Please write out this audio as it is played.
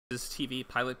This is TV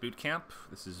Pilot Bootcamp.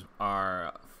 This is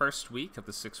our first week of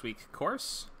the 6-week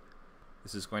course.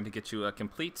 This is going to get you a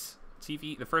complete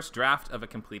the first draft of a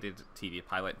completed TV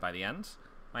pilot by the end.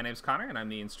 My name is Connor, and I'm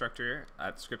the instructor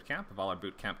at Script Camp of all our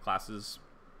bootcamp classes.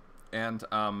 And,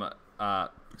 all our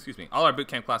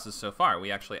bootcamp classes so far. We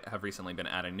actually have recently been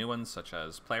adding new ones, such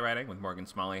as playwriting with Morgan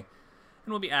Smalley.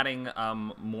 And we'll be adding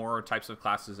more types of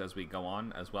classes as we go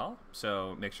on as well.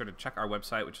 So make sure to check our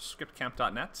website, which is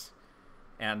scriptcamp.net.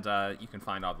 And you can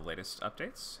find all the latest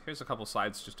updates. Here's a couple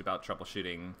slides just about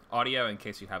troubleshooting audio in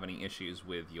case you have any issues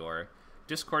with your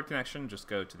Discord connection. Just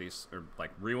go to these, or like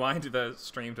rewind the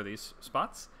stream to these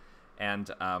spots,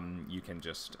 and you can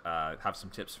just have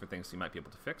some tips for things you might be able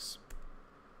to fix.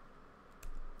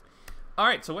 All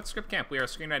right, so what's Script Camp? We are a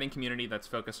screenwriting community that's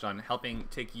focused on helping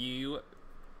take you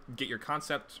get your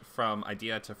concept from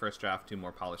idea to first draft to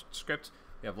more polished script.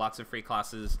 We have lots of free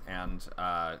classes and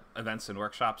events and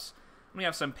workshops. We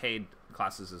have some paid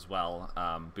classes as well,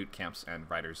 boot camps and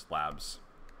writers' labs.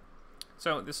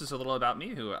 So this is a little about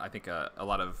me, who I think a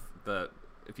lot of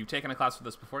if you've taken a class with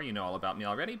us before, you know all about me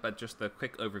already, but just the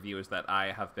quick overview is that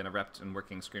I have been a rep and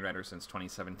working screenwriter since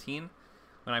 2017,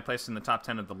 when I placed in the top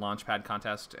 10 of the Launchpad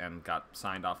contest and got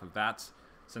signed off of that.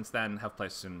 Since then, have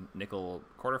placed in nickel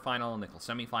quarterfinal, nickel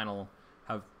semifinal,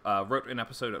 have wrote an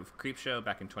episode of Creepshow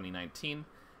back in 2019,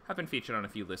 have been featured on a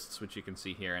few lists, which you can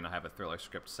see here, and I have a thriller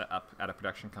script set up at a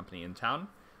production company in town.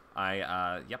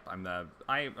 I'm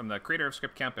the creator of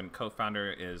Script Camp, and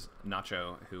co-founder is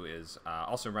Nacho, who is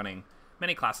also running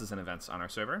many classes and events on our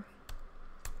server.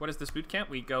 What is this bootcamp?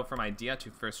 We go from idea to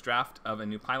first draft of a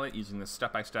new pilot using this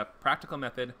step-by-step practical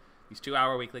method. These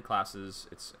 2-hour weekly classes.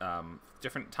 It's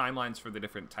different timelines for the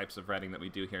different types of writing that we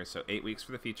do here. So 8 weeks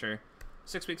for the feature,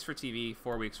 6 weeks for TV,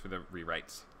 4 weeks for the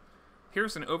rewrites.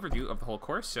 Here's an overview of the whole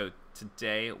course. So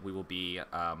today we will be,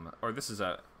 this is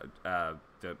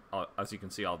as you can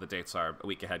see, all the dates are a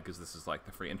week ahead because this is like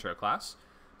the free intro class.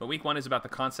 But week 1 is about the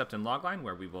concept and logline,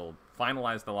 where we will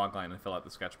finalize the logline and fill out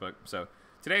the sketchbook. So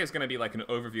today is going to be like an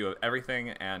overview of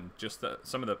everything and just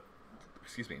some of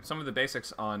the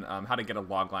basics on how to get a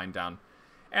logline down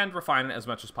and refine it as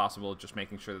much as possible, just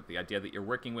making sure that the idea that you're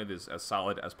working with is as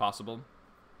solid as possible.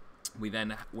 We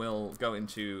then will go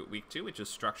into week 2, which is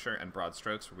structure and broad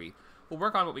strokes, where we will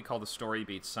work on what we call the story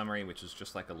beat summary, which is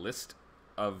just like a list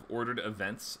of ordered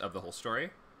events of the whole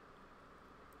story,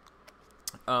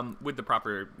 with the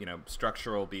proper,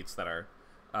 structural beats that are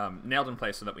nailed in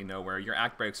place so that we know where your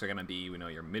act breaks are going to be, we know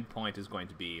your midpoint is going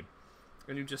to be,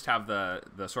 and you just have the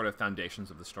sort of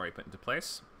foundations of the story put into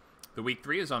place. The week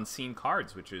 3 is on scene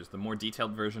cards, which is the more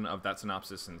detailed version of that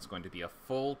synopsis, and it's going to be a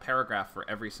full paragraph for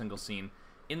every single scene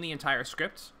in the entire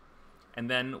script. And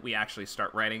then we actually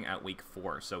start writing at week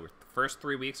 4. So the first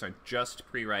 3 weeks are just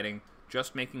pre-writing,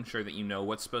 just making sure that you know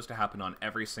what's supposed to happen on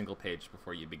every single page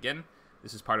before you begin.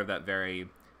 This is part of that very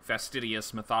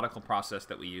fastidious, methodical process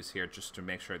that we use here, just to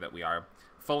make sure that we are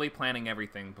fully planning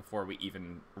everything before we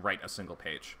even write a single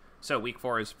page. So week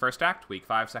 4 is first act, week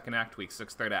 5 second act, week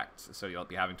 6 third act. So you'll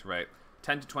be having to write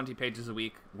 10 to 20 pages a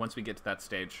week once we get to that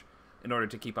stage in order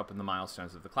to keep up with the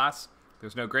milestones of the class.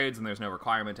 There's no grades and there's no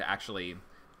requirement to actually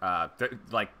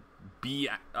be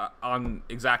on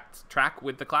exact track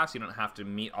with the class. You don't have to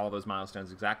meet all those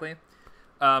milestones exactly.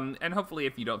 And hopefully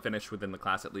if you don't finish within the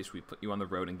class, at least we put you on the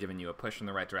road and given you a push in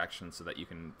the right direction so that you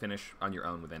can finish on your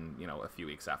own within, a few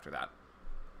weeks after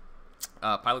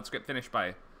that. Pilot script finished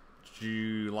by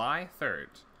July 3rd.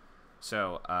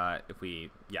 So if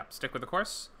we stick with the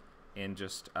course, in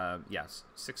just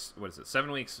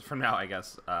 7 weeks from now, I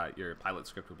guess, your pilot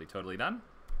script will be totally done.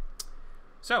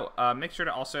 So make sure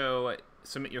to also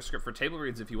submit your script for table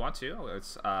reads if you want to.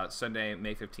 It's Sunday,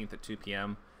 May 15th at 2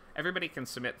 p.m. Everybody can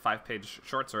submit 5-page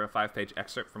shorts or a 5-page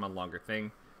excerpt from a longer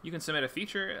thing. You can submit a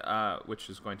feature, which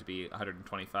is going to be up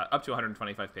to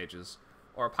 125 pages,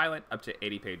 or a pilot up to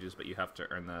 80 pages, but you have to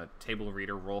earn the table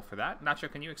reader role for that. Nacho,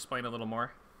 can you explain a little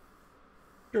more?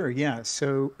 Sure, yeah.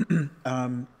 So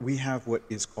we have what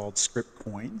is called script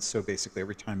coins. So basically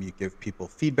every time you give people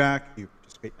feedback, you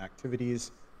participate in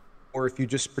activities, or if you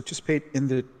just participate in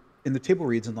the table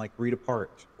reads and like read a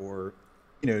part, or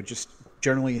just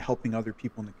generally helping other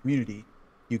people in the community,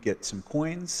 you get some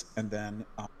coins. And then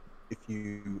if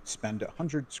you spend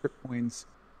 100 script coins,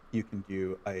 you can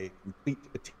do a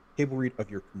table read of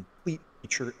your complete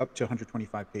feature up to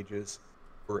 125 pages,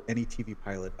 or any TV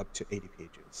pilot up to 80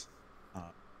 pages.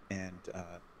 And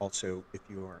also, if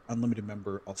you are an unlimited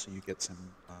member, also you get some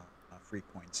free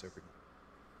coins every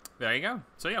month. There you go.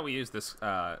 So yeah, we use this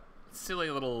silly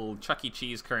little Chuck E.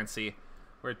 Cheese currency.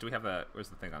 Where's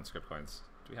the thing on script coins?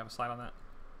 Do we have a slide on that?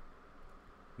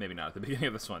 maybe not at the beginning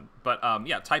of this one. But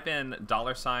yeah, type in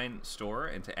 $store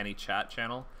into any chat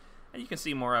channel, and you can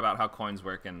see more about how coins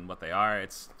work and what they are.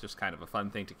 It's just kind of a fun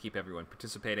thing to keep everyone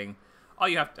participating. All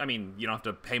you have to, I mean, you don't have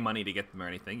to pay money to get them or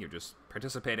anything. You're just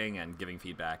participating and giving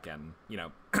feedback, and, you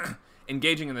know,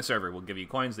 engaging in the server will give you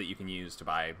coins that you can use to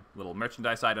buy little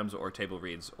merchandise items or table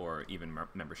reads or even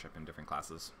membership in different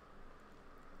classes.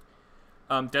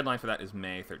 Deadline for that is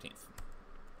May 13th.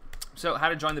 So how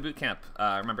to join the bootcamp.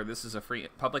 Remember, this is a free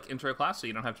public intro class, so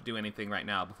you don't have to do anything right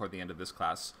now before the end of this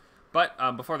class. But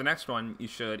before the next one, you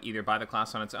should either buy the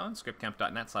class on its own,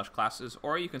 scriptcamp.net/classes,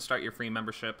 or you can start your free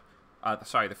membership,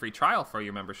 the free trial for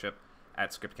your membership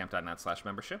at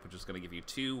scriptcamp.net/membership, which is going to give you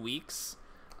 2 weeks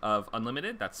of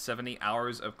unlimited. That's 70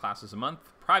 hours of classes a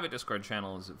month, private Discord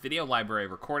channels, video library,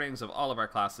 recordings of all of our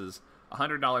classes,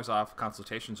 $100 off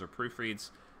consultations or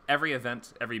proofreads, every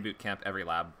event, every bootcamp, every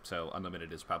lab. So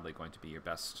unlimited is probably going to be your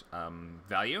best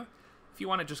value. If you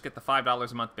want to just get the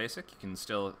 $5 a month basic, you can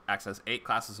still access 8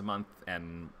 classes a month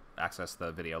and access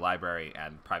the video library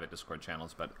and private Discord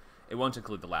channels, but it won't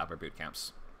include the lab or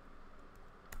bootcamps.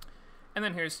 And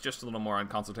then here's just a little more on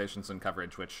consultations and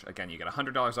coverage, which, again, you get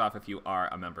 $100 off if you are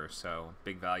a member, so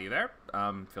big value there.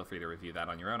 Feel free to review that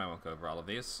on your own. I won't go over all of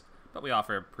these, but we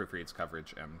offer proofreads,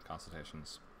 coverage, and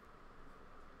consultations.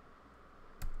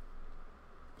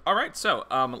 All right, so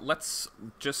let's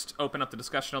just open up the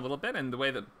discussion a little bit, and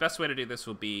the best way to do this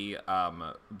will be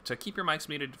to keep your mics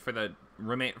muted for the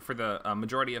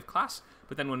majority of class.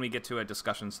 But then when we get to a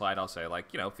discussion slide, I'll say, like,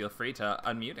 you know, feel free to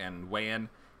unmute and weigh in.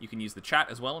 You can use the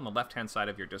chat as well on the left-hand side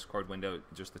of your Discord window,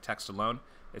 just the text alone.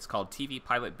 It's called TV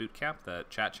Pilot Bootcamp, the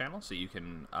chat channel, so you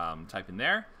can type in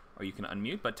there, or you can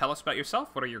unmute. But tell us about yourself.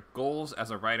 What are your goals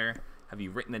as a writer? Have you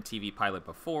written a TV pilot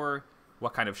before?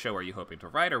 What kind of show are you hoping to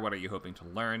write, or what are you hoping to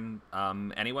learn?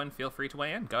 Anyone, feel free to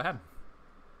weigh in. Go ahead.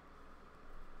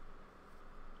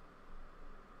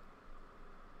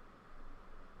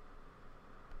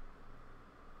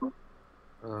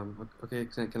 Okay,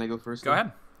 can I go first? Go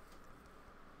ahead.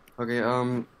 Okay,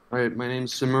 all right, my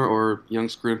name's Simmer, or Young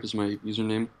Scrimp is my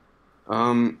username.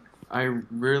 I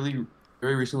very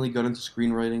recently got into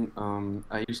screenwriting.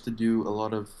 I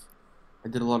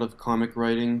did a lot of comic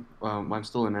writing. I'm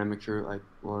still an amateur,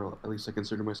 or at least I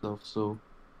consider myself so.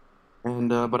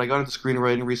 But I got into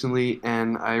screenwriting recently,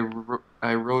 and I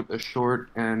wrote a short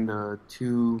and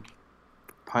 2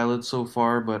 pilots so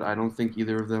far, but I don't think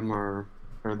either of them are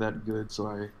that good. So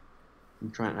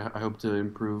I hope to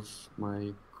improve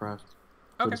my craft,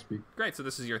 so to speak. Great. So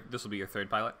this will be your 3rd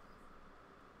pilot.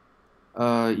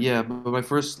 Yeah, but my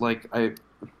first, I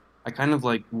kind of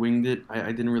winged it.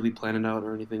 I didn't really plan it out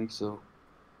or anything, so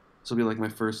this will be my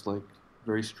first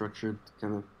very structured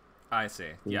kind of. I see.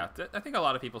 Yeah, I think a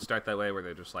lot of people start that way, where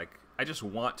they're just like, I just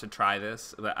want to try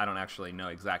this, but I don't actually know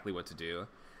exactly what to do.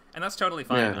 And that's totally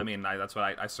fine. Yeah. I mean, that's what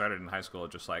I started in high school,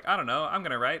 just I don't know, I'm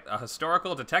going to write a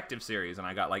historical detective series. And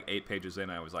I got 8 pages in,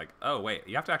 and I was like, oh, wait,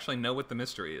 you have to actually know what the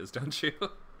mystery is, don't you?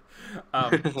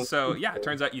 So, yeah, it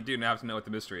turns out you do have to know what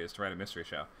the mystery is to write a mystery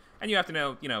show. And you have to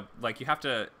know,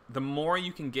 the more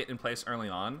you can get in place early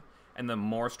on, and the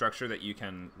more structure that you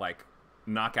can,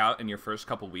 knock out in your first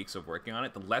couple weeks of working on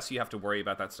it, the less you have to worry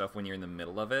about that stuff when you're in the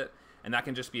middle of it. And that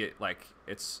can just be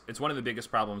it's one of the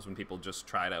biggest problems when people just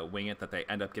try to wing it, that they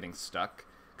end up getting stuck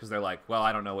because they're like, well,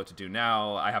 I don't know what to do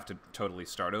now. I have to totally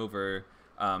start over.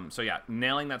 So yeah,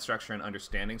 nailing that structure and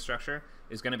understanding structure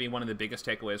is going to be one of the biggest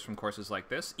takeaways from courses like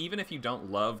this. Even if you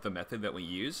don't love the method that we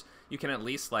use, you can at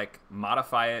least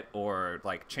modify it or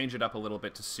change it up a little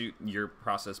bit to suit your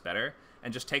process better,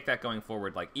 and just take that going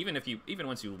forward. Even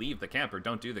once you leave the camp or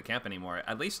don't do the camp anymore,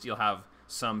 at least you'll have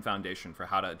some foundation for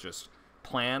how to just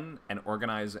plan and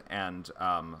organize and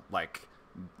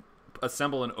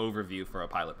assemble an overview for a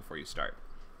pilot before you start.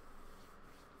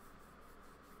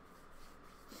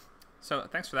 So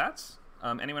thanks for that.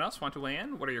 Anyone else want to weigh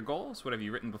in? What are your goals? What have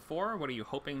you written before? What are you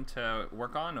hoping to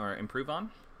work on or improve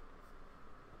on?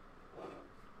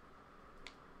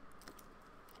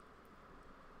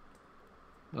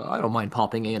 I don't mind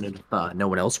popping in if no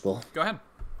one else will. Go ahead.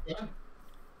 Yeah.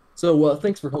 So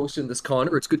thanks for hosting this,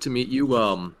 Connor. It's good to meet you.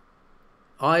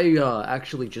 I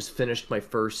actually just finished my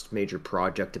first major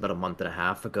project about a month and a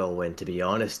half ago, and to be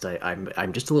honest,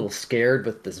 I'm just a little scared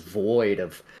with this void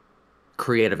of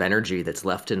creative energy that's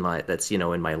left in my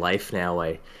life now.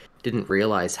 I didn't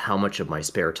realize how much of my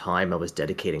spare time I was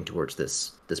dedicating towards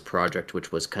this project,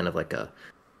 which was kind of like an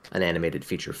animated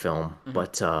feature film. Mm-hmm.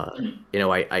 But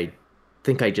I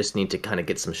think I just need to kind of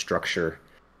get some structure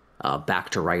back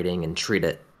to writing and treat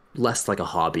it less like a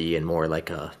hobby and more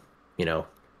like a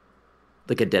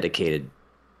dedicated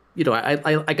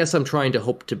I guess I'm trying to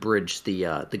hope to bridge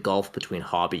the gulf between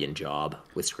hobby and job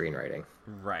with screenwriting.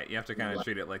 Right, you have to kind of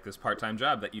treat it like this part-time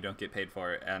job that you don't get paid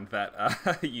for, and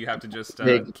that you have to just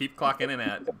Big, keep clocking in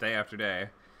at day after day.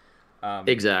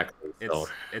 exactly. So,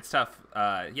 It's tough.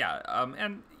 Yeah,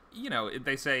 and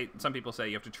they say, some people say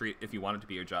you have to treat, if you want it to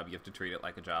be your job, you have to treat it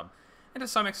like a job, and to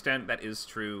some extent that is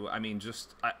true. I mean,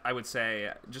 I would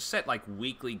say just set like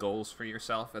weekly goals for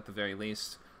yourself at the very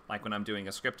least. Like when I'm doing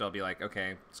a script, I'll be like,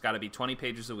 okay, it's got to be 20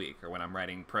 pages a week, or when I'm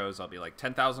writing prose, I'll be like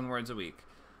 10,000 words a week.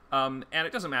 And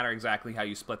it doesn't matter exactly how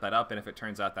you split that up, and if it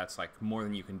turns out that's like more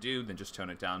than you can do, then just tone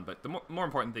it down. But the more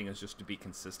important thing is just to be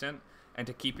consistent and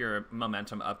to keep your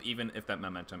momentum up, even if that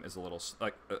momentum is a little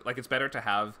like it's better to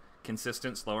have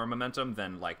consistent slower momentum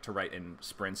than like to write in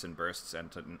sprints and bursts, and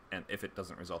if it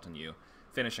doesn't result in you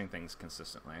finishing things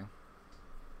consistently.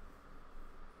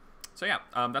 So yeah,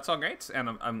 that's all great.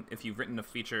 And if you've written a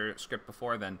feature script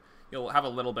before, then you'll have a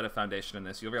little bit of foundation in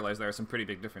this. You'll realize there are some pretty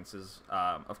big differences,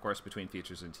 of course, between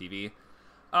features and TV.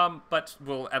 But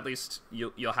at least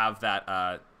you'll have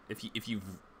that. If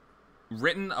you've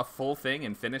written a full thing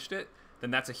and finished it,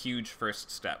 then that's a huge first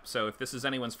step. So if this is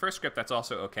anyone's first script, that's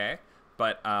also okay.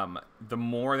 But the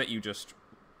more that you just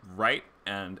write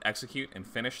and execute and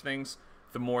finish things,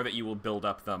 the more that you will build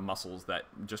up the muscles that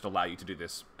just allow you to do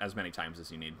this as many times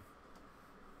as you need.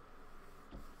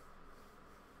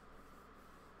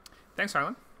 Thanks,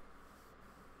 Harlan.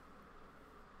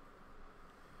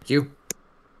 thank you.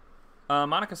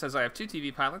 Monica says, I have 2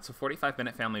 TV pilots, a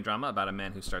 45-minute family drama about a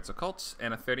man who starts a cult,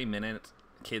 and a 30-minute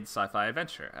kids sci-fi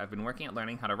adventure. I've been working at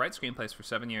learning how to write screenplays for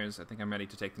 7 years. I think I'm ready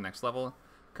to take the next level.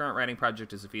 Current writing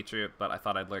project is a feature, but I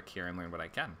thought I'd lurk here and learn what I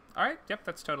can. All right, yep,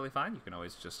 that's totally fine. You can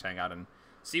always just hang out and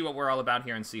see what we're all about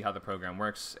here and see how the program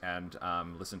works, and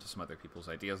listen to some other people's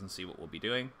ideas and see what we'll be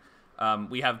doing.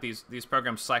 We have these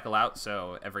programs cycle out,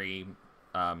 so every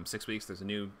 6 weeks there's a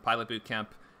new pilot boot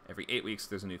camp. Every 8 weeks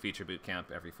there's a new feature boot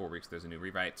camp. Every 4 weeks there's a new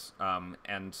rewrite.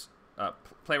 And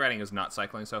playwriting is not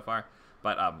cycling so far,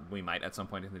 but we might at some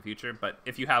point in the future. But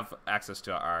if you have access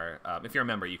to our, if you're a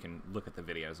member, you can look at the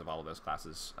videos of all of those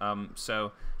classes.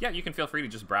 So yeah, you can feel free to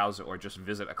just browse or just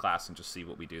visit a class and just see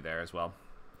what we do there as well.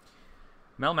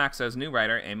 Mel Max says, new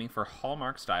writer aiming for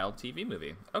Hallmark-style TV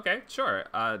movie. Okay, sure.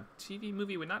 TV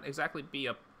movie would not exactly be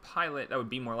a pilot. That would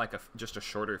be more like just a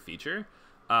shorter feature.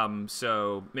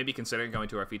 So maybe consider going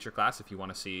to our feature class if you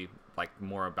want to see like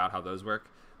more about how those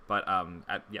work. But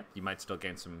yeah, you might still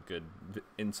gain some good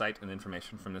insight and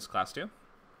information from this class too.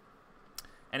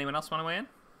 Anyone else want to weigh in?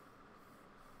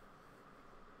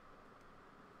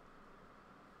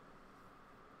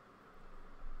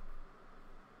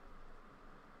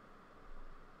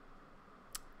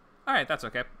 All right, that's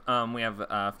okay. We have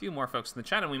a few more folks in the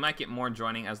chat, and we might get more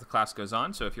joining as the class goes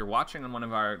on. So if you're watching on one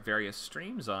of our various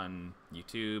streams on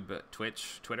YouTube,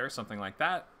 Twitch, Twitter, something like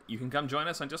that, you can come join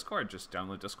us on Discord. Just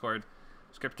download Discord,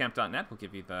 scriptcamp.net. We'll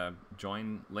give you the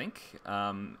join link,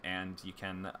 and you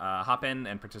can hop in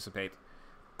and participate.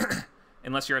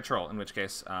 Unless you're a troll, in which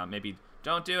case maybe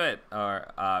don't do it,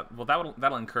 or well,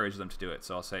 that'll encourage them to do it.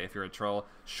 So I'll say, if you're a troll,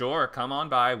 sure, come on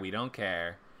by. We don't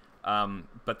care.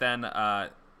 But then.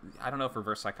 I don't know if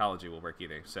reverse psychology will work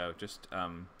either, so just,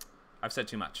 I've said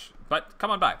too much. But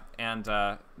come on by, and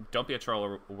don't be a troll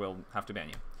or we'll have to ban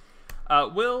you.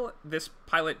 Will this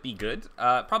pilot be good?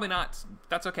 Probably not.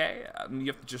 That's okay. You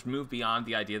have to just move beyond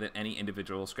the idea that any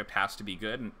individual script has to be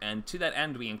good, and to that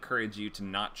end, we encourage you to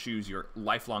not choose your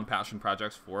lifelong passion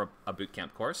projects for a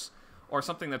bootcamp course, or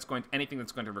anything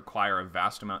that's going to require a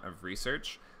vast amount of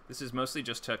research. This is mostly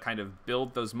just to kind of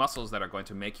build those muscles that are going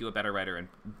to make you a better writer, and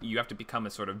you have to become a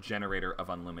sort of generator of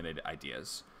unlimited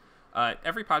ideas.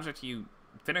 Every project you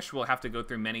finish will have to go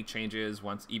through many changes.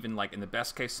 Once, even like in the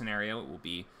best case scenario, it will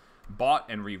be bought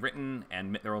and rewritten,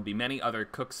 and there will be many other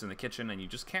cooks in the kitchen, and you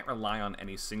just can't rely on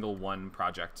any single one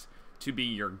project to be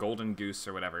your golden goose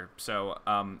or whatever. So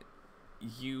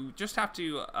you just have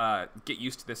to get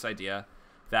used to this idea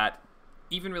that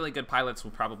even really good pilots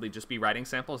will probably just be writing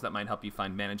samples that might help you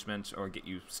find management or get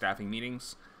you staffing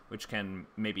meetings, which can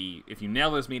maybe, if you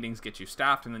nail those meetings, get you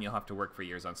staffed, and then you'll have to work for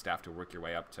years on staff to work your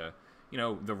way up to,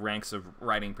 the ranks of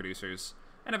writing producers.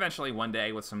 And eventually, one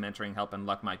day, with some mentoring help and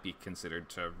luck, might be considered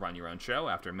to run your own show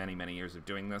after many, many years of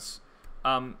doing this.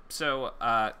 So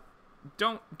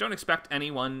don't expect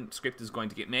any one script is going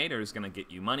to get made or is going to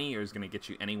get you money or is going to get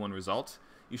you any one result.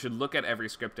 You should look at every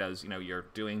script as, you're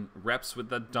doing reps with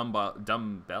the dumbbell,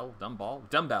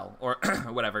 or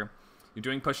whatever. You're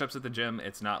doing push-ups at the gym.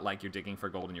 It's not like you're digging for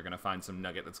gold and you're going to find some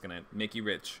nugget that's going to make you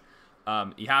rich.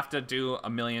 You have to do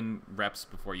 1 million reps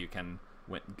before you can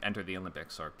enter the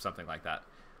Olympics or something like that.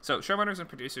 So showrunners and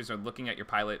producers are looking at your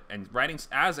pilot and writing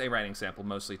as a writing sample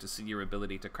mostly to see your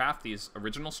ability to craft these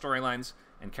original storylines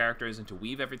and characters and to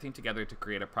weave everything together to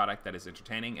create a product that is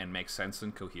entertaining and makes sense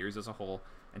and coheres as a whole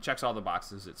and checks all the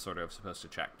boxes it's sort of supposed to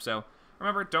check. So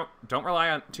remember, don't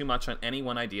rely too much on any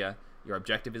one idea. Your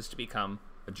objective is to become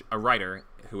a writer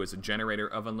who is a generator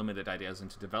of unlimited ideas and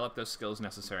to develop those skills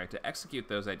necessary to execute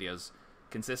those ideas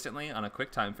consistently on a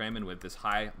quick time frame and with this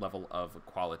high level of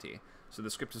quality. So the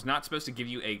script is not supposed to give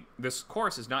you this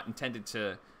course is not intended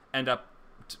to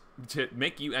to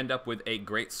make you end up with a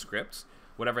great script,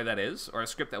 whatever that is, or a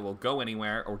script that will go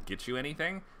anywhere or get you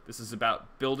anything. This is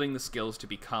about building the skills to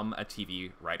become a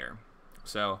TV writer.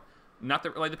 So not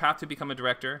really the path to become a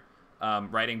director.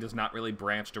 Writing does not really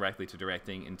branch directly to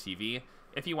directing in TV.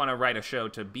 If you want to write a show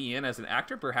to be in as an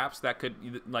actor, perhaps that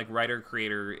could, like,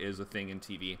 writer-creator is a thing in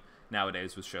TV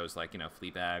nowadays with shows like,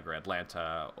 Fleabag or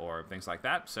Atlanta or things like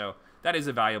that. So that is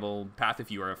a valuable path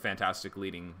if you are a fantastic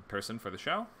leading person for the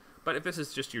show. But if this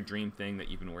is just your dream thing that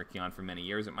you've been working on for many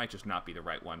years, it might just not be the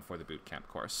right one for the bootcamp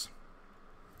course.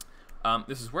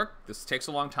 This is work. This takes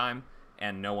a long time,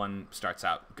 and no one starts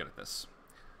out good at this.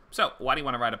 So why do you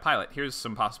want to write a pilot? Here's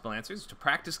some possible answers. To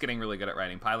practice getting really good at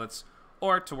writing pilots,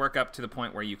 or to work up to the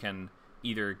point where you can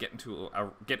either get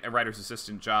a writer's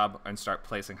assistant job and start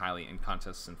placing highly in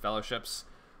contests and fellowships.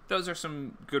 Those are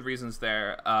some good reasons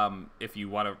there. If you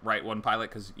want to write one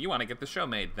pilot because you want to get the show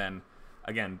made, then,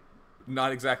 again,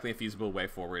 not exactly a feasible way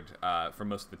forward for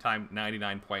most of the time.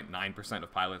 99.9%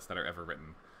 of pilots that are ever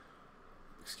written,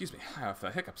 excuse me, I have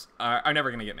hiccups, are never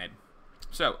going to get made.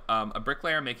 So, a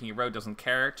bricklayer making a road doesn't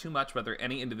care too much whether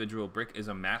any individual brick is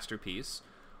a masterpiece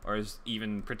or is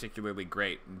even particularly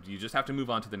great. You just have to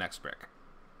move on to the next brick.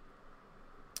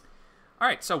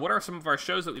 Alright, so what are some of our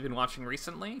shows that we've been watching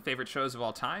recently? Favorite shows of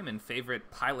all time and favorite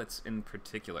pilots in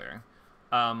particular.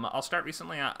 I'll start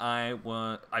recently. I've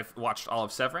watched all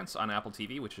of Severance on Apple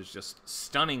TV, which is just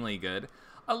stunningly good.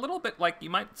 A little bit, like, you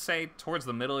might say towards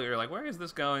the middle, you're like, where is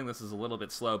this going? This is a little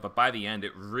bit slow, but by the end,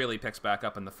 it really picks back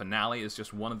up, and the finale is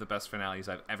just one of the best finales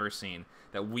I've ever seen,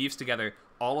 that weaves together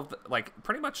all of the, like,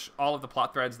 pretty much all of the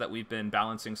plot threads that we've been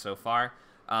balancing so far,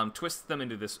 twists them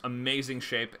into this amazing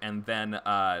shape, and then,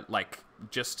 like,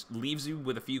 just leaves you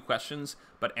with a few questions,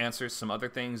 but answers some other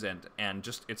things, and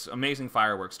just, it's amazing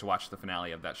fireworks to watch the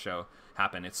finale of that show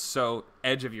happen. It's so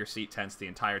edge of your seat tense the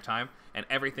entire time, and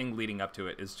everything leading up to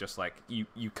it is just like, you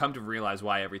come to realize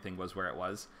why everything was where it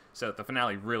was. So the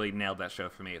finale really nailed that show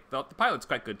for me. The pilot's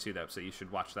quite good too, though, so you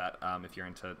should watch that if you're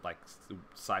into, like,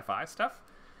 sci-fi stuff.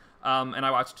 And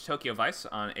I watched Tokyo Vice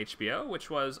on HBO, which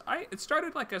was, it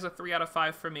started like as a 3 out of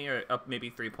 5 for me, or up maybe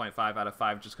 3.5 out of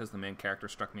 5, just because the main character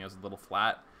struck me as a little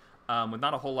flat, with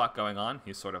not a whole lot going on.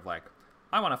 He's sort of like,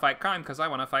 I want to fight crime because I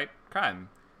want to fight crime.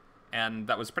 And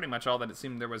that was pretty much all that it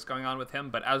seemed there was going on with him.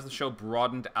 But as the show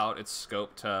broadened out its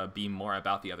scope to be more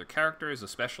about the other characters,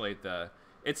 especially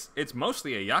it's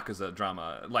mostly a Yakuza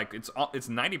drama. Like, it's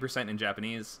 90% in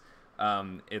Japanese.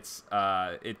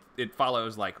 It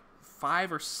follows like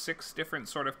 5 or 6 different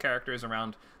sort of characters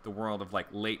around the world of, like,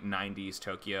 late 90s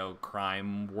Tokyo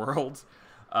crime world.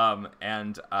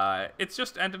 It's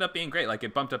just ended up being great. Like,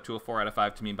 it bumped up to a 4 out of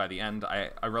 5 to me by the end. I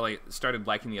really started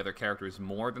liking the other characters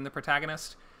more than the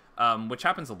protagonist, which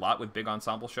happens a lot with big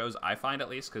ensemble shows, I find, at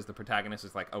least, because the protagonist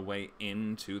is like a way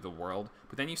into the world,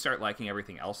 but then you start liking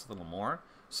everything else a little more.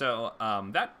 So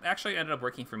that actually ended up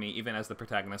working for me, even as the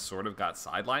protagonist sort of got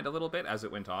sidelined a little bit as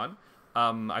it went on.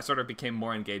 I sort of became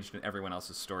more engaged in everyone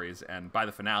else's stories, and by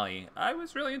the finale, I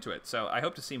was really into it. So I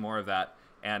hope to see more of that,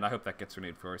 and I hope that gets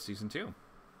renewed for Season 2.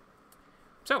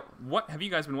 So, what have you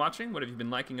guys been watching? What have you been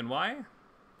liking, and why?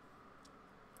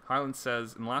 Harlan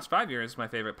says, in the last 5 years, my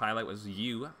favorite pilot was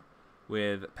You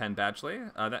with Penn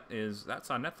Badgley.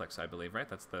 That's on Netflix, I believe, right?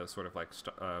 That's the sort of like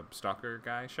stalker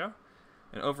guy show.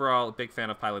 And overall, a big fan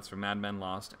of pilots from Mad Men,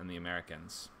 Lost, and The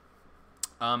Americans.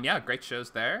 Yeah, great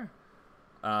shows there.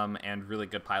 And really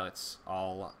good pilots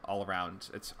all around.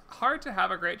 It's hard to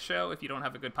have a great show if you don't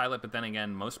have a good pilot, but then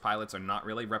again, most pilots are not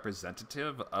really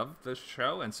representative of the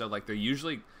show, and so, like, they're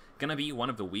usually gonna be one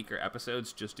of the weaker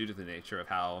episodes just due to the nature of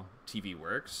how TV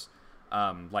works.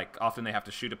 Like, often they have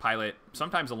to shoot a pilot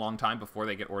sometimes a long time before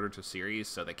they get ordered to series,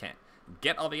 so they can't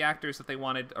get all the actors that they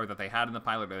wanted or that they had in the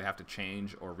pilot, or they have to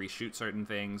change or reshoot certain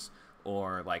things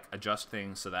or, like, adjust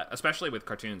things, so that, especially with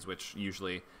cartoons, which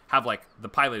usually have, like, the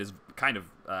pilot is kind of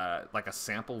like a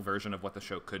sample version of what the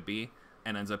show could be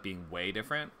and ends up being way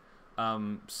different.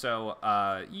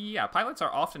 Yeah, pilots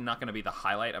are often not going to be the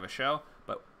highlight of a show,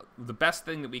 but the best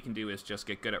thing that we can do is just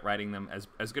get good at writing them,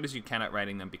 as good as you can at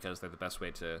writing them, because they're the best way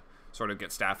to sort of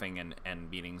get staffing and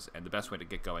meetings, and the best way to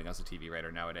get going as a TV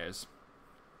writer nowadays.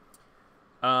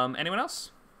 Anyone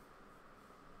else?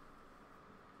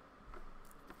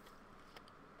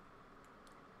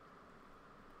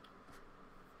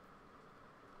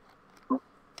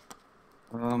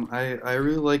 I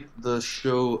really like the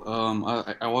show.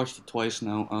 I watched it twice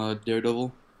now.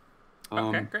 Daredevil.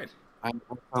 Okay, Um, great. I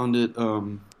found it.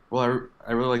 Well,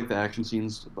 I really like the action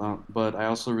scenes, but I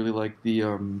also really like the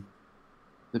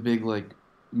big like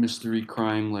mystery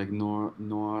crime like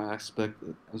noir aspect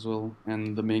as well,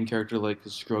 and the main character like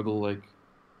his struggle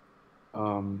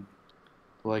um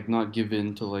like not give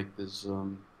in to like this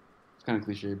it's kind of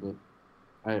cliche, but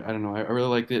I don't know. I really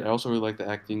liked it. I also really like the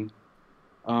acting.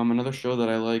 Another show that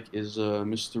I like is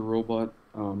Mr. Robot.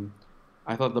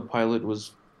 I thought the pilot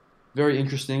was very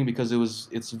interesting because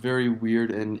it's very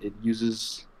weird and it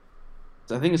uses.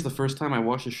 I think it's the first time I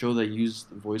watched a show that used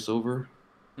voiceover,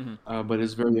 Hmm. but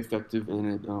it's very effective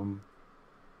and it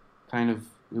kind of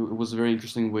it was a very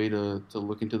interesting way to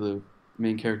look into the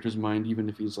main character's mind, even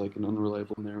if he's like an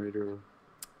unreliable narrator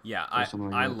Yeah, or I something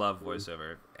like I that. love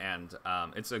voiceover, and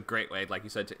it's a great way, like you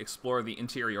said, to explore the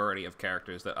interiority of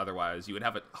characters that otherwise you would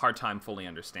have a hard time fully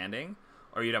understanding,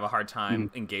 or you'd have a hard time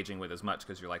Mhm. engaging with as much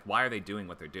because you're like, why are they doing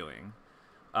what they're doing?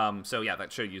 So yeah,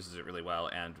 that show uses it really well,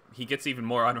 and he gets even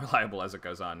more unreliable as it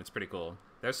goes on. It's pretty cool.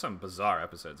 There's some bizarre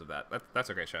episodes of that's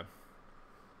a great show.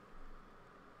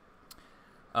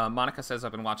 Monica says,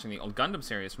 I've been watching the old Gundam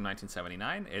series from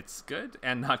 1979. It's good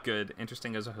and not good.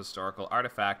 Interesting as a historical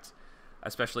artifact,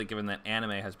 especially given that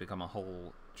anime has become a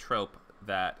whole trope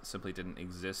that simply didn't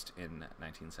exist in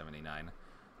 1979.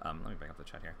 Let me bring up the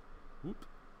chat here. Whoop.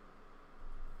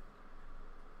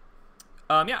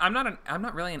 Yeah, I'm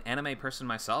not really an anime person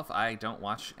myself. I don't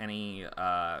watch any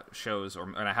shows,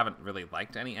 and I haven't really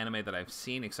liked any anime that I've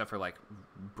seen except for like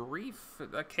brief,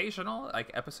 occasional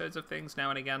like episodes of things now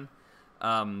and again.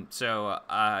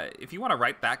 If you want to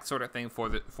write that sort of thing for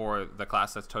the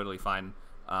class, that's totally fine.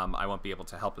 I won't be able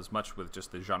to help as much with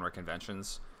just the genre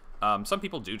conventions. Some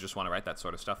people do just want to write that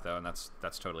sort of stuff though, and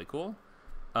that's totally cool.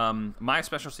 My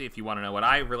specialty, if you want to know what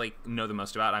I really know the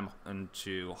most about, I'm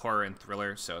into horror and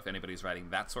thriller. So if anybody's writing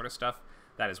that sort of stuff,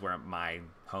 that is where my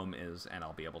home is, and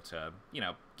I'll be able to,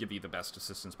 give you the best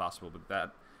assistance possible with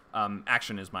that.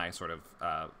 Action is my sort of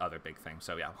other big thing.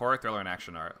 So yeah, horror, thriller, and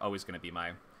action are always going to be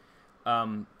my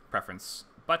preference.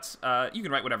 But you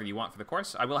can write whatever you want for the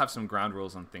course. I will have some ground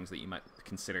rules on things that you might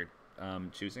consider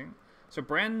choosing. So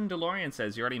Brandon DeLorean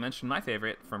says, you already mentioned my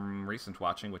favorite from recent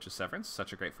watching, which is Severance.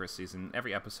 Such a great first season.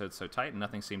 Every episode so tight and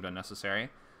nothing seemed unnecessary.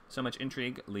 So much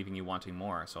intrigue, leaving you wanting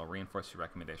more. So I'll reinforce your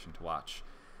recommendation to watch.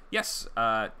 Yes,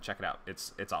 check it out.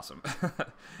 It's awesome.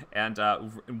 And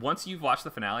once you've watched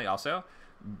the finale also,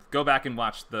 go back and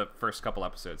watch the first couple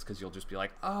episodes because you'll just be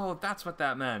like, oh, that's what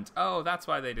that meant. Oh, that's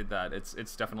why they did that. It's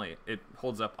definitely, it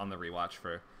holds up on the rewatch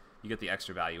you get the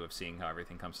extra value of seeing how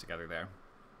everything comes together there.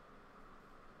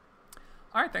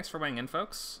 All right, thanks for weighing in,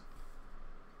 folks.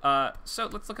 So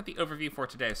let's look at the overview for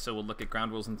today. So we'll look at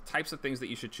ground rules and the types of things that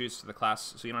you should choose for the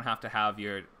class, so you don't have to have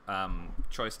your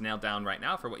choice nailed down right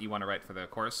now for what you want to write for the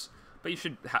course. But you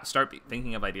should start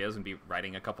thinking of ideas and be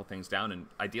writing a couple things down, and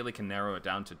ideally can narrow it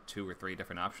down to 2 or 3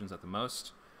 different options at the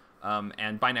most.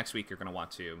 And by next week, you're going to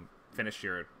want to finish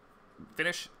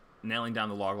nailing down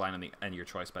the logline and your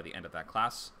choice by the end of that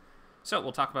class. So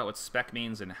we'll talk about what spec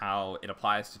means and how it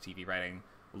applies to TV writing.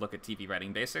 We'll look at TV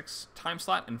writing basics, time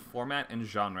slot and format and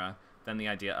genre, then the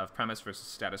idea of premise versus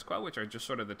status quo, which are just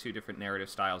sort of the 2 different narrative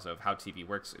styles of how TV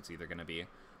works. It's either going to be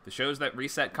the shows that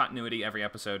reset continuity every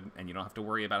episode and you don't have to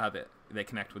worry about how they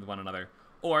connect with one another,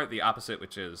 or the opposite,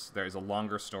 which is there's a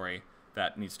longer story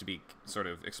that needs to be sort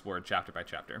of explored chapter by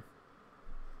chapter.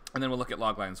 And then we'll look at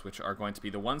loglines, which are going to be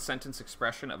the one-sentence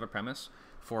expression of a premise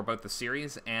for both the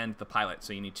series and the pilot.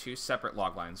 So you need 2 separate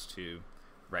loglines to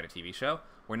write a TV show.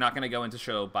 We're not going to go into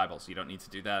show Bibles. You don't need to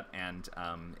do that, and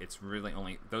it's really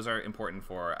only those are important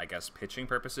for, I guess, pitching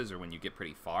purposes or when you get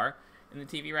pretty far in the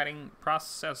TV writing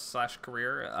process /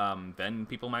 career. Then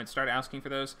people might start asking for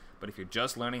those. But if you're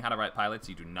just learning how to write pilots,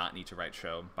 you do not need to write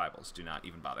show Bibles. Do not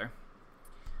even bother.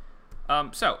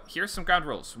 So here's some ground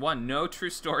rules. 1, no true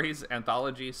stories,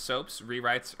 anthologies, soaps,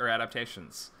 rewrites, or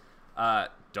adaptations.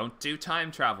 Don't do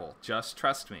time travel. Just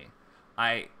trust me.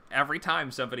 Every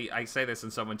time I say this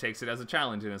and someone takes it as a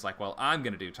challenge and is like, well, I'm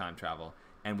going to do time travel.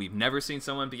 And we've never seen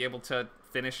someone be able to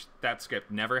finish that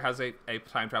script. Never has a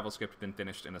time travel script been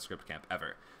finished in a script camp,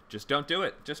 ever. Just don't do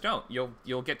it. Just don't.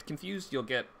 You'll get confused. You'll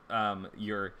get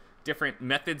your different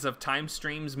methods of time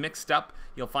streams mixed up.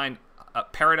 You'll find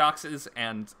paradoxes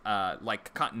and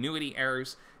like continuity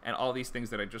errors and all these things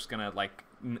that are just going to like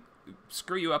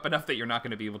screw you up enough that you're not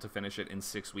going to be able to finish it in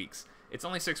 6 weeks. It's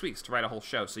only 6 weeks to write a whole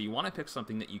show, so you want to pick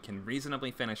something that you can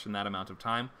reasonably finish in that amount of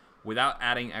time without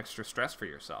adding extra stress for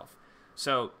yourself.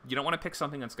 So you don't want to pick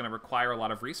something that's going to require a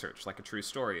lot of research, like a true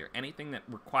story, or anything that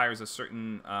requires a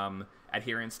certain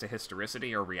adherence to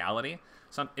historicity or reality.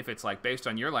 If it's like based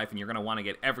on your life and you're going to want to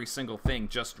get every single thing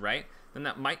just right, then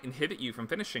that might inhibit you from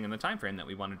finishing in the time frame that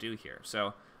we want to do here.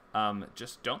 So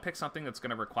just don't pick something that's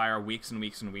going to require weeks and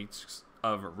weeks and weeks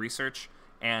of research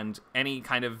and any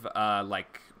kind of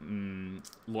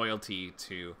loyalty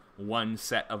to one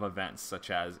set of events, such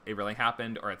as it really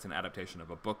happened, or it's an adaptation of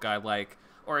a book I like,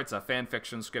 or it's a fan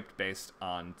fiction script based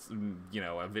on,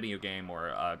 a video game or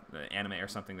an anime or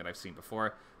something that I've seen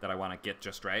before that I want to get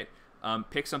just right.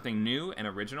 Pick something new and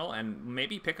original, and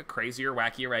maybe pick a crazier,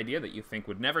 wackier idea that you think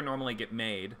would never normally get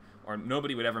made, or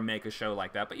nobody would ever make a show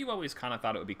like that, but you always kind of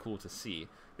thought it would be cool to see.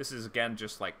 This is, again,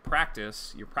 just like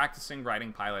practice. You're practicing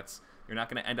writing pilots. You're not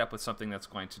going to end up with something that's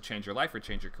going to change your life or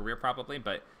change your career probably,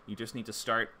 but you just need to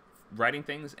start writing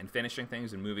things and finishing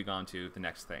things and moving on to the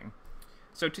next thing.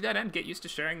 So to that end, get used to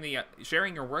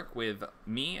sharing your work with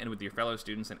me and with your fellow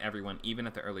students and everyone, even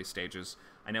at the early stages.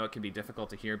 I know it can be difficult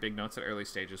to hear big notes at early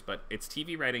stages, but it's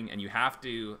TV writing, and you have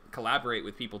to collaborate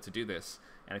with people to do this.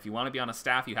 And if you want to be on a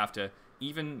staff, you have to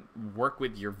even work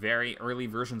with your very early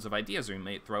versions of ideas, or you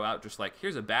may throw out just like,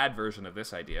 here's a bad version of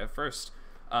this idea first,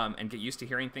 and get used to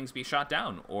hearing things be shot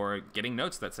down, or getting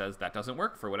notes that says that doesn't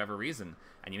work for whatever reason.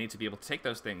 And you need to be able to take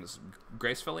those things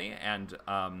gracefully and,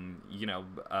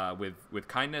 with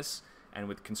kindness and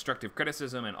with constructive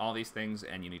criticism and all these things,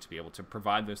 and you need to be able to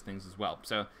provide those things as well.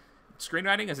 So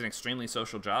screenwriting is an extremely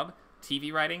social job.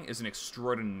 TV writing is an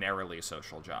extraordinarily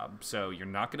social job. So you're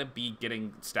not going to be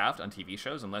getting staffed on TV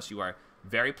shows unless you are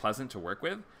very pleasant to work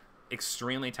with,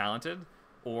 extremely talented,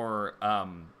 or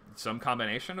some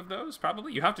combination of those,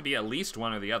 probably. You have to be at least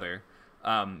one or the other.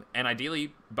 And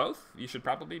ideally both. You should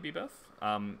probably be both.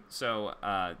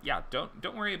 Yeah,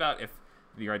 don't worry about if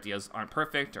your ideas aren't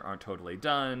perfect or aren't totally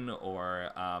done,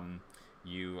 or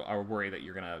you are worried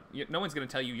that no one's gonna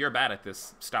tell you you're bad at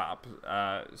this. Stop.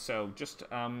 So just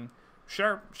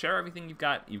share everything you've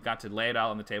got. You've got to lay it out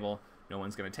on the table. No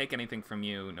one's going to take anything from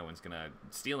you. No one's going to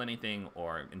steal anything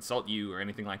or insult you or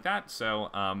anything like that. So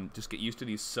just get used to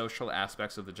these social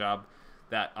aspects of the job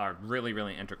that are really,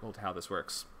 really integral to how this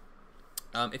works.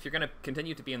 If you're going to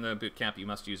continue to be in the boot camp, you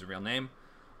must use a real name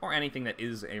or anything that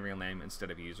is a real name instead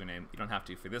of a username. You don't have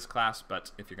to for this class,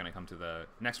 but if you're going to come to the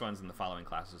next ones in the following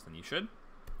classes, then you should.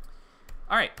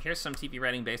 All right, here's some TV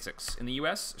writing basics. In the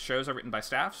U.S., shows are written by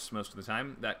staffs most of the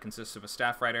time. That consists of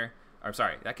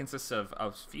that consists of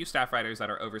a few staff writers that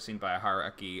are overseen by a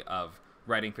hierarchy of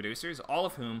writing producers, all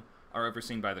of whom are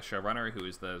overseen by the showrunner, who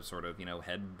is the sort of,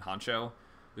 head honcho.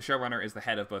 The showrunner is the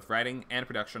head of both writing and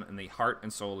production and the heart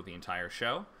and soul of the entire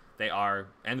show.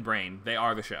 And the brain, they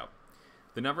are the show.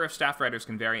 The number of staff writers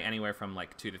can vary anywhere from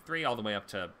like 2 to 3 all the way up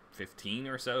to 15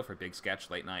 or so for big sketch,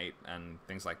 late night, and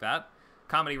things like that.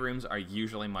 Comedy rooms are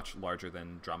usually much larger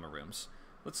than drama rooms.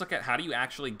 Let's look at how do you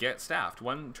actually get staffed.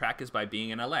 One track is by being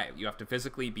in LA. You have to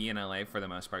physically be in LA for the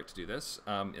most part to do this,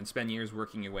 and spend years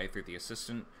working your way through the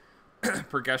assistant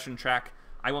progression track.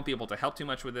 I won't be able to help too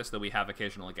much with this, though we have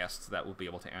occasional guests that will be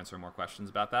able to answer more questions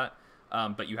about that.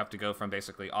 But you have to go from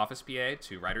basically office PA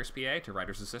to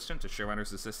writer's assistant to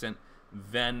showrunner's assistant,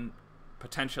 then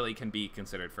potentially can be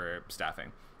considered for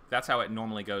staffing. That's how it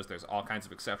normally goes. There's all kinds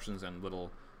of exceptions and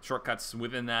little shortcuts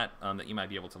within that that you might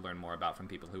be able to learn more about from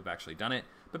people who've actually done it.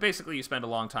 But basically, you spend a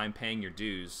long time paying your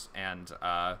dues and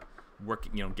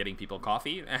getting people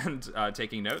coffee and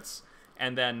taking notes,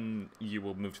 and then you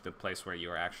will move to the place where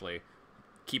you are actually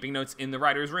keeping notes in the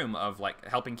writer's room of like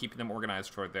helping keep them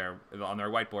organized on their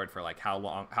whiteboard for like how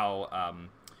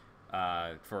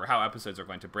episodes are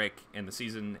going to break in the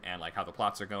season, and like how the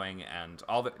plots are going, and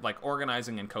all the like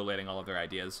organizing and collating all of their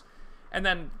ideas. And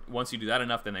then once you do that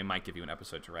enough, then they might give you an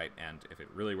episode to write, and if it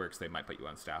really works, they might put you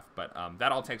on staff. But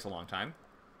that all takes a long time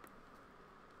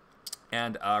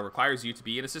and requires you to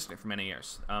be an assistant for many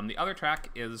years. The other track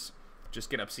is just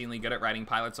get obscenely good at writing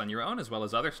pilots on your own, as well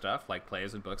as other stuff like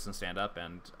plays and books and stand-up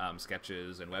and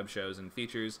sketches and web shows and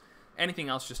features. Anything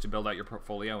else just to build out your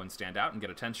portfolio and stand out and get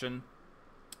attention.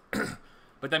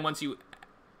 But then once you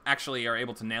actually are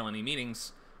able to nail any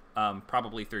meetings,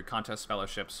 probably through contests,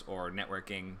 fellowships, or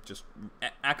networking, just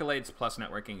accolades plus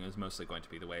networking is mostly going to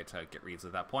be the way to get reads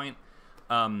at that point.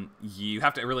 You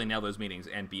have to really nail those meetings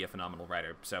and be a phenomenal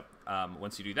writer. So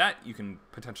once you do that, you can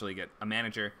potentially get a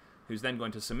manager who's then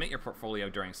going to submit your portfolio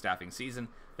during staffing season.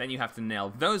 Then you have to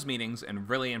nail those meetings and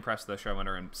really impress the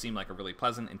showrunner and seem like a really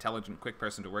pleasant, intelligent, quick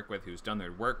person to work with who's done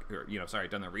their work,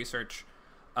 done their research,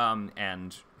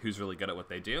 and who's really good at what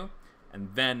they do, and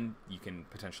then you can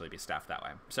potentially be staffed that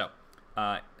way. So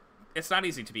it's not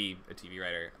easy to be a TV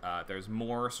writer. There's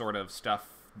more sort of stuff,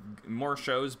 more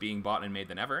shows being bought and made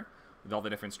than ever, with all the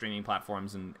different streaming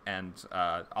platforms and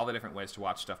all the different ways to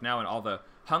watch stuff now, and all the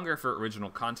hunger for original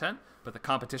content. But the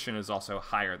competition is also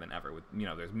higher than ever. With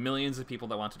there's millions of people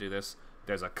that want to do this.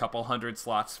 There's a couple hundred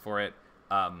slots for it.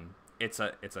 It's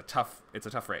a tough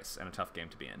race and a tough game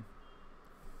to be in.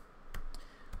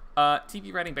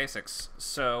 TV writing basics.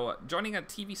 So joining a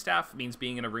TV staff means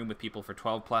being in a room with people for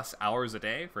 12 plus hours a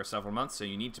day for several months. So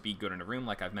you need to be good in a room,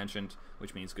 like I've mentioned,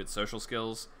 which means good social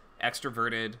skills,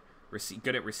 extroverted,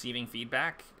 good at receiving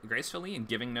feedback gracefully and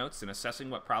giving notes and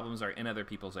assessing what problems are in other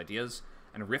people's ideas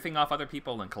and riffing off other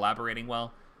people and collaborating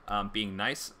well, being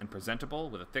nice and presentable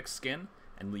with a thick skin,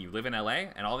 and you live in LA,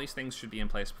 and all these things should be in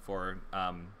place before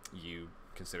you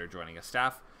consider joining a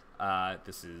staff.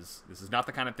 This is not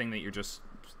the kind of thing that you're just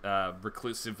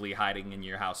reclusively hiding in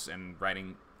your house and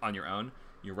writing on your own.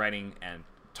 You're writing and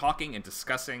talking and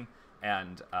discussing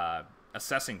and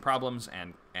assessing problems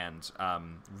and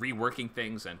reworking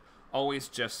things, and always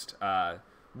just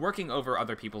working over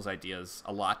other people's ideas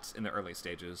a lot in the early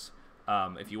stages.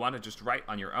 If you want to just write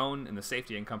on your own in the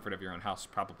safety and comfort of your own house,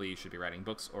 probably you should be writing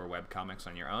books or web comics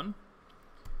on your own.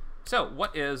 So,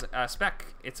 what is a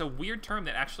spec? It's a weird term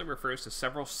that actually refers to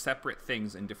several separate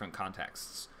things in different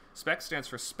contexts. Spec stands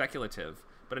for speculative,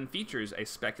 but in features, a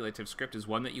speculative script is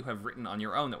one that you have written on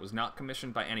your own that was not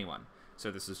commissioned by anyone.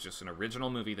 So this is just an original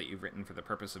movie that you've written for the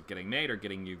purpose of getting made or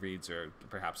getting new reads, or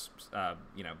perhaps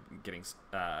getting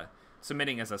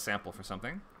submitting as a sample for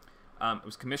something. It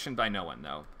was commissioned by no one,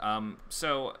 though.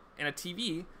 So in a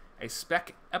TV, a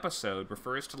spec episode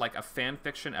refers to like a fan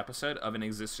fiction episode of an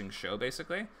existing show,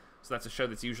 basically. So that's a show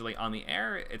that's usually on the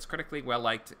air. It's critically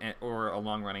well-liked, or a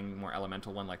long-running, more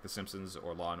elemental one like The Simpsons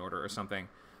or Law & Order or something,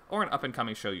 or an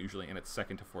up-and-coming show usually in its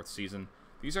 2nd to 4th season.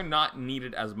 These are not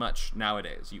needed as much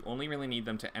nowadays. You only really need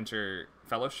them to enter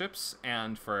fellowships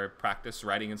and for practice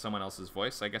writing in someone else's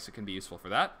voice. I guess it can be useful for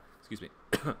that. Excuse me.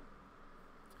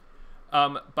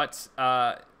 But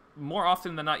more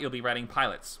often than not, you'll be writing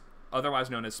pilots, otherwise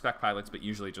known as spec pilots, but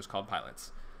usually just called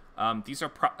pilots. These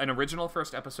are an original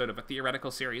first episode of a theoretical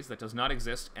series that does not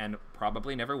exist and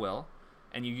probably never will,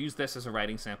 and you use this as a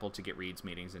writing sample to get reads,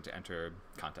 meetings, and to enter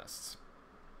contests.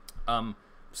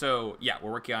 So yeah,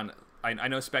 we're working on... I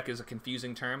know spec is a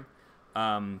confusing term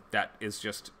that is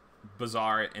just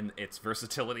bizarre in its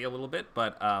versatility a little bit,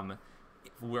 but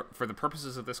for the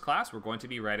purposes of this class, we're going to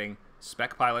be writing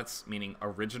spec pilots, meaning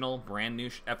original, brand new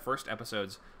first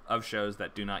episodes of shows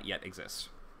that do not yet exist.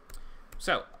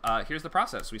 So here's the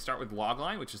process. We start with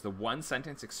logline, which is the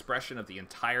one-sentence expression of the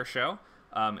entire show.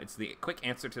 It's the quick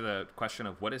answer to the question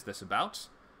of what is this about.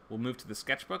 We'll move to the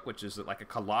sketchbook, which is like a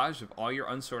collage of all your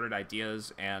unsorted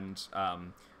ideas and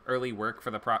early work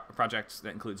for the project that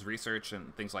includes research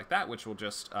and things like that, which will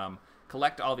just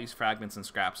collect all these fragments and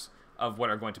scraps of what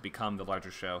are going to become the larger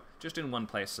show just in one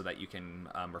place so that you can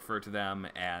refer to them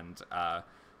and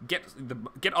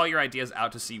get all your ideas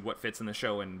out to see what fits in the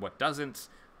show and what doesn't.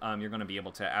 You're going to be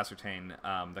able to ascertain,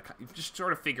 just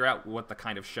sort of figure out what the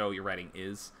kind of show you're writing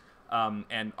is,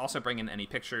 and also bring in any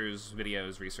pictures,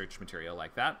 videos, research material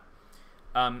like that.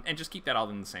 And just keep that all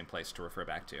in the same place to refer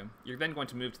back to. You're then going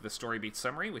to move to the story beat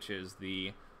summary, which is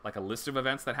like a list of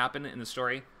events that happen in the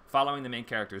story, following the main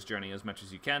character's journey as much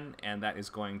as you can, and that is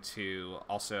going to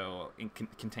also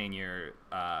contain your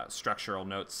structural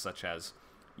notes, such as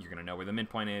you're going to know where the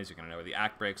midpoint is, you're going to know where the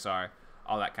act breaks are,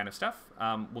 all that kind of stuff.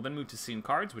 We'll then move to scene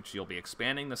cards, which you'll be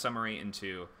expanding the summary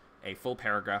into a full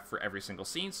paragraph for every single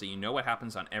scene, so you know what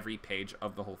happens on every page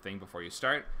of the whole thing before you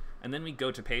start. And then we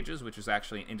go to pages, which is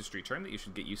actually an industry term that you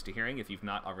should get used to hearing if you've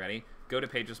not already. Go to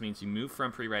pages means you move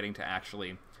from pre-writing to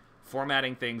actually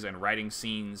formatting things and writing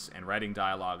scenes and writing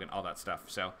dialogue and all that stuff.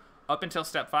 So up until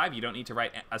step 5, you don't need to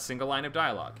write a single line of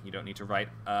dialogue. You don't need to write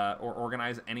or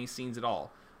organize any scenes at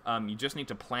all. You just need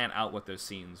to plan out what those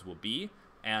scenes will be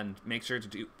and make sure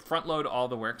to front load all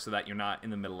the work so that you're not in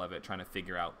the middle of it trying to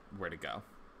figure out where to go.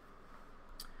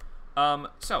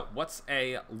 So what's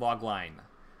a logline?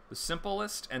 The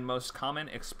simplest and most common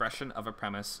expression of a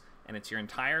premise, and it's your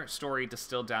entire story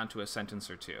distilled down to a sentence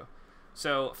or two.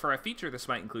 So for a feature, this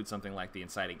might include something like the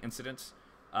inciting incident,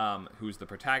 who's the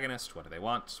protagonist, what do they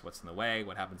want, what's in the way,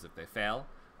 what happens if they fail.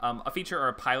 A feature or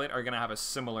a pilot are going to have a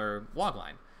similar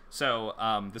logline. So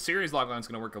the series logline is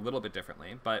going to work a little bit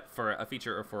differently, but for a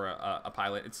feature or for a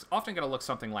pilot, it's often going to look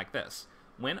something like this.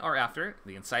 When or after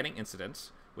the inciting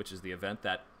incident, which is the event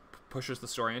that pushes the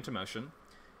story into motion,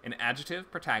 an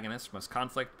adjective protagonist must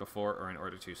conflict before or in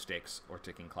order to stakes or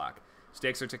ticking clock.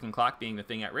 Stakes or ticking clock being the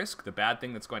thing at risk, the bad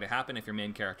thing that's going to happen if your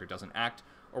main character doesn't act,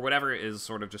 or whatever is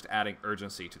sort of just adding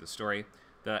urgency to the story.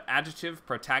 The adjective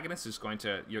protagonist is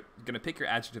you're going to pick your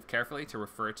adjective carefully to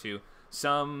refer to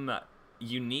some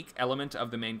unique element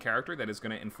of the main character that is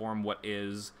going to inform what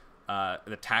is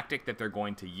the tactic that they're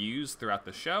going to use throughout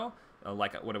the show.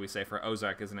 Like, what do we say for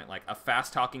Ozark? Isn't it like a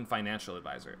fast-talking financial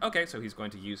advisor? Okay, so he's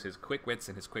going to use his quick wits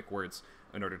and his quick words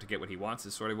in order to get what he wants,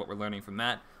 is sort of what we're learning from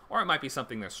that. Or it might be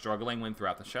something they're struggling with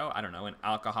throughout the show. I don't know, an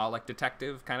alcoholic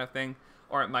detective kind of thing.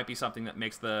 Or it might be something that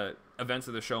makes the events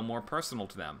of the show more personal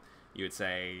to them. You would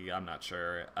say, I'm not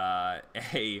sure,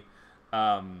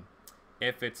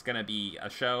 if it's going to be a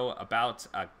show about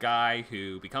a guy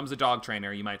who becomes a dog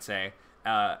trainer, you might say,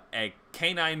 a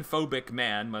canine-phobic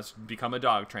man must become a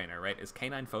dog trainer, right? Is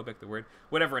canine-phobic the word?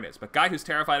 Whatever it is. But guy who's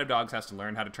terrified of dogs has to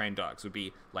learn how to train dogs would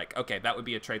be like, okay, that would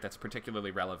be a trait that's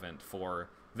particularly relevant for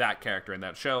that character in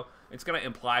that show. It's going to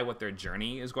imply what their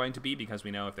journey is going to be, because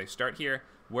we know if they start here,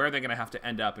 where are they going to have to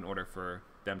end up in order for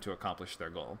them to accomplish their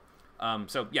goal.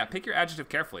 So, yeah, pick your adjective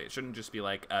carefully. It shouldn't just be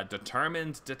like a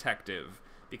determined detective,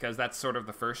 because that's sort of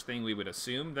the first thing we would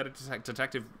assume that a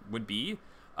detective would be.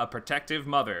 A protective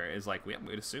mother is like, we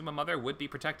would assume a mother would be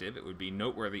protective. It would be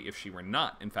noteworthy if she were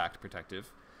not, in fact,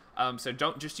 protective. So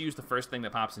don't just use the first thing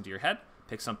that pops into your head.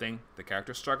 Pick something the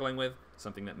character's struggling with,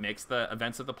 something that makes the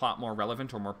events of the plot more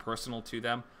relevant or more personal to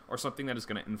them, or something that is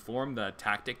going to inform the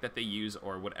tactic that they use,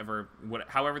 or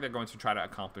however they're going to try to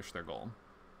accomplish their goal.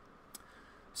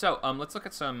 So let's look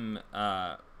at some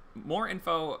more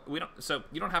info. So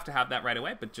you don't have to have that right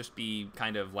away, but just be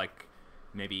kind of like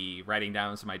maybe writing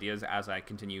down some ideas as I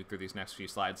continue through these next few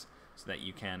slides, so that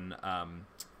you can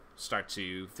start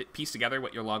to piece together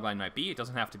what your logline might be. It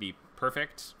doesn't have to be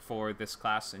perfect for this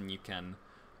class, and you can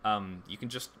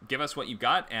just give us what you've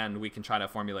got, and we can try to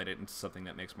formulate it into something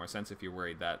that makes more sense if you're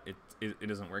worried that it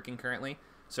isn't working currently.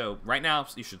 So right now,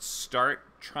 you should start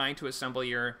trying to assemble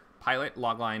your pilot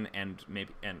logline and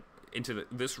into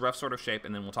this rough sort of shape,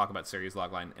 and then we'll talk about series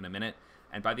logline in a minute.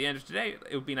 And by the end of today,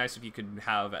 it would be nice if you could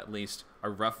have at least a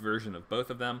rough version of both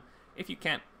of them. If you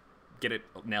can't get it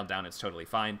nailed down, it's totally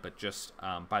fine, but just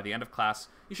by the end of class,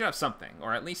 you should have something,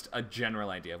 or at least a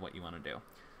general idea of what you want to do.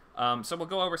 So we'll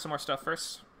go over some more stuff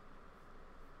first.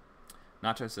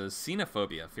 Nacho says,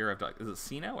 xenophobia, fear of dogs. Is it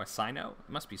xeno or sino?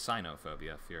 It must be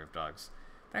sinophobia, fear of dogs.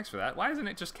 Thanks for that. Why isn't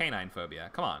it just canine phobia?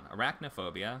 Come on,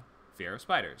 arachnophobia, fear of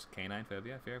spiders. Canine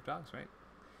phobia, fear of dogs,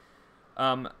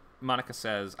 right? Monica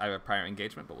says, I have a prior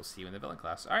engagement, but we'll see you in the villain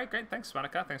class. All right, great. Thanks,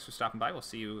 Monica. Thanks for stopping by. We'll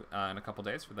see you in a couple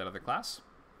days for that other class.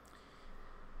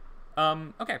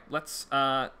 Okay, let's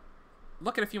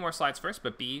look at a few more slides first,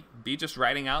 but be just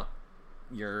writing out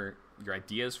your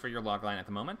ideas for your logline at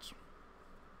the moment.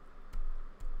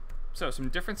 So some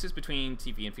differences between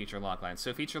TV and feature loglines.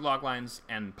 So feature loglines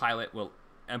and pilot will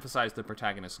emphasize the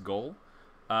protagonist's goal.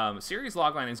 Series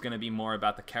logline is going to be more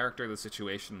about the character, the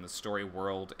situation, the story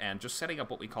world, and just setting up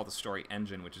what we call the story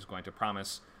engine, which is going to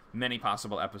promise many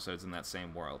possible episodes in that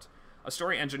same world. A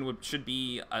story engine should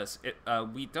be,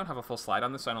 we don't have a full slide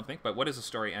on this, I don't think, but what is a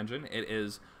story engine? It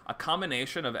is a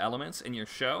combination of elements in your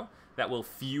show that will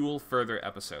fuel further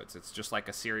episodes. It's just like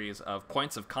a series of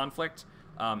points of conflict,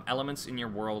 elements in your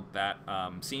world that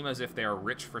seem as if they are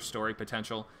rich for story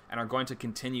potential and are going to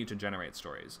continue to generate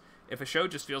stories. If a show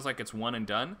just feels like it's one and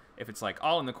done, if it's like,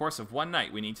 all in the course of one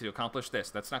night we need to accomplish this,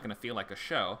 that's not going to feel like a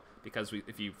show, because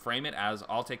if you frame it as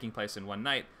all taking place in one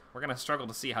night, we're going to struggle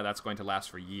to see how that's going to last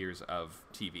for years of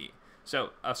TV. So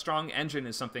a strong engine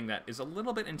is something that is a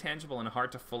little bit intangible and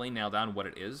hard to fully nail down what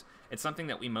it is. It's something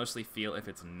that we mostly feel if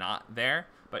it's not there,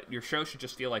 but your show should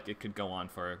just feel like it could go on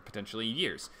for potentially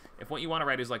years. If what you want to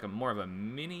write is like more of a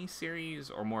mini series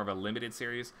or more of a limited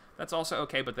series, that's also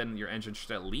okay, but then your engine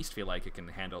should at least feel like it can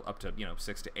handle up to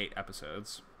 6 to 8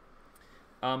 episodes.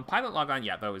 Pilot logline,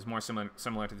 yeah, though, is more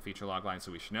similar to the feature logline,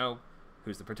 so we should know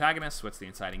who's the protagonist, what's the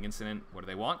inciting incident, what do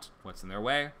they want, what's in their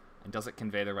way, and does it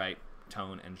convey the right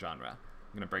tone and genre.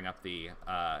 I'm going to bring up the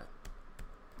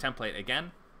template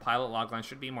again. Pilot logline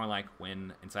should be more like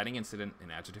when inciting incident,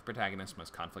 an adjective protagonist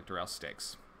must conflict or else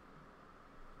stakes.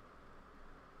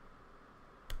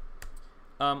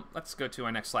 Let's go to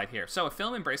our next slide here. So a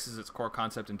film embraces its core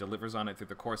concept and delivers on it through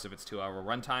the course of its 2-hour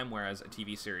runtime, whereas a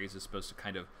TV series is supposed to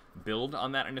kind of build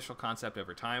on that initial concept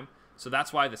over time. So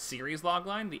that's why the series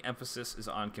logline, the emphasis is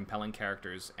on compelling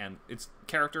characters and its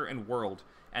character and world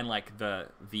and like the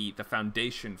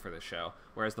foundation for the show,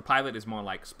 whereas the pilot is more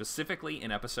like specifically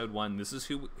in episode 1, this is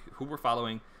who we're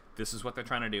following, this is what they're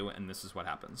trying to do, and this is what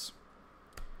happens.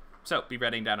 So be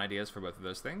writing down ideas for both of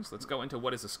those things. Let's go into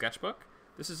what is a sketchbook.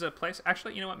 this is a place.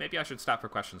 Actually, you know what? Maybe I should stop for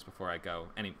questions before I go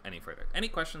any further. Any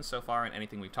questions so far on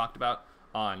anything we've talked about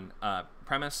on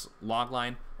premise,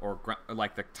 logline, or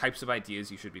like the types of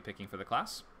ideas you should be picking for the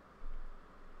class?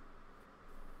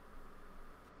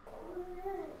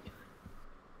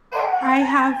 I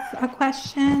have a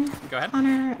question. Go ahead.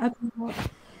 Conor, about,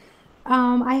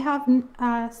 I have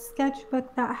a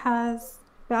sketchbook that has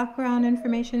background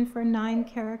information for 9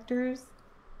 characters,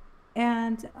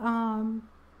 and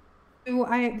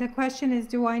the question is,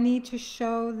 do I need to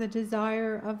show the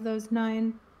desire of those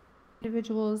 9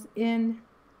 individuals in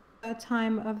the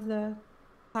time of the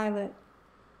pilot?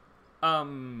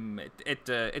 It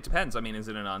depends. I mean, is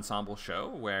it an ensemble show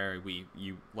where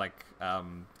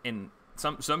in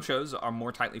some shows are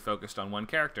more tightly focused on one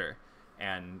character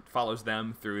and follows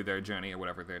them through their journey or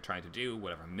whatever they're trying to do,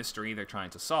 whatever mystery they're trying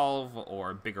to solve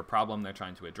or bigger problem they're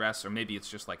trying to address, or maybe it's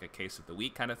just like a case of the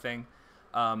week kind of thing.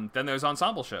 Then there's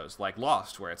ensemble shows like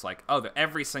Lost, where it's like, oh,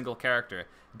 every single character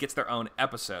gets their own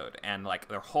episode and like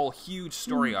their whole huge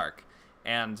story arc,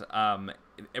 and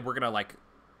we're gonna like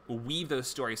weave those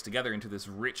stories together into this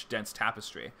rich, dense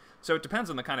tapestry. So it depends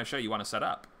on the kind of show you want to set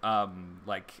up.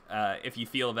 If you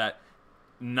feel that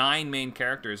 9 main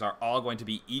characters are all going to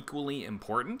be equally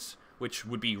important, which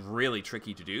would be really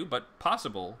tricky to do, but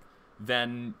possible,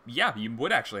 then yeah, you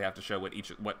would actually have to show what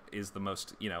is the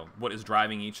most, what is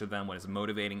driving each of them, what is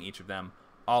motivating each of them,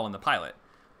 all in the pilot,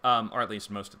 or at least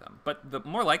most of them. But the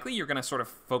more likely you're going to sort of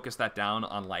focus that down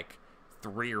on like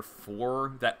 3 or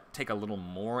 4 that take a little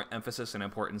more emphasis and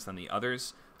importance than the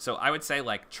others. So I would say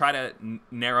like try to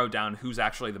narrow down who's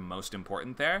actually the most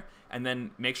important there, and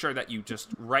then make sure that you just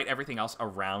write everything else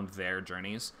around their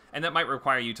journeys. And that might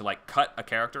require you to like cut a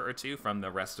character or 2 from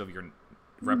the rest of your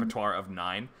repertoire of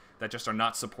 9 that just are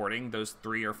not supporting those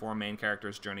 3 or 4 main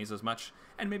characters' journeys as much.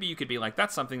 And maybe you could be like,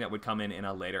 that's something that would come in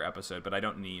a later episode, but I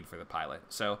don't need for the pilot.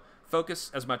 So focus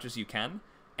as much as you can,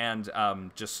 and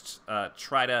just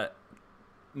try to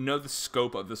know the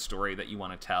scope of the story that you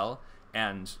want to tell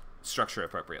and structure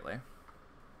appropriately.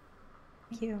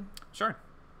 Thank you. Sure.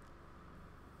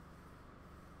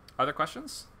 Other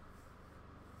questions?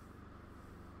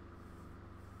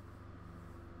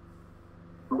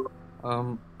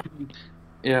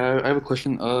 Yeah, I have a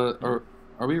question. Are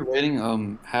we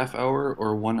writing half-hour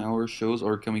or 1-hour shows,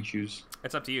 or can we choose?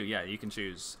 It's up to you. Yeah, you can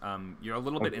choose. You're a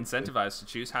little bit incentivized to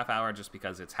choose half-hour just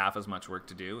because it's half as much work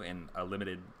to do in a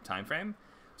limited time frame.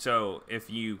 So if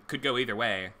you could go either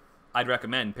way, I'd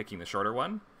recommend picking the shorter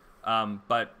one.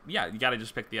 But yeah, you got to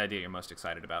just pick the idea you're most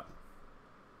excited about.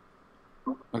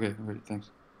 Okay, all right,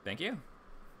 thanks. Thank you.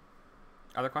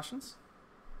 Other questions?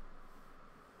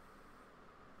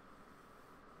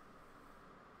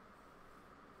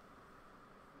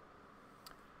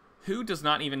 Who does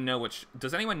not even know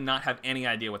does anyone not have any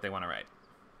idea what they want to write?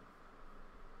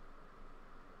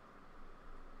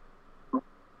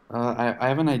 I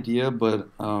have an idea, but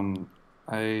I'm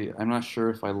not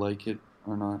sure if I like it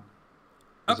or not.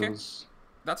 Okay,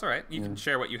 that's all right. You can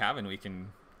share what you have, and we can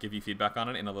give you feedback on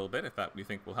it in a little bit if that we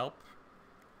think will help.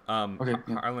 Okay.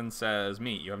 Harlan says,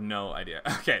 "Me, you have no idea."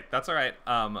 Okay, that's all right.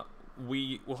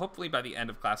 We will hopefully by the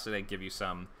end of class today give you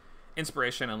some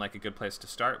inspiration and like a good place to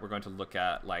start. We're going to look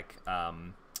at like I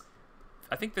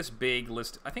think this big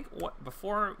list. I think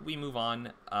before we move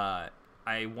on,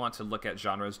 I want to look at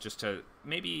genres just to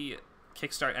maybe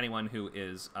kickstart anyone who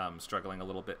is struggling a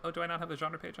little bit. Oh, do I not have the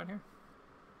genre page on here?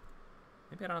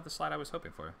 Maybe I don't have the slide I was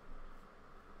hoping for.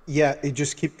 Yeah, you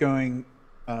just keep going.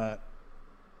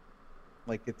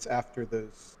 Like it's after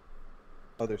those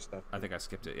other stuff. I think I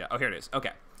skipped it. Yeah. Oh, here it is.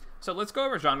 Okay. So let's go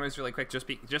over genres really quick, just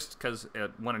because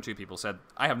 1 or 2 people said,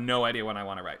 I have no idea what I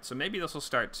want to write. So maybe this will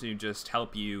start to just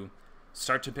help you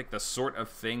start to pick the sort of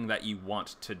thing that you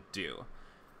want to do.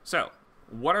 So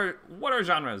what are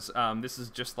genres? This is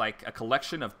just like a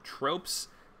collection of tropes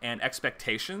and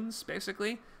expectations,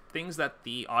 basically. Things that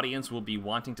the audience will be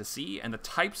wanting to see, and the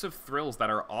types of thrills that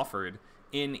are offered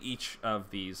in each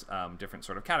of these different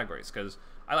sort of categories. Because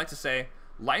I like to say,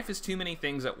 life is too many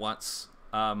things at once.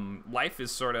 Life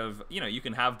is sort of, you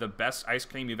can have the best ice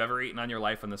cream you've ever eaten on your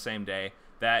life on the same day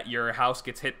that your house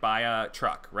gets hit by a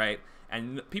truck, right?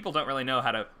 And people don't really know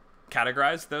how to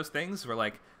categorize those things. We're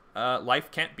like, life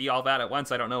can't be all that at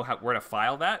once. I don't know where to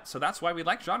file that. So that's why we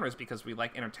like genres, because we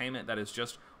like entertainment that is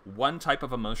just one type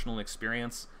of emotional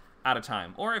experience at a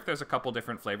time. Or if there's a couple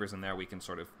different flavors in there, we can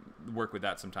sort of work with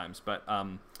that sometimes. But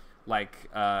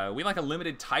we like a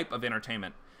limited type of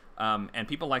entertainment. And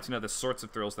people like to know the sorts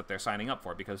of thrills that they're signing up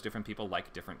for, because different people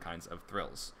like different kinds of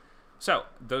thrills. So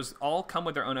those all come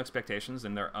with their own expectations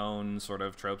and their own sort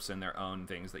of tropes and their own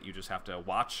things that you just have to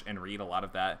watch and read a lot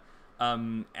of that.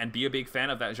 and be a big fan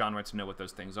of that genre to know what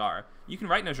those things are. You can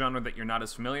write in a genre that you're not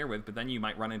as familiar with, but then you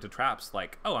might run into traps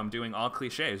like, oh, I'm doing all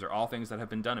cliches or all things that have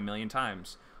been done a million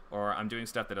times, or I'm doing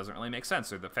stuff that doesn't really make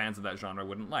sense or the fans of that genre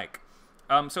wouldn't like.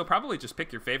 So probably just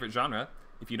pick your favorite genre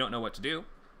if you don't know what to do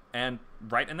and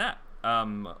write in that.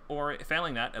 Or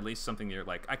failing that, at least something you're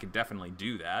like, I could definitely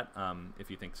do that.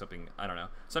 If you think something, I don't know.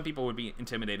 Some people would be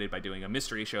intimidated by doing a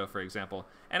mystery show, for example,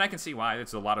 and I can see why.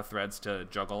 It's a lot of threads to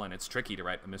juggle, and it's tricky to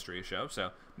write a mystery show.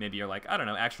 So maybe you're like, I don't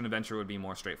know, action adventure would be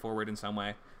more straightforward in some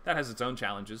way. That has its own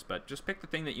challenges, but just pick the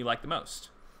thing that you like the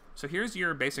most. So here's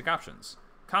your basic options: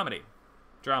 comedy,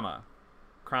 drama,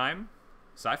 crime,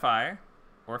 sci-fi,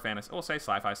 or fantasy. We'll say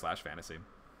sci-fi/fantasy,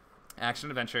 action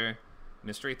adventure,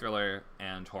 mystery thriller,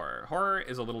 and horror. Horror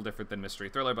is a little different than mystery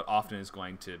thriller, but often is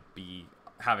going to be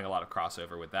having a lot of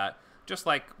crossover with that. Just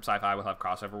like sci-fi will have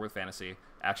crossover with fantasy,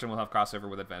 action will have crossover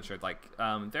with adventure. Like,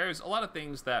 there's a lot of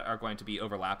things that are going to be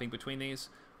overlapping between these.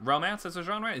 Romance as a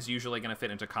genre is usually going to fit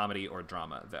into comedy or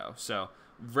drama, though. So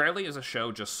rarely is a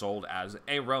show just sold as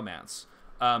a romance.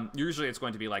 Usually it's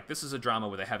going to be like, this is a drama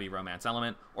with a heavy romance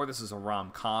element, or this is a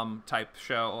rom-com type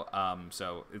show.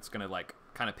 So it's going to like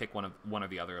kind of pick one or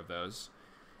the other of those.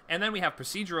 And then we have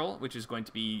procedural, which is going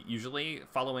to be usually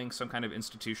following some kind of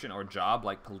institution or job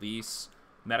like police,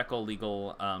 medical,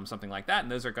 legal, something like that.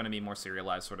 And those are going to be more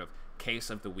serialized sort of case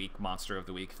of the week, monster of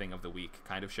the week, thing of the week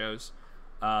kind of shows.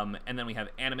 And then we have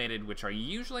animated, which are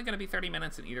usually going to be 30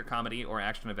 minutes in either comedy or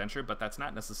action adventure, but that's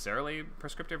not necessarily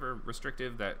prescriptive or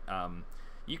restrictive. That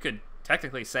you could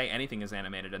technically say anything is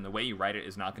animated, and the way you write it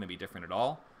is not going to be different at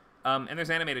all. And there's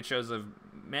animated shows of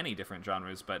many different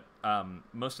genres, but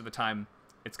most of the time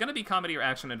it's going to be comedy or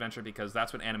action adventure because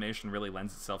that's what animation really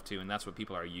lends itself to, and that's what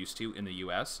people are used to in the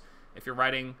US. If you're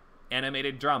writing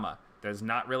animated drama, there's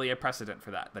not really a precedent for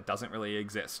that. That doesn't really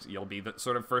exist. You'll be the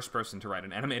sort of first person to write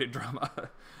an animated drama.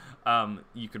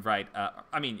 You could write,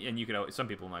 and you could, some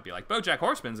people might be like, BoJack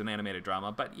Horseman's an animated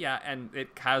drama, but yeah, and it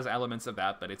has elements of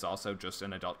that, but it's also just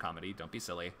an adult comedy. Don't be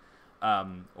silly.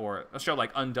 Or a show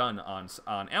like Undone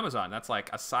on Amazon. That's like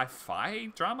a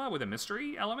sci-fi drama with a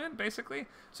mystery element, basically.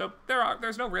 So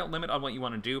there's no real limit on what you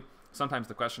want to do. Sometimes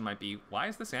the question might be, why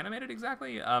is this animated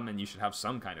exactly? And you should have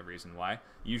some kind of reason why.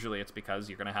 Usually it's because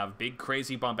you're going to have big,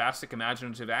 crazy, bombastic,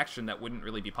 imaginative action that wouldn't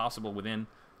really be possible within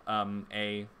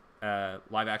a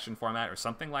live action format or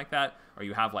something like that. Or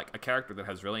you have like a character that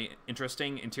has really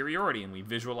interesting interiority and we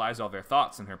visualize all their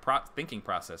thoughts and her thinking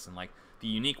process and like the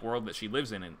unique world that she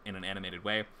lives in an animated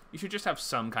way. You should just have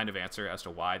some kind of answer as to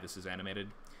why this is animated.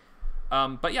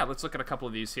 But yeah, let's look at a couple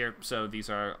of these here. So these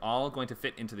are all going to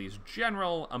fit into these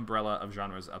general umbrella of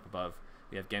genres up above.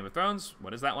 We have Game of Thrones.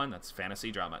 What is that one? That's fantasy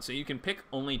drama. So you can pick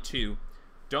only two.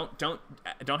 Don't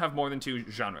have more than two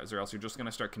genres, or else you're just going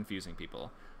to start confusing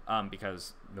people.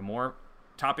 Because the more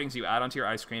toppings you add onto your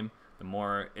ice cream, the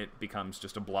more it becomes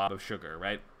just a blob of sugar,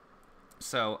 right?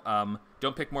 So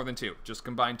don't pick more than two. Just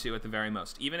combine two at the very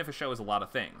most, even if a show is a lot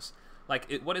of things.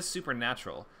 Like, what is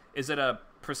Supernatural? Is it a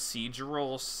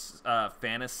procedural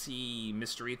fantasy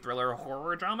mystery thriller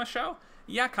horror drama show?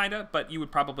 Yeah, kind of, but you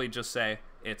would probably just say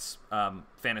it's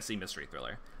fantasy mystery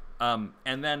thriller. And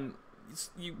then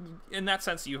in that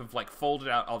sense, you have like folded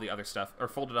up all the other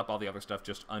stuff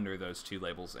just under those two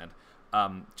labels,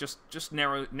 and just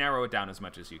narrow it down as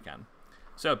much as you can.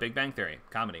 So, Big Bang Theory,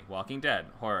 comedy. Walking Dead,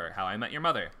 horror. How I Met Your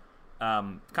Mother,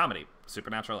 comedy.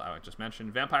 Supernatural, I just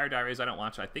mentioned. Vampire Diaries, I don't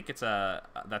watch. I think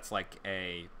that's like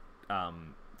a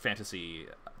fantasy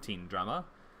teen drama.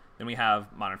 Then we have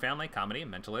Modern Family, comedy.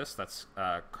 Mentalist, that's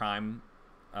crime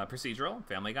procedural.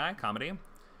 Family Guy, comedy.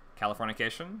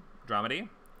 Californication, dramedy,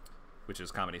 which is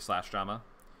comedy/drama.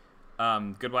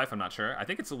 Good Wife, I'm not sure. I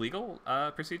think it's a legal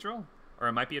procedural, or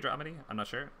it might be a dramedy. I'm not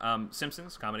sure.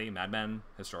 Simpsons, comedy. Mad Men,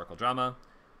 historical drama.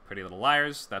 Pretty Little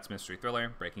Liars, that's mystery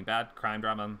thriller. Breaking Bad, crime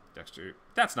drama. Dexter,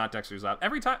 that's not Dexter's Lab.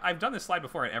 Every time I've done this slide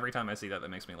before, and every time I see that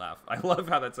makes me laugh. I love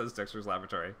how that says Dexter's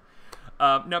Laboratory.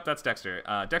 Nope, that's Dexter.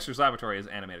 Dexter's Laboratory is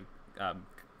animated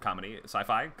comedy,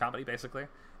 sci-fi comedy, basically.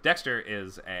 Dexter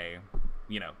is a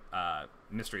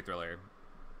mystery thriller,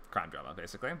 crime drama,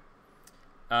 basically.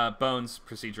 Bones,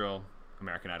 procedural.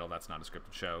 American Idol, that's not a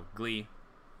scripted show. Glee,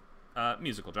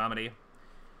 musical dramedy.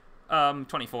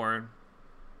 24,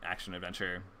 action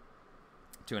adventure.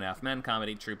 2.5 Men,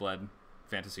 comedy. True Blood,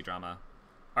 fantasy drama.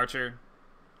 Archer,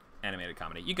 animated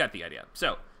comedy. You got the idea.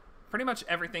 So, pretty much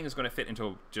everything is going to fit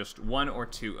into just one or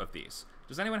two of these.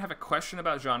 Does anyone have a question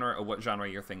about genre, or what genre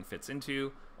your thing fits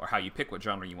into, or how you pick what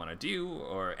genre you want to do,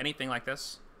 or anything like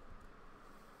this?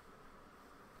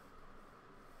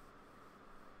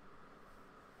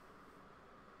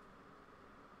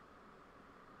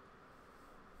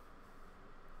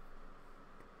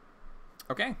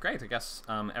 Okay, great. I guess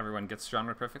everyone gets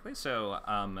genre perfectly. So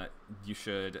you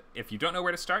should, if you don't know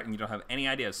where to start and you don't have any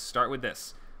ideas, start with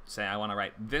this. Say, I want to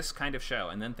write this kind of show,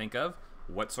 and then think of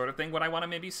what sort of thing would I want to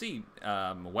maybe see?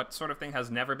 What sort of thing has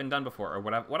never been done before? Or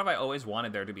what have I always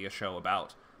wanted there to be a show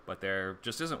about, but there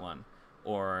just isn't one?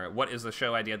 Or what is the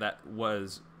show idea that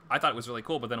I thought it was really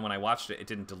cool, but then when I watched it, it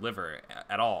didn't deliver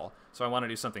at all. So I want to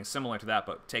do something similar to that,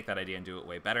 but take that idea and do it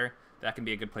way better. That can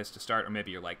be a good place to start. Or maybe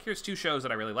you're like, here's 2 shows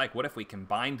that I really like. What if we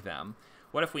combined them?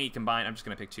 What if we combine... I'm just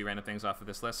going to pick 2 random things off of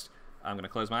this list. I'm going to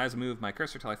close my eyes and move my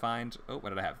cursor till I find... Oh, what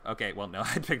did I have? Okay, well, no,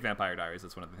 I'd pick Vampire Diaries.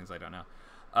 That's one of the things I don't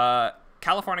know.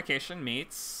 Californication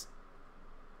meets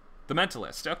The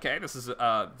Mentalist. Okay, this is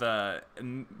the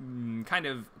kind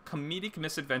of comedic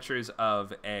misadventures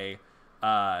of a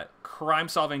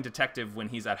crime-solving detective when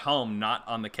he's at home, not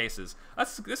on the cases.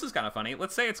 This is kind of funny.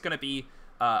 Let's say it's going to be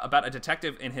about a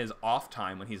detective in his off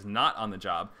time when he's not on the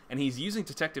job, and he's using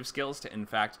detective skills to, in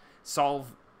fact,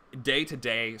 solve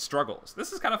day-to-day struggles.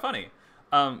 This is kind of funny.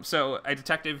 So a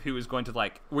detective who is going to,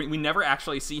 like... We never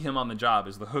actually see him on the job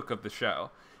is the hook of the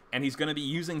show. And he's going to be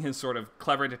using his sort of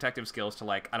clever detective skills to,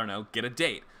 like, I don't know, get a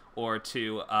date, or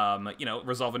to,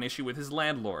 resolve an issue with his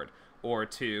landlord, or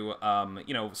to,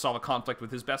 solve a conflict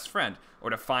with his best friend, or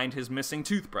to find his missing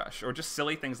toothbrush, or just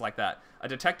silly things like that. A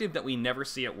detective that we never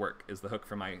see at work is the hook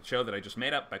for my show that I just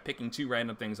made up by picking 2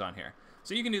 random things on here.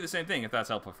 So you can do the same thing if that's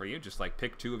helpful for you. Just, like,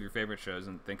 pick 2 of your favorite shows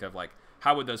and think of, like,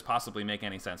 how would those possibly make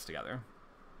any sense together?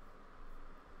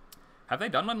 Have they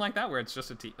done one like that where it's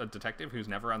just a detective who's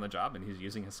never on the job and he's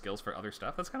using his skills for other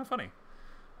stuff? That's kind of funny.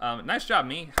 Nice job,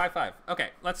 me. High five. Okay,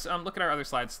 let's look at our other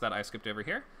slides that I skipped over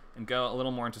here and go a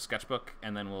little more into Sketchbook,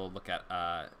 and then we'll look at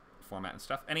format and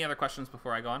stuff. Any other questions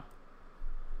before I go on?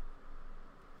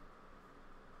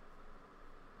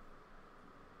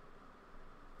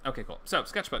 Okay, cool. So,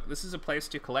 Sketchbook. This is a place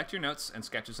to collect your notes and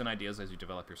sketches and ideas as you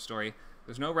develop your story.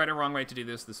 There's no right or wrong way to do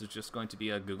this. This is just going to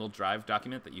be a Google Drive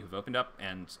document that you have opened up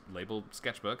and labeled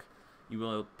Sketchbook. You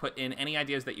will put in any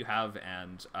ideas that you have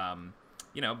and,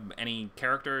 any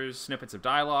characters, snippets of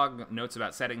dialogue, notes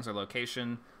about settings or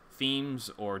location,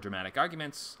 themes or dramatic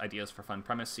arguments, ideas for fun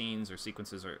premise scenes or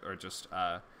sequences or just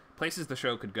places the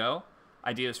show could go,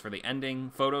 ideas for the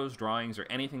ending, photos, drawings, or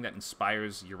anything that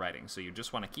inspires your writing. So you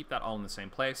just want to keep that all in the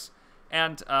same place.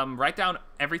 And write down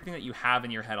everything that you have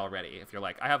in your head already. If you're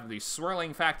like, I have these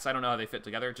swirling facts, I don't know how they fit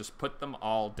together, just put them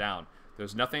all down.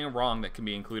 There's nothing wrong that can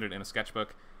be included in a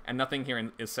sketchbook, and nothing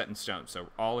here is set in stone. So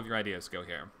all of your ideas go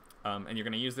here. And you're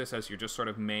going to use this as your just sort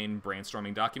of main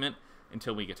brainstorming document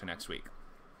until we get to next week.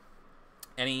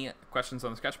 Any questions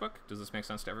on the sketchbook? Does this make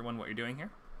sense to everyone, what you're doing here?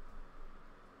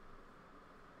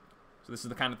 So this is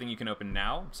the kind of thing you can open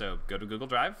now. So go to Google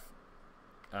Drive,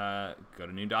 go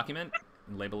to New Document,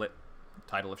 and label it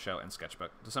Title of Show and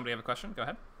Sketchbook. Does somebody have a question? Go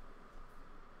ahead.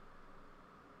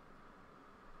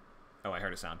 Oh, I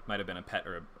heard a sound. Might have been a pet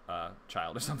or a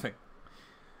child or something.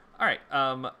 All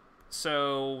right.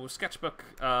 So Sketchbook,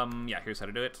 here's how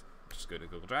to do it. Just go to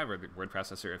Google Drive or the word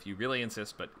processor if you really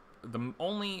insist, but the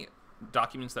only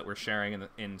documents that we're sharing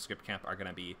in ScriptCamp are going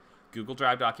to be Google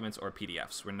Drive documents or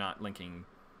PDFs. We're not linking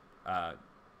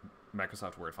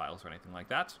Microsoft Word files or anything like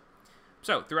that.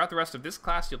 So throughout the rest of this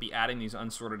class, you'll be adding these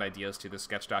unsorted ideas to this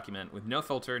sketch document with no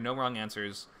filter, no wrong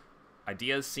answers,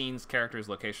 ideas, scenes, characters,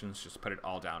 locations. Just put it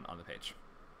all down on the page.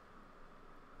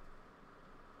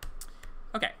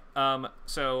 Okay,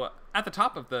 so at the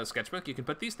top of the sketchbook, you can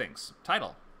put these things.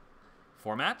 Title.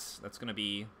 Format, that's going to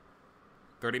be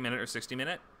 30-minute or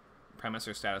 60-minute. Premise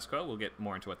or status quo. We'll get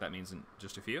more into what that means in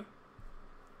just a few.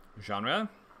 Genre.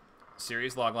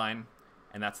 Series logline.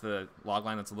 And that's the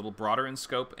logline that's a little broader in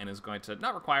scope and is going to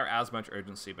not require as much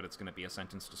urgency, but it's going to be a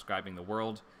sentence describing the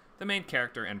world, the main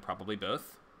character, and probably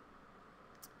both.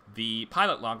 The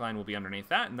pilot logline will be underneath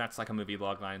that, and that's like a movie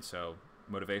logline, so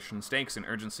motivation, stakes, and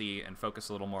urgency, and focus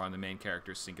a little more on the main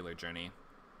character's singular journey.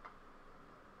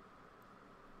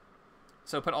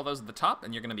 So put all those at the top,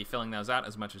 and you're going to be filling those out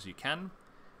as much as you can.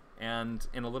 And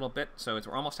in a little bit, so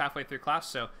we're almost halfway through class,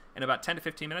 so in about 10 to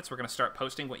 15 minutes, we're going to start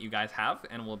posting what you guys have,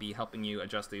 and we'll be helping you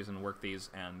adjust these and work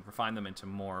these and refine them into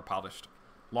more polished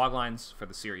loglines for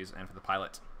the series and for the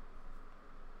pilot.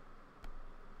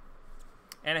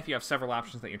 And if you have several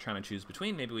options that you're trying to choose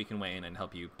between, maybe we can weigh in and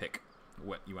help you pick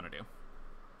what you want to do.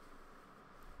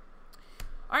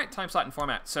 All right, time slot and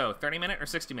format. So 30-minute or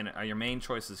 60-minute are your main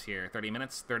choices here. 30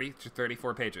 minutes, 30 to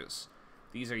 34 pages.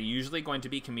 These are usually going to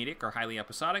be comedic or highly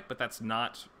episodic, but that's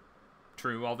not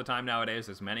true all the time nowadays.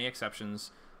 There's many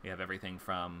exceptions. We have everything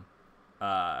from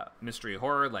mystery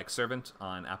horror like Servant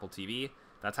on Apple TV.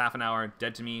 That's half an hour.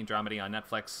 Dead to Me, dramedy on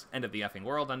Netflix. End of the Effing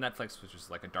World on Netflix, which is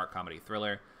like a dark comedy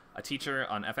thriller. a teacher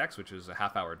on FX, which is a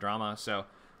half-hour drama. So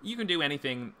you can do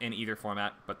anything in either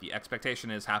format, but the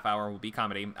expectation is half-hour will be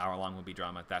comedy, hour-long will be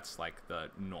drama. That's like the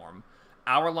norm.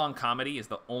 Hour-long comedy is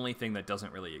the only thing that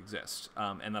doesn't really exist,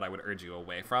 and that I would urge you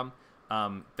away from.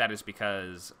 That is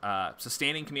because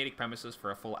sustaining comedic premises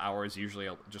for a full hour is usually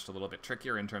just a little bit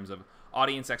trickier in terms of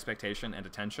audience expectation and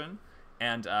attention.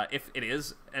 And if it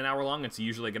is an hour long, it's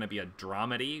usually going to be a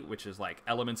dramedy, which is like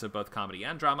elements of both comedy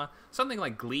and drama. Something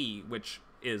like Glee, which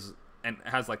is and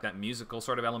has like that musical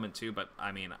sort of element too, but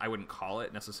I mean, I wouldn't call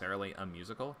it necessarily a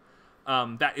musical.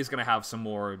 That is going to have some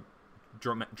more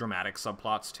dramatic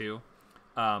subplots too.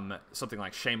 Something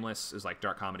like Shameless is like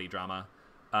dark comedy drama.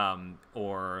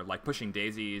 Or like Pushing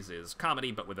Daisies is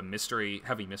comedy, but with a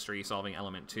heavy mystery solving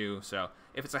element too. So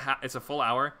if it's a full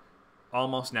hour,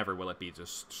 almost never will it be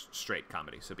just straight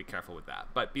comedy. So be careful with that.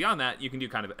 But beyond that, you can do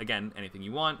kind of, again, anything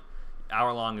you want.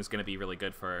 Hour long is going to be really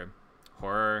good for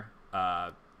horror,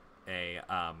 what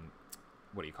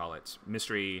do you call it?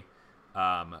 Mystery,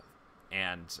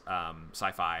 and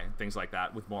sci-fi, things like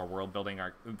that with more world building,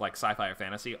 are like sci-fi or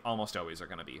fantasy almost always are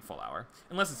going to be full hour,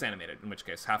 unless it's animated, in which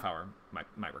case half hour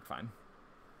might work fine.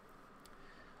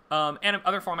 And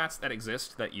other formats that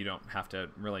exist that you don't have to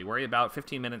really worry about,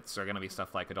 15 minutes are going to be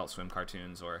stuff like Adult Swim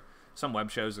cartoons or some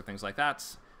web shows or things like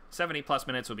that. 70 plus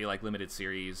minutes would be like limited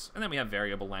series, and then we have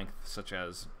variable length such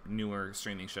as newer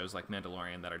streaming shows like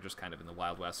Mandalorian that are just kind of in the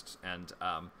Wild West and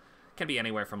can be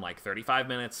anywhere from like 35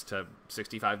 minutes to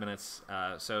 65 minutes,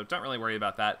 so don't really worry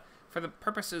about that. For the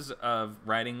purposes of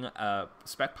writing a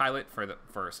spec pilot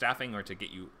for staffing or to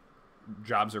get you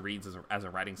jobs or reads as a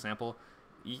writing sample,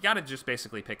 you gotta just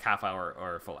basically pick half hour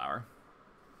or full hour.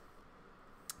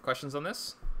 Questions on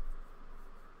this?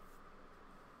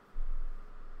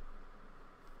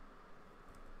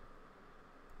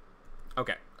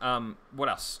 Okay, what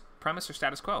else? Premise or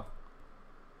status quo?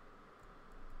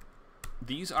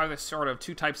 These are the sort of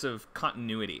two types of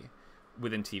continuity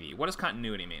within TV. What does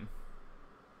continuity mean?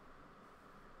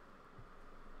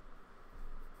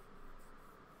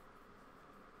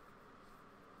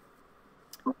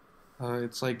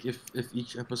 It's like if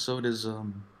each episode is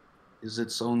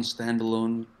its own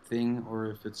standalone thing, or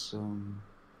if it's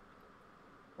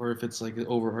like an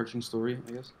overarching story,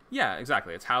 I guess. Yeah,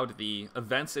 exactly. It's how do the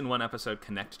events in one episode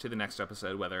connect to the next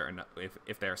episode, whether or not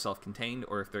if they are self-contained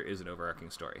or if there is an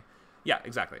overarching story. Yeah,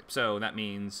 exactly. So that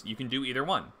means you can do either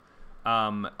one.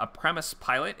 A premise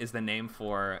pilot is the name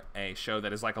for a show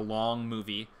that is like a long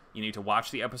movie. You need to watch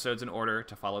the episodes in order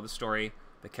to follow the story.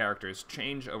 The characters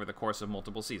change over the course of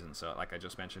multiple seasons. So like I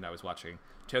just mentioned, I was watching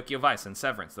Tokyo Vice and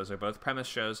Severance. Those are both premise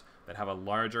shows that have a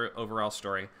larger overall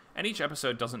story, and each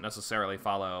episode doesn't necessarily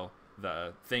follow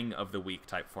the thing of the week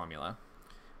type formula.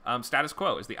 Status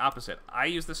quo is the opposite. I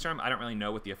use this term. I don't really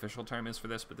know what the official term is for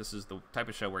this, but this is the type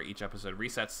of show where each episode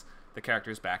resets the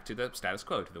characters back to the status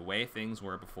quo, to the way things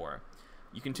were before.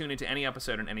 You can tune into any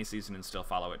episode in any season and still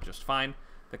follow it just fine.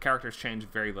 The characters change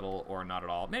very little or not at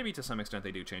all. Maybe to some extent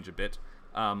they do change a bit.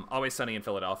 Always Sunny in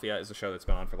Philadelphia is a show that's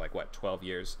been on for like, 12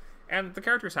 years? And the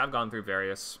characters have gone through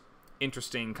various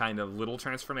interesting kind of little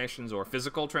transformations or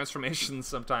physical transformations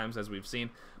sometimes, as we've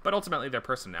seen. But ultimately their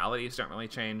personalities don't really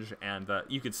change, and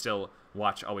you could still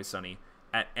watch Always Sunny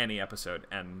at any episode,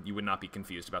 and you would not be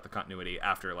confused about the continuity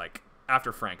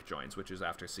after Frank joins, which is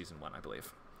after season 1, I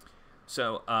believe.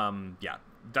 So, yeah,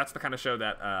 that's the kind of show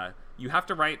that you have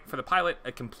to write, for the pilot,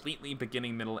 a completely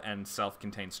beginning, middle, and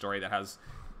self-contained story that has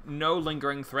no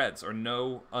lingering threads or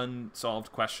no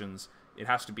unsolved questions. It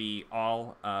has to be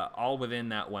all within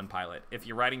that one pilot. If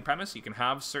you're writing premise, you can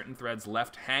have certain threads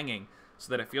left hanging so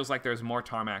that it feels like there's more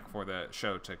tarmac for the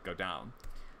show to go down.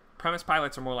 Premise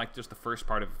pilots are more like just the first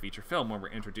part of a feature film, where we're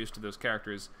introduced to those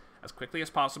characters as quickly as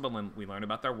possible, and we learn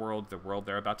about their world, the world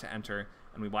they're about to enter,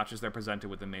 and we watch as they're presented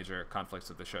with the major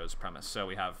conflicts of the show's premise. So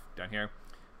we have, down here,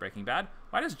 Breaking Bad.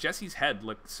 Why does Jesse's head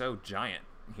look so giant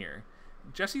here?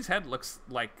 Jesse's head looks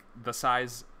like the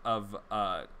size of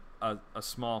a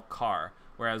small car,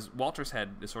 whereas Walter's head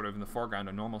is sort of in the foreground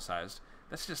and normal sized.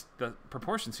 That's just, the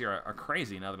proportions here are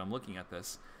crazy now that I'm looking at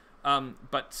this.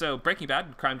 But so Breaking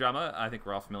Bad, crime drama, I think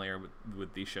we're all familiar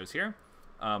with these shows here.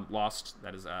 Lost,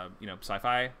 that is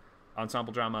sci-fi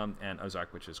ensemble drama, and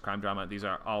Ozark, which is crime drama. These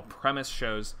are all premise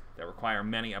shows that require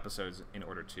many episodes in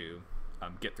order to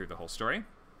get through the whole story.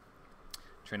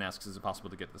 Trin asks, is it possible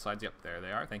to get the slides? Yep, there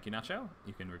they are. Thank you, Nacho.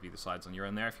 You can review the slides on your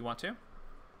own there if you want to.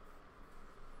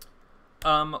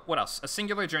 What else? A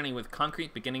singular journey with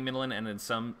concrete beginning, middle, and end, and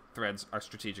some threads are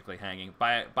strategically hanging.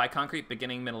 By concrete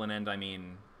beginning, middle, and end, I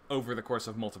mean over the course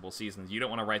of multiple seasons. You don't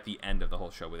want to write the end of the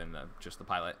whole show within just the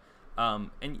pilot. And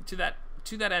to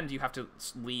that end, you have to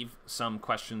leave some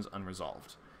questions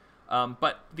unresolved.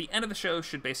 But the end of the show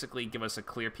should basically give us a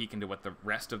clear peek into what the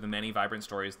rest of the many vibrant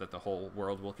stories that the whole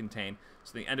world will contain.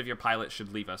 So the end of your pilot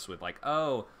should leave us with like,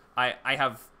 oh, I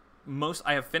have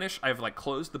like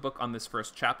closed the book on this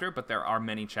first chapter, but there are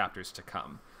many chapters to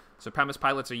come. So premise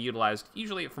pilots are utilized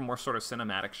usually for more sort of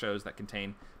cinematic shows that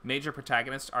contain major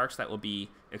protagonist arcs that will be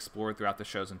explored throughout the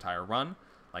show's entire run,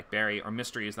 like Barry, or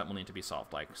mysteries that will need to be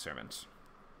solved, like Servant.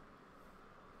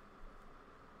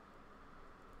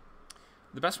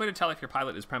 The best way to tell if your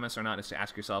pilot is premise or not is to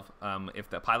ask yourself, if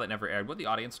the pilot never aired, would the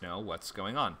audience know what's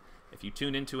going on? If you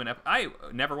tuned into I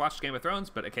never watched Game of Thrones,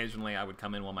 but occasionally I would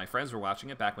come in while my friends were watching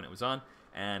it back when it was on,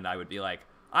 and I would be like,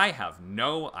 I have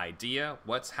no idea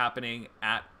what's happening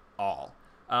at all.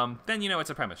 Then you know it's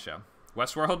a premise show.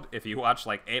 Westworld, if you watch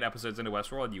like 8 episodes into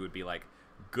Westworld, you would be like,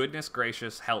 goodness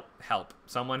gracious, help,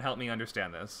 someone help me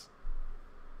understand this.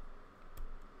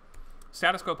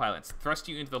 Status quo pilots thrust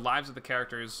you into the lives of the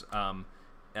characters,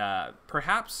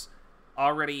 perhaps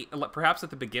at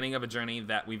the beginning of a journey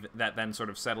that then sort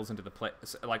of settles into the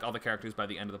place. Like all the characters by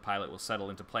the end of the pilot will settle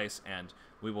into place, and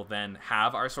we will then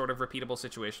have our sort of repeatable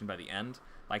situation by the end,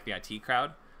 like the IT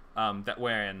crowd. That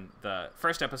wherein the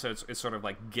first episode is sort of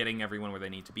like getting everyone where they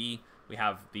need to be. We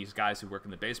have these guys who work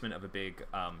in the basement of a big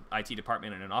IT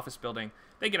department in an office building.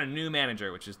 They get a new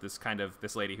manager, which is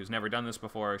this lady who's never done this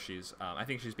before. She's I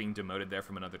think she's being demoted there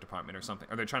from another department or something,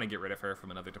 or they're trying to get rid of her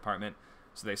from another department.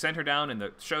 So they send her down, and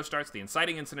the show starts. The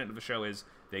inciting incident of the show is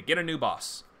they get a new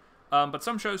boss. But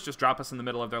some shows just drop us in the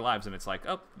middle of their lives, and it's like,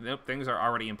 oh, nope, things are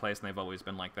already in place, and they've always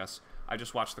been like this. I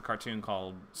just watched the cartoon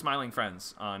called Smiling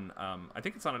Friends on, I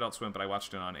think it's on Adult Swim, but I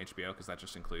watched it on HBO because that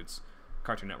just includes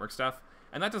Cartoon Network stuff.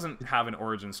 And that doesn't have an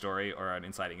origin story or an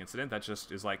inciting incident. That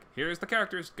just is like, here's the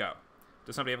characters, go.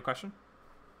 Does somebody have a question?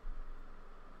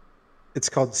 It's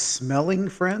called Smelling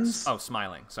Friends? Oh,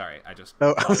 Smiling. Sorry,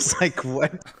 Oh, I was like,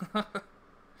 what?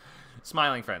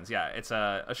 Smiling Friends, yeah. It's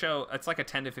a show, it's like a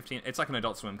 10 to 15, it's like an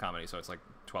Adult Swim comedy, so it's like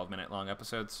 12-minute long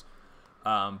episodes.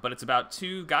 But it's about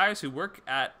 2 guys who work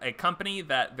at a company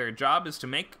that their job is to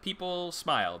make people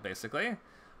smile, basically.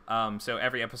 So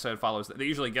every episode follows, they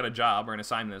usually get a job or an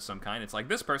assignment of some kind. It's like,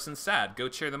 this person's sad, go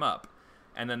cheer them up.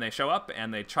 And then they show up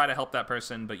and they try to help that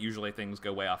person, but usually things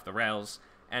go way off the rails.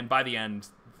 And by the end,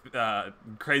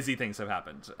 crazy things have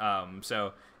happened.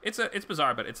 So it's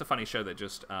bizarre, but it's a funny show that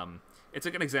just, it's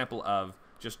a good example of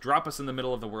just drop us in the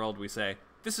middle of the world. We say,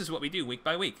 this is what we do week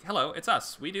by week. Hello, it's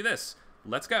us. We do this.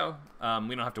 Let's go.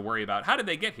 We don't have to worry about how did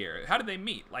they get here? How did they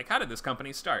meet? Like, how did this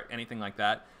company start? Anything like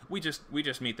that. We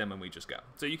just meet them and we just go.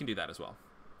 So you can do that as well.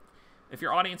 If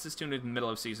your audience is tuned in the middle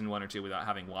of season 1 or 2 without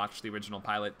having watched the original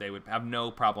pilot, they would have no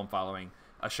problem following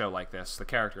a show like this, the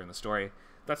character and the story.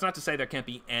 That's not to say there can't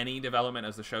be any development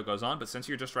as the show goes on, but since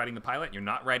you're just writing the pilot, you're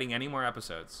not writing any more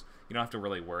episodes. You don't have to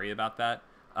really worry about that.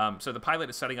 So the pilot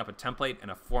is setting up a template and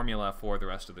a formula for the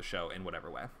rest of the show in whatever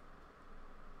way.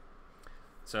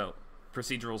 So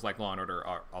procedurals like Law & Order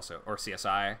are also, or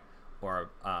CSI, or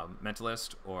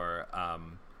Mentalist, or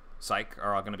Psych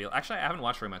are all going to be... Actually, I haven't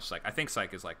watched very much Psych. I think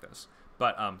Psych is like this.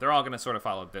 But they're all going to sort of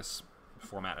follow this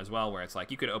format as well, where it's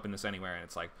like, you could open this anywhere, and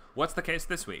it's like, what's the case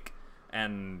this week?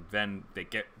 And then they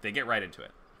get right into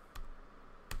it.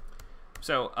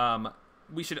 So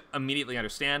we should immediately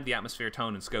understand the atmosphere,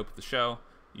 tone, and scope of the show.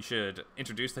 You should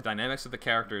introduce the dynamics of the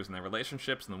characters and their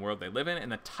relationships and the world they live in,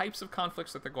 and the types of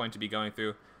conflicts that they're going to be going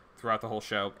through throughout the whole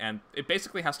show. And it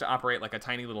basically has to operate like a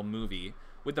tiny little movie,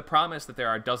 with the promise that there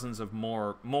are dozens of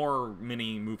more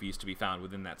mini movies to be found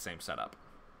within that same setup.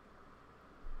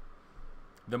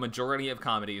 The majority of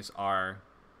comedies are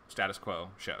status quo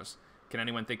shows. Can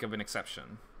anyone think of an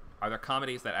exception? Are there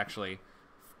comedies that actually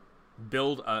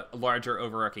build a larger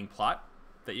overarching plot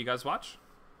that you guys watch?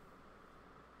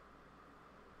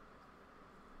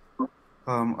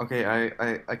 Okay,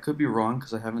 I could be wrong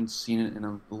because I haven't seen it in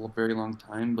a very long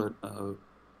time, but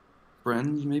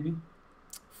Friends, maybe?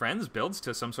 Friends builds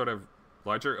to some sort of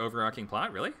larger overarching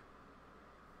plot, really?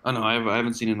 Oh no, I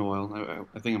haven't seen it in a while.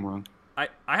 I think I'm wrong. I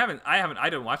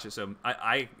don't watch it, so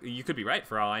you could be right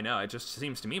for all I know. It just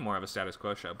seems to me more of a status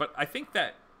quo show. But I think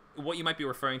that what you might be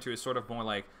referring to is sort of more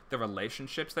like the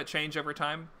relationships that change over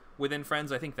time within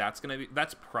Friends. I think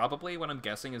that's probably what I'm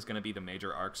guessing is gonna be the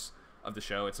major arcs of the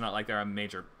show. It's not like there are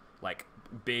major, like,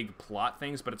 big plot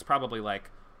things, but it's probably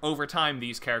like over time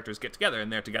these characters get together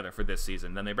and they're together for this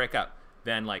season, then they break up.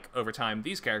 Then, like, over time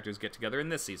these characters get together in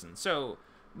this season. So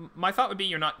my thought would be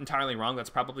you're not entirely wrong. That's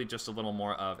probably just a little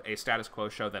more of a status quo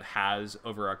show that has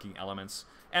overarching elements.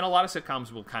 And a lot of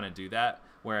sitcoms will kind of do that,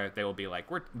 where they will be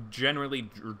like, we're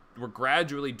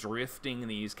gradually drifting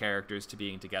these characters to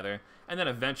being together, and then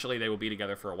eventually they will be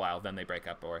together for a while, then they break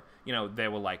up, or, you know,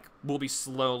 we'll be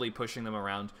slowly pushing them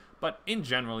around. But in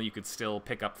general, you could still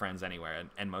pick up Friends anywhere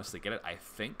and mostly get it. I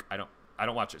think I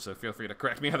don't watch it, so feel free to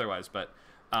correct me otherwise. But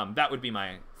that would be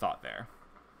my thought there.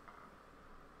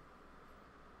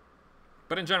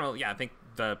 But in general, yeah, I think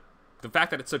the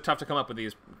fact that it's so tough to come up with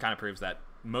these kind of proves that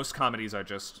most comedies are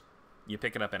just, you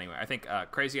pick it up anyway. I think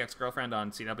Crazy Ex-Girlfriend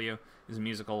on CW is a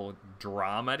musical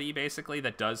dramedy, basically,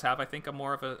 that does have, I think, a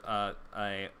more of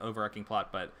a overarching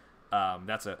plot, but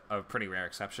that's a pretty rare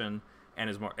exception, and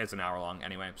it's an hour long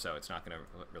anyway, so it's not going to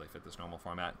really fit this normal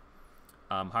format.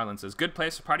 Harlan says, good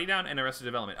place to party down and Arrested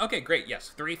Development. Okay, great, yes,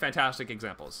 3 fantastic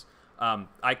examples.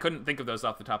 I couldn't think of those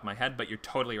off the top of my head, but you're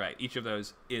totally right. Each of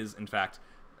those is, in fact,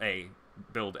 a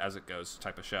build as it goes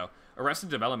type of show. Arrested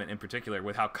Development in particular,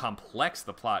 with how complex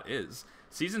the plot is.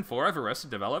 Season 4 of Arrested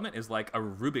Development is like a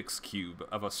Rubik's Cube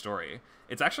of a story.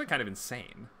 It's actually kind of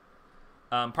insane.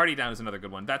 Party Down is another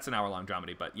good one. That's an hour-long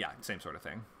dramedy, but yeah, same sort of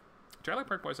thing. Trailer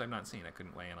Park Boys I've not seen. I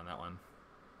couldn't weigh in on that one.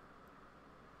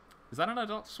 Is that on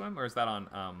Adult Swim, or is that on,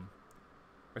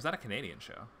 or is that a Canadian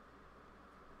show?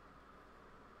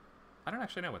 I don't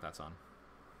actually know what that's on.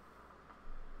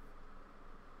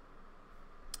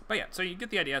 But yeah, so you get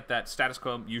the idea that status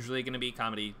quo usually going to be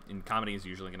comedy, and comedy is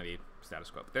usually going to be status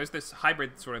quo. But there's this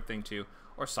hybrid sort of thing too,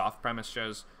 or soft premise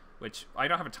shows, which I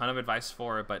don't have a ton of advice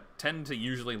for, but tend to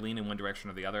usually lean in one direction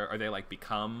or the other, or they like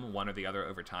become one or the other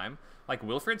over time. Like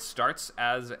Wilfred starts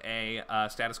as a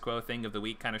status quo thing of the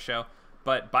week kind of show,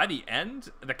 but by the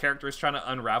end, the character is trying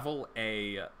to unravel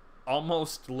a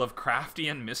almost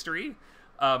Lovecraftian mystery.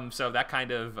 So that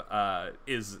kind of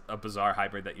is a bizarre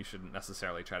hybrid that you shouldn't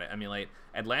necessarily try to emulate.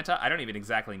 Atlanta, I don't even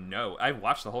exactly know. I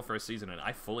watched the whole first season, and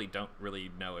I fully don't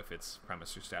really know if it's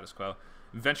premise or status quo.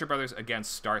 Venture Brothers, again,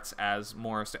 starts as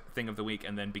more thing of the week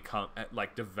and then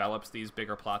develops these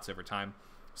bigger plots over time.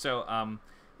 So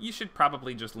you should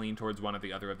probably just lean towards one or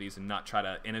the other of these and not try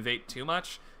to innovate too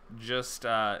much. Just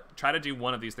try to do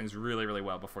one of these things really, really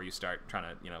well before you start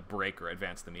trying to, break or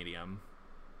advance the medium.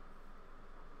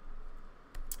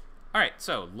 All right,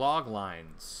 so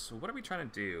Loglines. What are we trying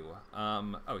to do?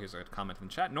 Oh, here's a comment in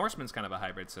the chat. Norseman's kind of a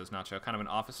hybrid, says Nacho. Kind of an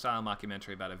Office-style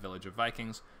mockumentary about a village of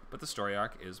Vikings, but the story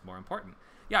arc is more important.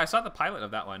 Yeah, I saw the pilot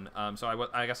of that one, so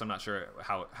I guess I'm not sure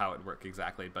how it would work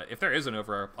exactly, but if there is an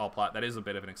overall plot, that is a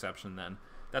bit of an exception then.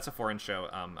 That's a foreign show.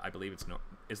 I believe it's...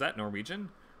 Is that Norwegian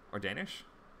or Danish?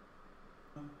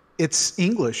 It's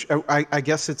English. I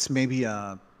guess it's maybe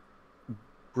a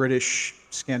British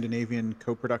Scandinavian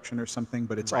co-production or something,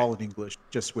 but it's all in English,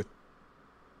 just with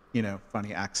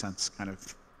funny accents, kind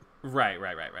of. Right.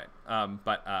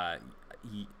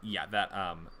 Yeah,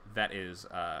 that is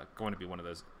going to be one of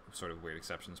those sort of weird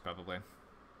exceptions, probably.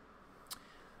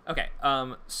 Okay,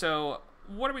 so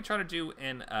what are we trying to do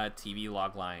in a TV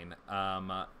logline?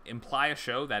 Imply a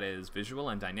show that is visual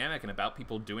and dynamic and about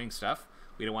people doing stuff.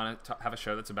 We don't want to have a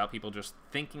show that's about people just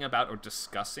thinking about or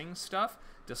discussing stuff.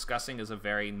 Discussing is a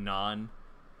very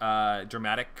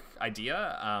non-dramatic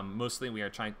idea. Mostly we are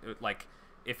trying,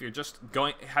 if you're just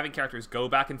having characters go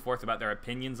back and forth about their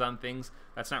opinions on things,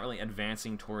 that's not really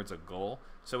advancing towards a goal.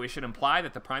 So we should imply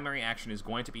that the primary action is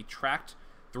going to be tracked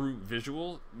through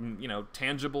visual,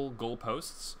 tangible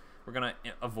goalposts. We're going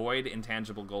to avoid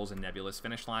intangible goals and nebulous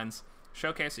finish lines.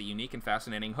 Showcase a unique and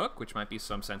fascinating hook, which might be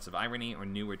some sense of irony or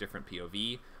new or different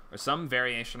POV, or some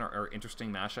variation or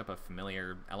interesting mashup of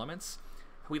familiar elements.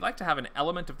 We like to have an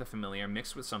element of the familiar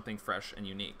mixed with something fresh and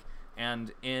unique.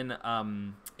 And in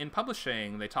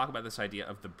publishing, they talk about this idea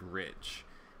of the bridge.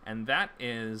 And that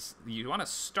is, you want to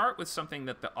start with something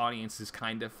that the audience is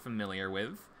kind of familiar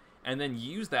with, and then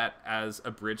use that as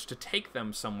a bridge to take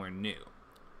them somewhere new.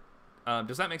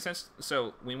 Does that make sense?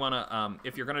 So we want to,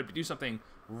 if you're going to do something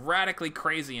radically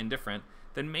crazy and different,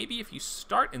 then maybe if you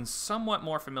start in somewhat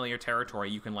more familiar territory,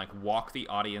 you can walk the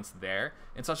audience there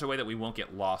in such a way that we won't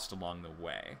get lost along the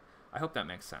way. I hope that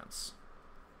makes sense.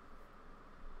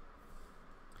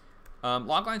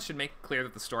 Loglines should make clear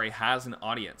that the story has an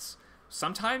audience.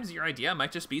 Sometimes your idea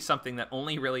might just be something that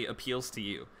only really appeals to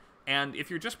you. And if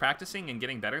you're just practicing and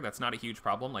getting better, that's not a huge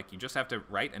problem. You just have to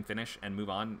write and finish and move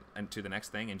on to the next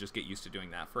thing and just get used to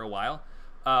doing that for a while.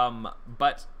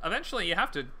 But eventually you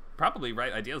have to probably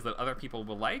write ideas that other people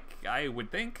will like, I would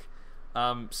think.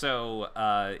 So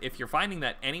if you're finding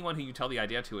that anyone who you tell the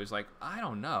idea to is I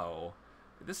don't know,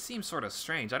 this seems sort of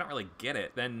strange, I don't really get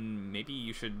it, then maybe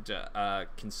you should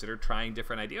consider trying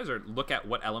different ideas, or look at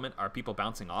what element are people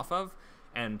bouncing off of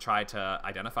and try to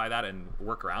identify that and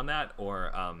work around that,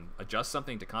 or adjust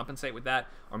something to compensate with that.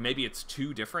 Or maybe it's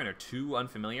too different or too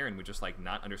unfamiliar and we're just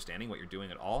not understanding what you're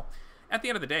doing at all. At the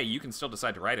end of the day, you can still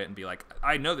decide to write it and be like,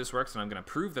 I know this works, and I'm going to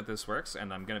prove that this works,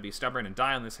 and I'm going to be stubborn and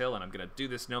die on this hill, and I'm going to do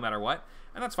this no matter what.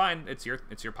 And that's fine. It's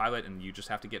your pilot, and you just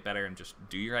have to get better and just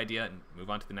do your idea and move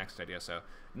on to the next idea. So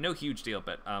no huge deal,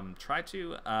 but try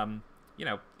to,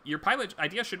 your pilot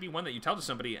idea should be one that you tell to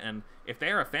somebody, and if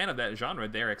they're a fan of that genre,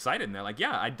 they're excited, and they're like,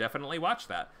 yeah, I definitely watch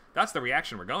that. That's the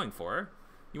reaction we're going for.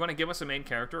 You want to give us a main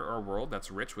character or a world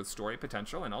that's rich with story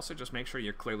potential, and also just make sure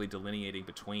you're clearly delineating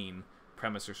between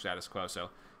premise or status quo,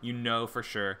 so you know for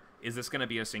sure, is this going to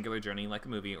be a singular journey like a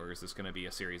movie, or is this going to be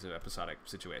a series of episodic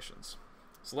situations?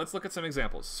 So let's look at some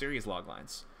examples. Series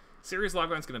loglines. Series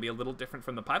logline is going to be a little different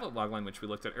from the pilot logline, which we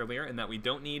looked at earlier, in that we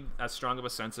don't need as strong of a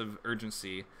sense of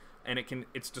urgency, and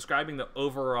it's describing the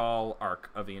overall arc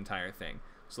of the entire thing.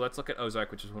 So let's look at Ozark,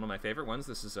 which is one of my favorite ones.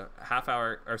 This is a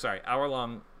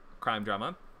hour-long crime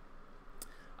drama.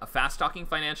 A fast-talking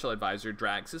financial advisor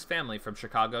drags his family from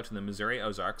Chicago to the Missouri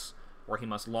Ozarks, where he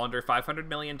must launder $500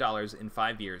 million in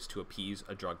 5 years to appease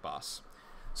a drug boss.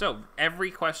 So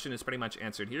every question is pretty much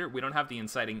answered here. We don't have the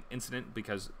inciting incident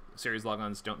because series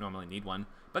loglines don't normally need one,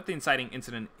 but the inciting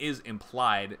incident is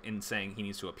implied in saying he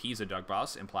needs to appease a drug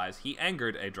boss, implies he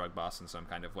angered a drug boss in some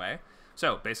kind of way.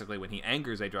 So basically, when he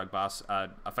angers a drug boss,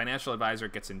 a financial advisor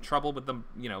gets in trouble with the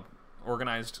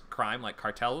organized crime like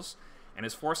cartels, and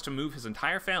is forced to move his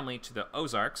entire family to the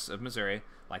Ozarks of Missouri,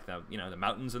 like the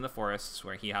mountains and the forests,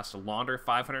 where he has to launder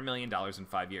 $500 million in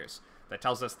 5 years. That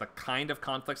tells us the kind of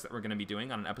conflicts that we're going to be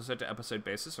doing on an episode-to-episode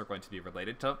basis are going to be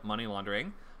related to money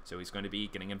laundering. So he's going to be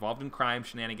getting involved in crime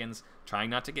shenanigans, trying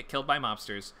not to get killed by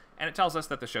mobsters, and it tells us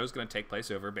that the show is going to take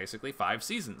place over basically 5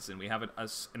 seasons, and we have an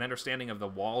understanding of the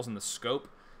walls and the scope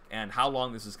and how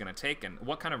long this is going to take and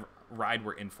what kind of ride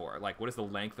we're in for. Like, what is the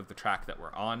length of the track that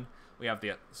we're on? We have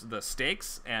the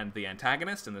stakes and the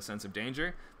antagonist and the sense of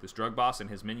danger. This drug boss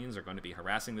and his minions are going to be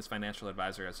harassing this financial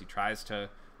advisor as he tries to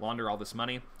launder all this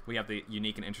money. We have the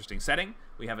unique and interesting setting.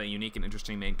 We have a unique and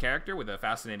interesting main character with a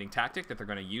fascinating tactic that they're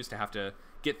going to use to have to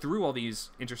get through all these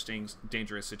interesting,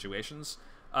 dangerous situations.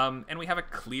 And we have a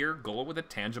clear goal with a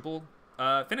tangible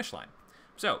finish line.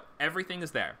 So everything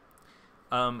is there.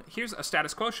 Here's a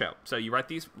status quo show. So you write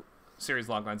these series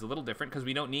loglines a little different because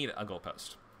we don't need a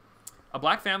goalpost. A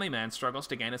black family man struggles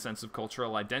to gain a sense of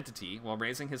cultural identity while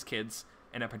raising his kids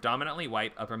in a predominantly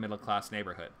white upper-middle-class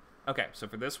neighborhood. Okay, so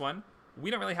for this one, we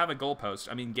don't really have a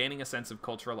goalpost. I mean, gaining a sense of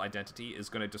cultural identity is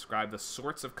going to describe the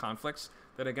sorts of conflicts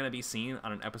that are going to be seen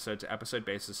on an episode-to-episode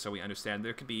basis, so we understand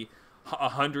there could be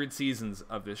 100 seasons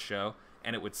of this show,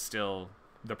 and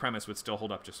the premise would still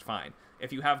hold up just fine.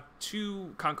 If you have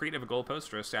too concrete of a goalpost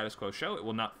for a status quo show, it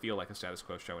will not feel like a status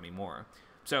quo show anymore.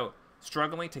 So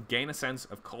struggling to gain a sense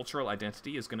of cultural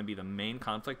identity is going to be the main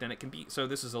conflict, and it can be, so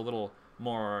this is a little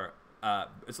more,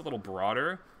 it's a little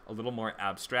broader, a little more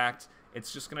abstract.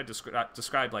 It's just going to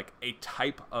describe like a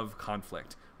type of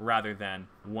conflict rather than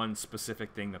one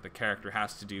specific thing that the character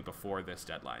has to do before this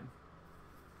deadline.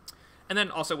 And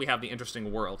then also we have the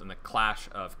interesting world and the clash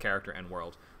of character and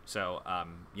world. So,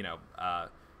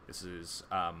 this is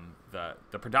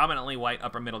the predominantly white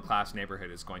upper middle class neighborhood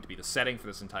is going to be the setting for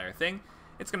this entire thing.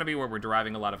 It's going to be where we're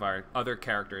deriving a lot of our other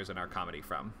characters in our comedy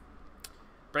from.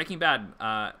 Breaking Bad,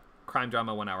 crime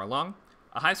drama 1 hour long.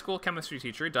 A high school chemistry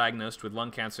teacher diagnosed with lung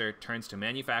cancer turns to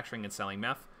manufacturing and selling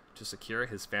meth to secure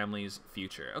his family's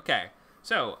future. Okay,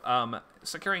 so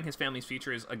securing his family's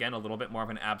future is, again, a little bit more of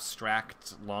an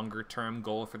abstract, longer-term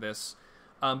goal for this.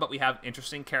 But we have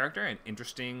interesting character and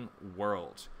interesting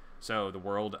world. So the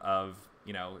world of,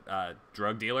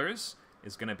 drug dealers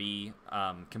is going to be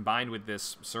combined with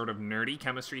this sort of nerdy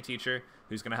chemistry teacher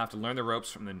who's going to have to learn the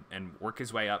ropes and work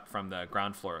his way up from the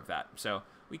ground floor of that. So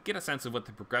we get a sense of what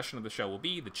the progression of the show will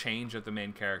be, the change of the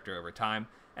main character over time,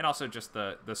 and also just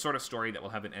the sort of story that will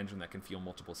have an engine that can fuel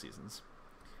multiple seasons.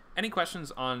 Any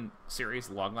questions on series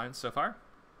loglines so far?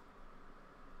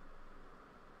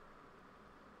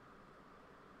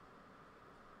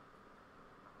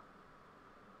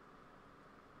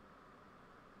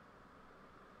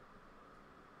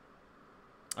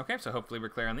 Okay, so hopefully we're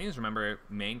clear on these. Remember,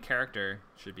 main character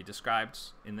should be described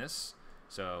in this.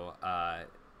 So a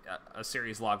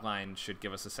series logline should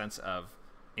give us a sense of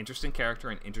interesting character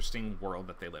and interesting world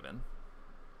that they live in.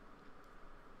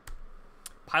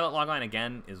 Pilot logline,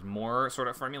 again, is more sort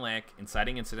of formulaic.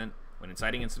 Inciting incident. When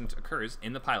inciting incident occurs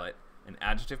in the pilot, an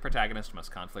adjective protagonist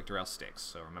must conflict or else stakes.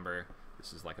 So remember,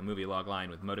 this is like a movie logline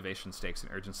with motivation, stakes,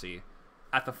 and urgency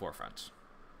at the forefront.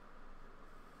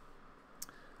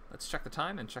 Let's check the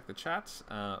time and check the chat.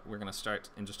 We're going to start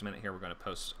in just a minute here. We're going to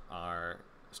post our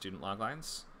student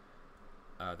loglines.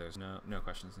 There's no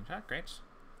questions in chat. Great.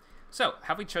 So,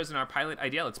 have we chosen our pilot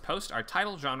idea? Let's post our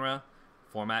title genre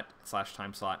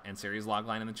format/time slot and series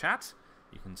logline in the chat.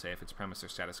 You can say if it's premise or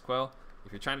status quo.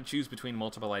 If you're trying to choose between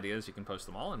multiple ideas, you can post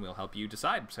them all, and we'll help you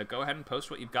decide. So go ahead and post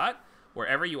what you've got.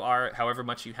 Wherever you are, however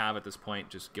much you have at this point,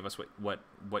 just give us what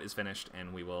is finished,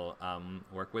 and we will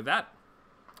work with that.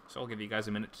 So I'll give you guys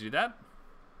a minute to do that.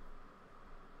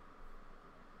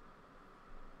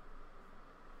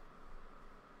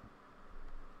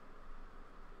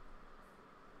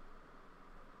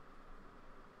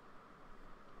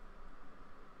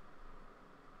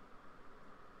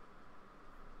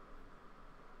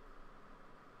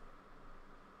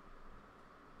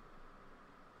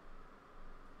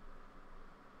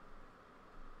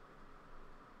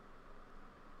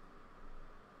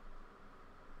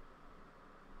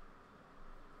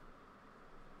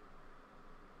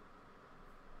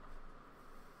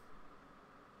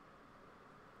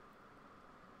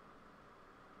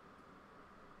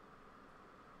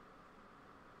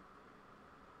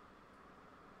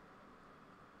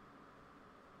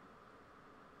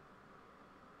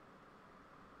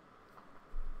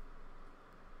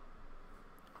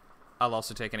 I'll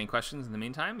also take any questions in the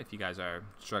meantime if you guys are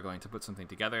struggling to put something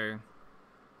together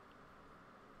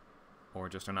or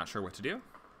just are not sure what to do.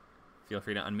 Feel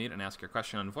free to unmute and ask your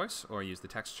question on voice or use the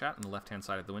text chat on the left-hand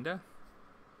side of the window.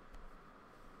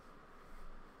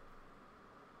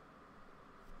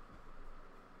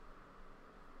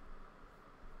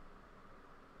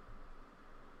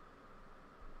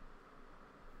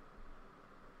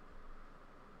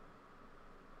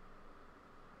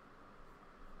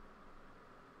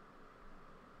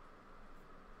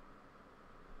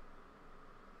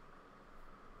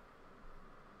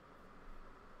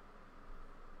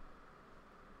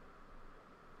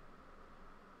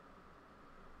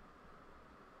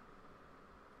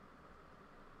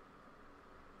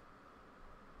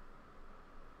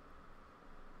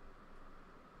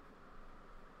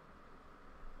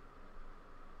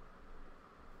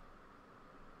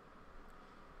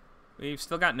 We've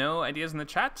still got no ideas in the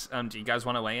chat. Do you guys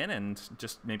want to weigh in and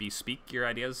just maybe speak your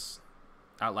ideas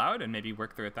out loud and maybe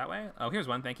work through it that way? Oh, here's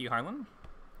one. Thank you, Harlan.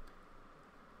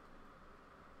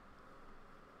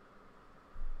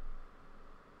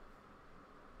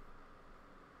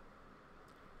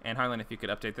 And Harlan, if you could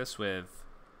update this with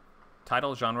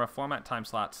title, genre, format, time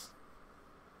slots.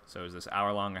 So is this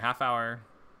hour long or half hour?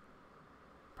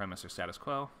 Premise or status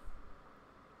quo?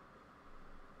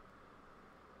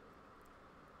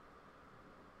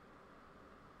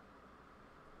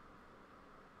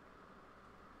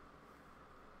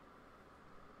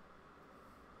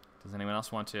 Does anyone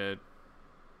else want to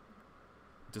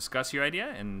discuss your idea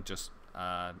and just,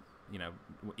 you know,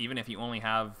 even if you only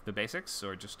have the basics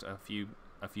or just a few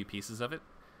pieces of it,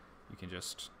 you can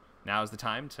just, now is the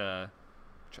time to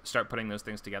start putting those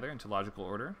things together into logical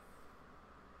order.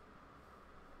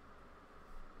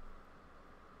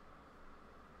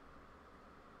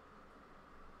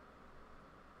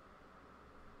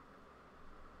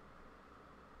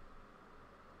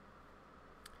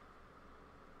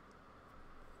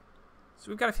 So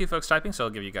we've got a few folks typing, so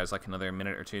I'll give you guys like another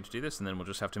minute or two to do this, and then we'll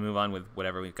just have to move on with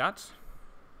whatever we've got.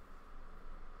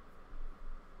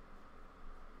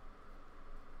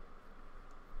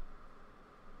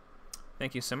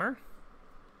 Thank you, Simmer.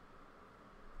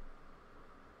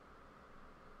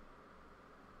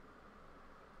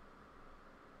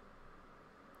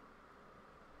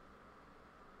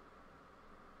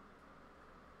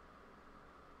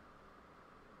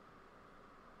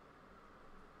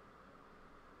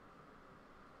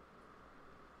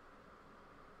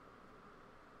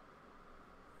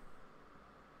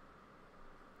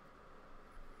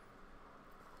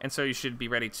 And so you should be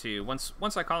ready to, once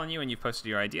I call on you and you've posted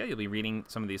your idea, you'll be reading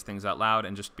some of these things out loud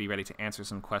and just be ready to answer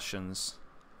some questions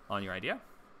on your idea.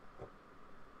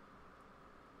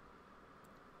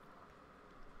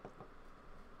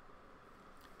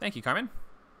 Thank you, Carmen.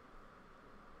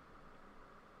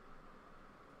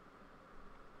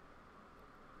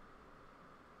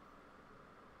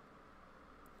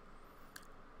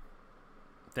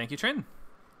 Thank you, Trin.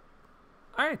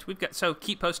 All right, we've got, so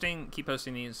keep posting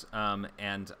these,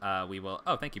 and we will.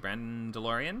 Oh, thank you, Brandon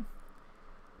DeLorean.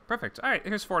 Perfect. All right,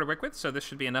 here's 4 to work with. So this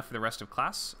should be enough for the rest of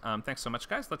class. Thanks so much,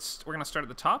 guys. We're gonna start at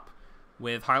the top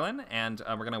with Harlan, and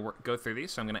we're gonna go through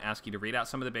these. So I'm gonna ask you to read out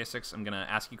some of the basics. I'm gonna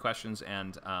ask you questions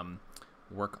and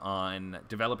work on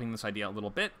developing this idea a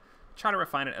little bit. Try to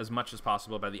refine it as much as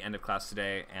possible by the end of class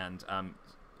today, and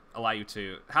allow you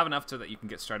to have enough so that you can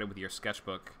get started with your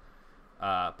sketchbook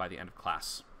by the end of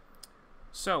class.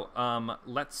 So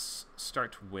let's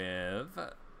start with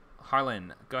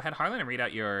Harlan. Go ahead, Harlan, and read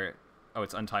out your, oh,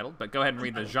 it's untitled, but go ahead and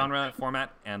read the genre,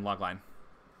 format, and logline.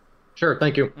 Sure,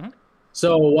 thank you.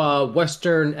 So,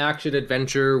 Western action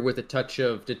adventure with a touch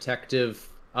of detective,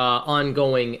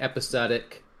 ongoing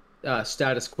episodic,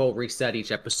 status quo reset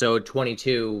each episode,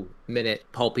 22-minute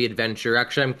pulpy adventure.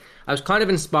 Actually, I was kind of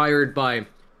inspired by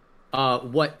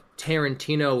what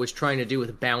Tarantino was trying to do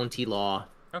with bounty law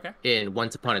Okay. in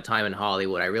Once Upon a Time in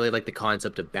Hollywood. I really like the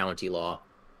concept of bounty law.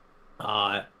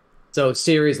 Uh, so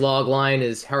series logline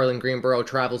is Harlan Greenborough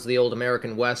travels to the old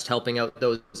American West, helping out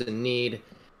those in need.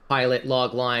 Pilot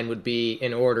logline would be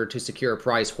in order to secure a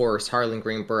prize horse, Harlan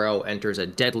Greenborough enters a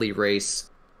deadly race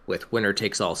with winner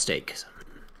takes all stakes.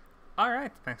 All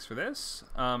right, thanks for this.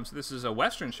 So this is a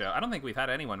Western show. I don't think we've had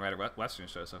anyone write a Western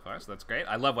show so far, so that's great.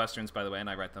 I love Westerns, by the way, and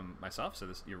I write them myself, so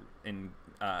you're in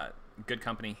good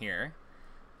company here.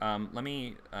 Let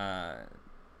me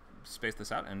space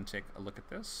this out and take a look at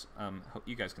this. Hope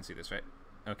you guys can see this, right?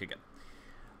 Okay, good.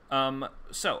 And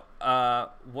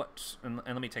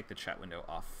let me take the chat window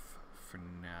off for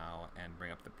now and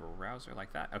bring up the browser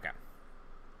like that. Okay.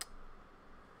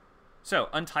 So,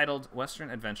 untitled Western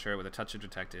adventure with a touch of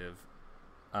detective,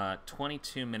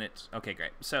 22 minutes. Okay,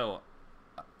 great. So,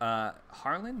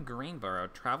 Harlan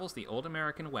Greenborough travels the old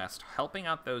American West, helping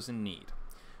out those in need.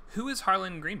 Who is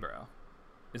Harlan Greenborough?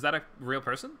 Is that a real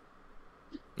person?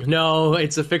 No,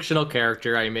 it's a fictional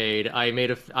character I made. I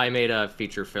made a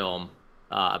feature film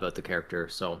about the character.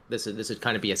 So this would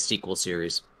kind of be a sequel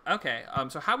series. Okay,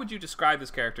 so how would you describe this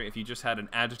character if you just had an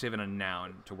adjective and a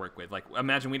noun to work with? Like,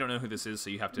 imagine we don't know who this is, so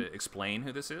you have to explain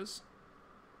who this is.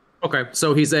 Okay,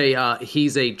 so he's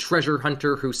a treasure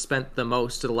hunter who spent the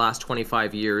most of the last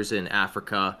 25 years in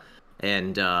Africa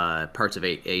and parts of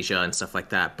Asia and stuff like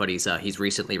that. But he's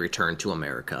recently returned to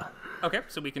America. Okay,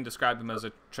 so we can describe him as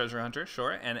a treasure hunter,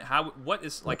 sure. And what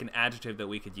is like an adjective that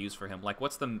we could use for him? Like,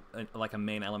 what's the like a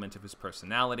main element of his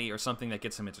personality, or something that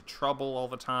gets him into trouble all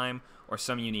the time, or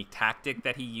some unique tactic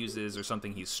that he uses, or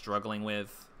something he's struggling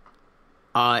with?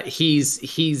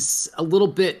 He's a little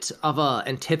bit of a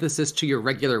antithesis to your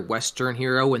regular Western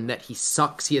hero in that he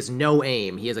sucks. He has no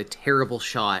aim. He has a terrible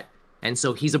shot, and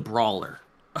so he's a brawler.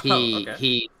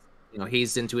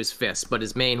 He's into his fists, but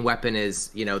his main weapon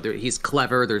is, he's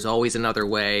clever. There's always another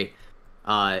way.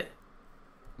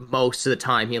 Most of the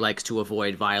time, he likes to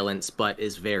avoid violence, but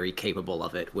is very capable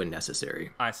of it when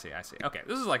necessary. I see. Okay,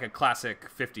 this is like a classic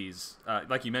 50s.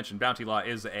 Like you mentioned, Bounty Law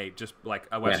is just like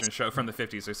a Western show from the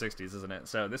 50s or 60s, isn't it?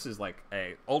 So this is like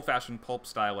a old-fashioned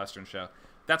pulp-style Western show.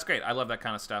 That's great. I love that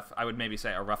kind of stuff. I would maybe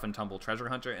say a rough-and-tumble treasure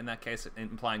hunter in that case,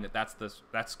 implying that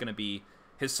that's going to be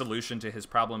his solution to his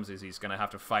problems, is he's going to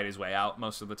have to fight his way out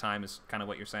most of the time, is kind of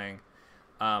what you're saying.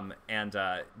 The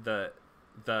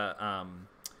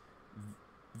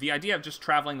idea of just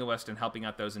traveling the West and helping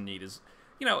out those in need is,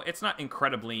 it's not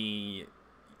incredibly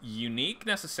unique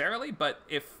necessarily, but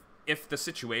if the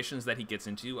situations that he gets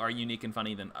into are unique and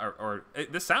funny, then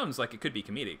this sounds like it could be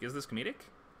comedic. Is this comedic?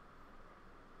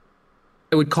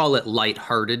 I would call it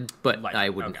lighthearted, but I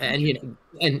wouldn't, okay.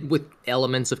 and with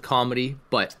elements of comedy,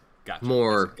 but Gotcha.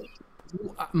 more.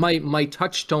 My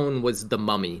touchstone was The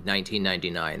Mummy,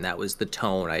 1999. That was the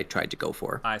tone I tried to go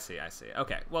for. I see.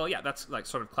 Okay. Well, yeah, that's like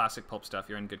sort of classic pulp stuff.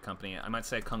 You're in good company. I might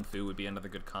say Kung Fu would be another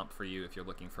good comp for you if you're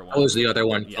looking for one. What was the other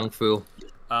one? Yeah. Kung Fu.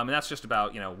 And that's just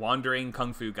about, wandering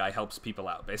Kung Fu guy helps people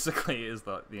out, basically, is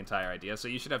the entire idea. So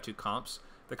you should have two comps.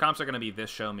 The comps are going to be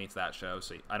this show meets that show.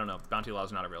 So I don't know. Bounty Law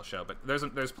is not a real show, but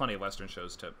there's plenty of Western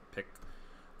shows to pick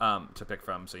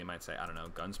from. So you might say, I don't know,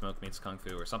 Gunsmoke meets Kung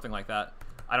Fu or something like that.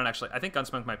 I think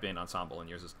Gunsmoke might be an ensemble, and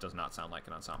yours does not sound like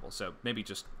an ensemble. So maybe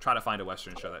just try to find a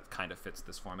Western show that kind of fits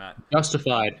this format.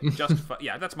 Justified.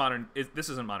 Yeah, that's modern. This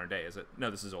isn't modern day, is it? No,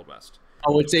 this is Old West.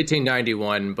 Oh, it's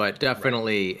 1891, but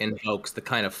definitely invokes the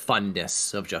kind of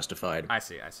funness of Justified. I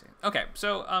see. Okay,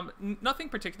 so nothing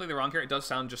particularly wrong here. It does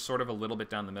sound just sort of a little bit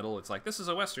down the middle. It's like, this is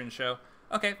a Western show.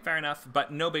 Okay, fair enough,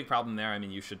 but no big problem there. I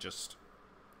mean, you should just...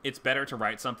 It's better to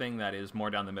write something that is more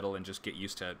down the middle and just get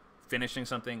used to finishing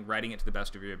something, writing it to the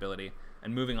best of your ability,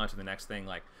 and moving on to the next thing.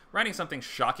 Like, writing something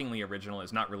shockingly original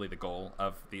is not really the goal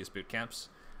of these boot camps.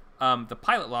 The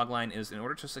pilot logline is, in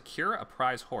order to secure a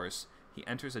prize horse, he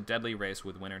enters a deadly race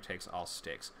with winner takes all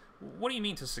stakes. What do you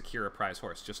mean to secure a prize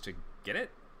horse? Just to get it?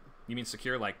 You mean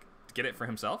secure, like, to get it for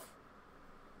himself?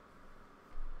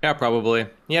 Yeah, probably.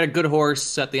 He had a good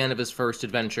horse at the end of his first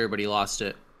adventure, but he lost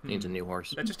it. Needs a new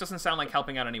horse. That just doesn't sound like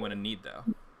helping out anyone in need, though.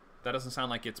 That doesn't sound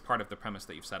like it's part of the premise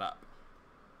that you've set up.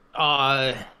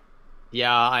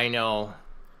 Yeah, I know.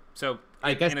 So,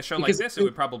 I guess in a show like this, it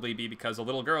would probably be because a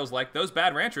little girl's like, those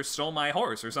bad ranchers stole my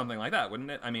horse, or something like that,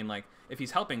 wouldn't it? I mean, like, if he's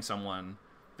helping someone,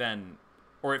 then...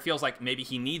 Or it feels like maybe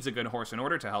he needs a good horse in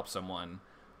order to help someone,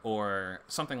 or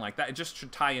something like that. It just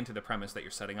should tie into the premise that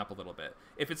you're setting up a little bit.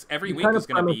 If it's every The week kind is of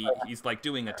going to premise be he's like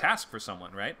doing a task for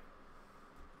someone, right?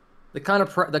 The kind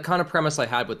of premise I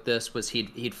had with this was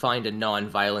he'd find a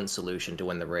non-violent solution to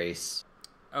win the race.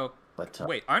 Oh, But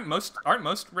wait, aren't most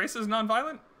races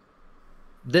non-violent?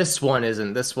 this one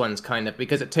isn't. This one's kind of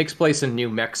because it takes place in New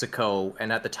Mexico,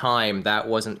 and at the time that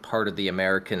wasn't part of the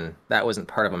American. That wasn't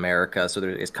part of America, so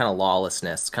it's kind of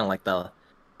lawlessness. It's kind of like the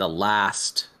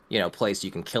last place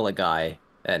you can kill a guy,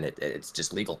 and it's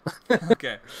just legal.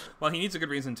 Okay. Well, he needs a good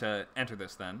reason to enter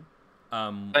this then.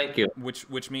 Thank you.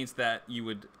 Which means that you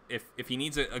would, if he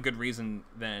needs a good reason,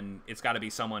 then it's got to be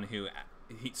someone who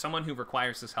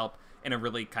requires this help in a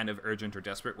really kind of urgent or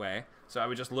desperate way. So I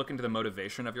would just look into the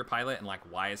motivation of your pilot and like,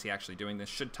 why is he actually doing this?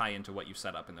 Should tie into what you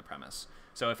set up in the premise.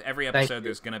 So if every episode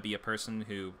there's going to be a person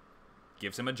who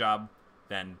gives him a job,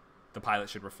 then the pilot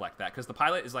should reflect that, because the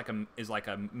pilot is like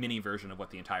a mini version of what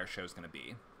the entire show is going to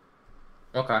be.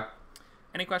 Okay.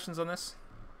 Any questions on this?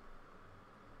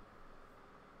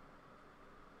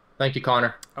 Thank you,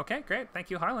 Connor. Okay, great.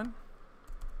 Thank you, Harlan.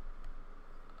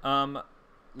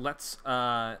 Let's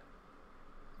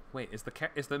wait,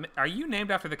 are you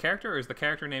named after the character, or is the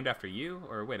character named after you?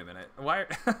 Or wait a minute. Why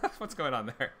what's going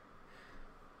on there?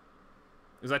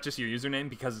 Is that just your username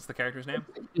because it's the character's name?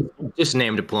 Just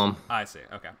named a plum. I see.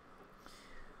 Okay.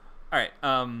 All right.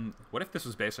 What if this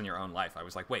was based on your own life? I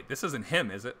was like, wait, this isn't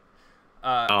him, is it?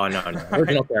 Oh no,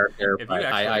 original character.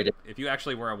 If you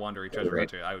actually were a Wandery Treasure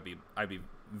Hunter, I'd be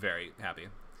very happy.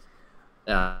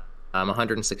 I'm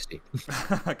 160.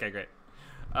 Okay, great.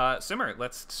 Simmer,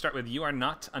 let's start with You Are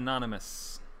Not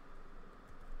Anonymous.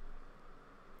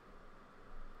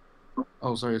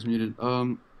 Oh, sorry, it's muted.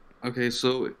 Okay,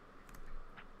 so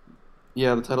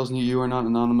yeah, the title's You Are Not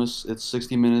Anonymous. It's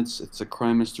 60 minutes. It's a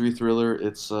crime mystery thriller.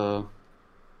 It's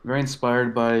very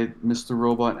inspired by Mr.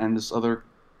 Robot and this other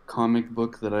comic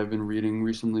book that I've been reading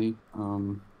recently.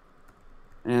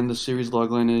 And the series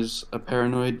logline is: a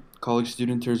paranoid college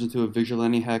student turns into a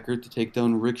vigilante hacker to take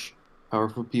down rich,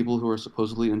 powerful people who are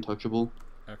supposedly untouchable.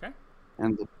 Okay.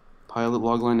 And the pilot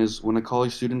logline is: when a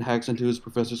college student hacks into his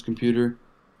professor's computer,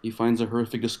 he finds a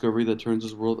horrific discovery that turns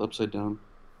his world upside down.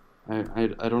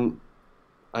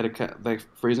 That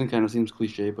phrasing kind of seems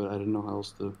cliche, but I don't know how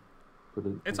else to put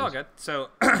it. It's all good. So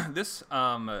this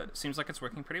seems like it's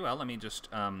working pretty well. Let me just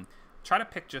try to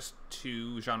pick just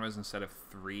 2 genres instead of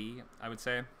 3, I would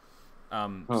say.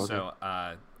 Okay. So,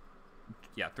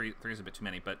 yeah, 3 is a bit too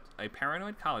many. But a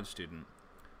paranoid college student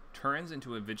turns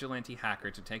into a vigilante hacker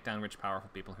to take down rich,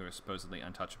 powerful people who are supposedly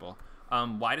untouchable.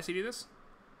 Why does he do this?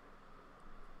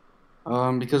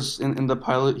 Because in the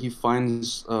pilot, he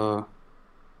finds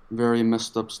very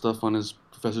messed up stuff on his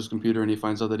professor's computer, and he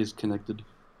finds out that he's connected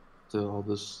to all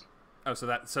this. Oh, so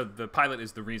the pilot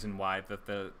is the reason why that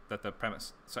the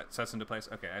premise sets into place.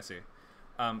 Okay, I see.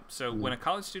 When a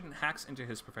college student hacks into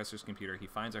his professor's computer, he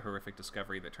finds a horrific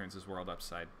discovery that turns his world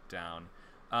upside down.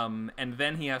 And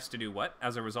then he has to do what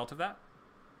as a result of that?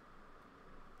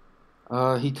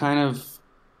 He kind of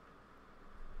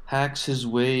hacks his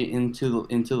way into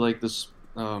like this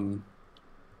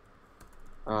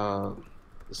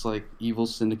this like evil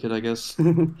syndicate, I guess.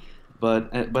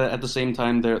 But at the same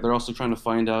time, they're also trying to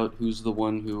find out who's the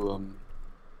one who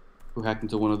hacked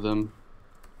into one of them.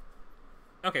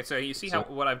 Okay, so you see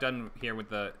what I've done here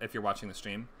with if you're watching the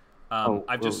stream.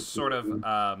 I've just sort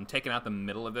of taken out the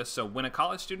middle of this. So when a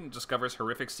college student discovers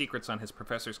horrific secrets on his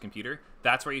professor's computer,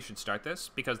 that's where you should start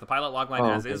this, because the pilot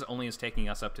logline only is taking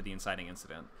us up to the inciting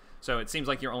incident. So it seems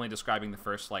like you're only describing the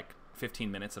first like 15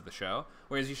 minutes of the show,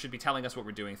 whereas you should be telling us what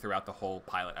we're doing throughout the whole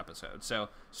pilot episode. So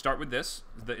start with this.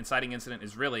 The inciting incident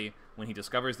is really when he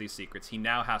discovers these secrets. He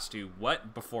now has to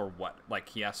before what? Like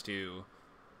he has to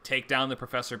take down the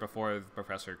professor before the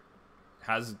professor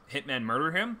has hitmen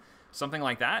murder him. Something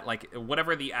like that, like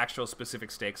whatever the actual specific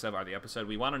stakes of the episode,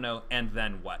 we want to know. And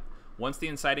then what? Once the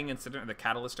inciting incident or the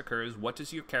catalyst occurs, what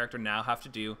does your character now have to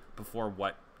do before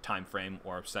what time frame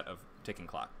or set of ticking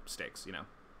clock stakes?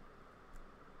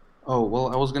 Oh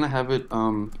well, I was gonna have it.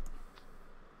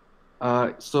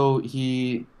 I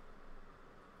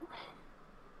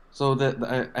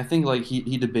think like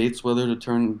he debates whether to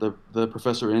turn the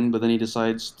professor in, but then he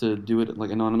decides to do it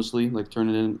like anonymously, like turn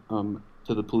it in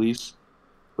to the police.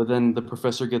 But then the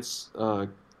professor gets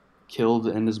killed,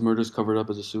 and his murder is covered up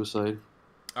as a suicide.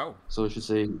 Oh. So it should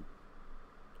say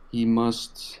he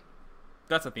must.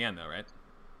 That's at the end, though, right?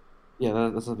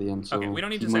 Yeah, that's at the end. So okay, we don't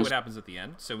need to say what happens at the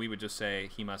end. So we would just say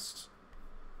he must,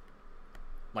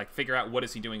 like, figure out what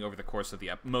is he doing over the course of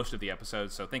most of the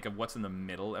episode. So think of what's in the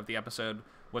middle of the episode,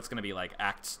 what's going to be like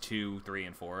acts 2, 3,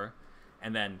 and 4,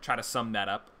 and then try to sum that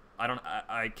up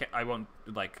I won't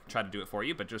like try to do it for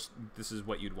you, but just this is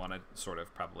what you'd want to sort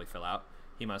of probably fill out.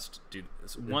 He must do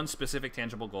one specific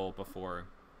tangible goal before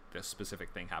this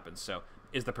specific thing happens. So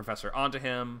is the professor onto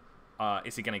him?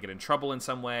 Is he going to get in trouble in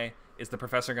some way? Is the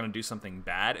professor going to do something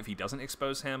bad if he doesn't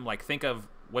expose him? Like, think of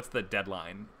what's the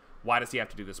deadline? Why does he have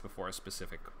to do this before a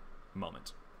specific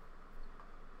moment?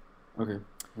 Okay.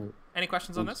 Any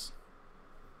questions on this?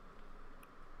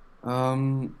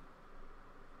 No,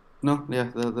 yeah,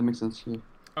 that makes sense. Yeah.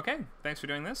 Okay, thanks for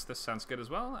doing this. This sounds good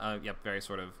as well. Yep, very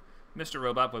sort of Mr.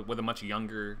 Robot with a much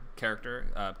younger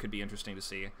character. Could be interesting to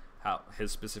see how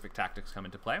his specific tactics come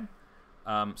into play.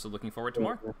 So looking forward to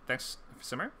more. Thanks,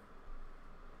 Simmer.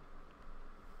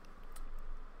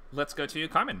 Let's go to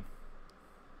Carmen.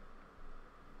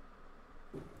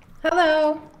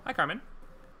 Hello. Hi, Carmen.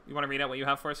 You want to read out what you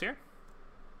have for us here?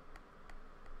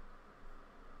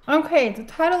 Okay, the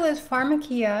title is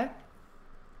Pharmakia.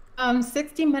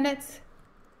 60 minutes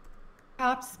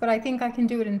tops, but I think I can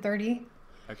do it in 30.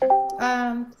 Okay.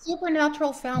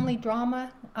 Supernatural family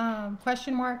drama,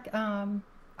 question mark. I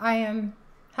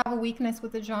have a weakness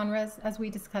with the genres, as we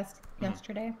discussed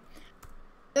yesterday.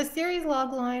 The series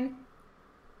logline: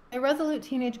 a resolute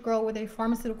teenage girl with a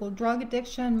pharmaceutical drug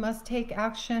addiction must take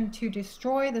action to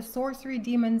destroy the sorcery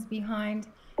demons behind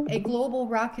a global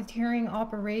racketeering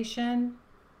operation.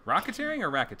 Rocketeering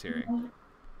or racketeering?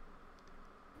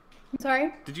 I'm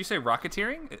sorry? Did you say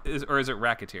rocketeering? Or is it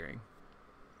racketeering?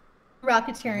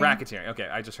 Racketeering. Racketeering. Okay,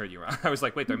 I just heard you wrong. I was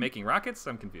like, wait, they're making rockets?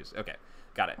 I'm confused. Okay,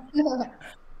 got it. All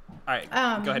right,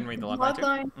 go ahead and read the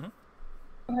logline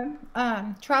too.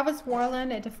 Travis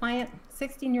Warland, a defiant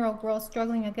 16-year-old girl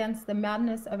struggling against the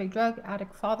madness of a drug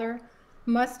addict father,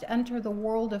 must enter the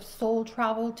world of soul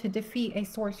travel to defeat a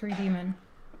sorcery demon.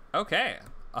 Okay,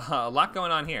 a lot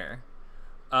going on here.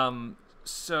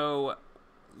 So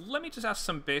let me just ask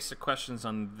some basic questions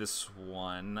on this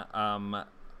one. A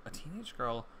teenage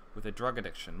girl with a drug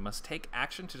addiction must take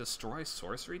action to destroy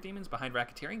sorcery demons behind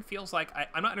racketeering? Feels like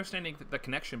I'm not understanding the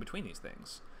connection between these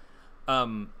things.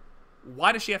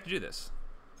 Why does she have to do this?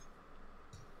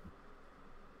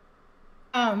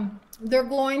 They're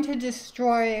going to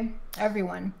destroy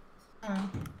everyone.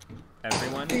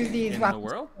 Everyone through these in the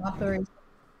world?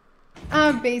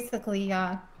 Basically,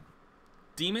 yeah.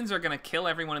 Demons are going to kill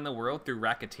everyone in the world through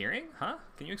racketeering? Huh?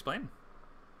 Can you explain?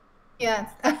 Yes.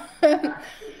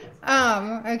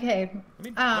 Okay.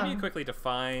 Let me quickly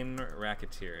define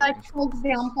racketeering. Like, for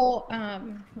example,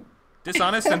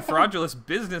 dishonest and fraudulent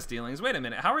business dealings. Wait a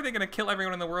minute. How are they going to kill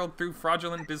everyone in the world through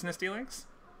fraudulent business dealings?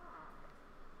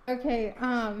 Okay.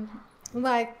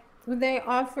 Like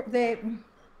let's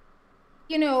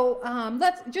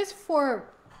just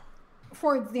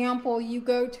for example, you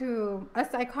go to a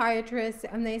psychiatrist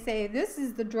and they say, this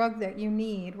is the drug that you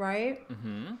need, right?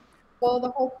 Mm-hmm. Well,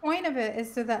 the whole point of it is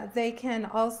so that they can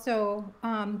also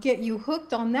get you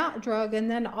hooked on that drug and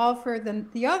then offer them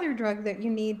the other drug that you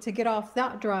need to get off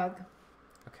that drug.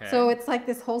 Okay. So it's like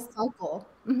this whole cycle.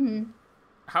 Mm-hmm.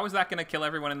 How is that going to kill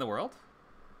everyone in the world?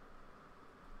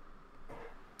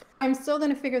 I'm still going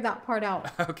to figure that part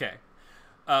out. Okay.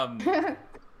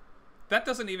 That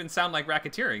doesn't even sound like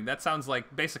racketeering. That sounds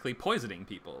like basically poisoning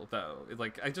people, though.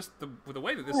 Like, the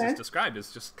way that this is described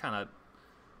is just kind of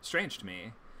strange to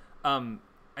me. I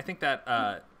think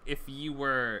that if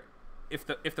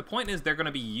the point is they're going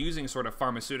to be using sort of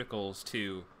pharmaceuticals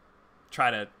to try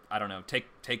to, I don't know,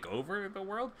 take over the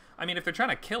world. I mean, if they're trying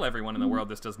to kill everyone in the world,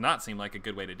 this does not seem like a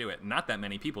good way to do it. Not that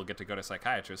many people get to go to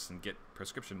psychiatrists and get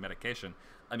prescription medication.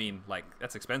 I mean, like,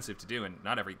 that's expensive to do, and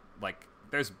not every, like,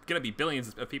 there's going to be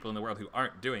billions of people in the world who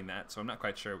aren't doing that, so I'm not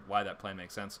quite sure why that plan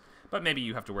makes sense. But maybe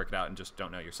you have to work it out and just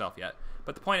don't know yourself yet.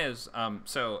 But the point is,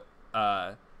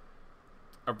 a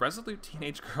resolute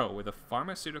teenage girl with a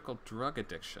pharmaceutical drug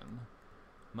addiction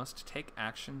must take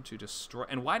action to destroy...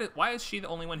 And why is she the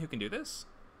only one who can do this?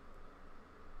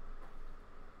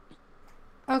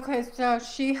 Okay, so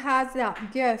she has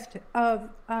that gift of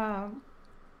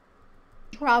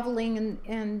traveling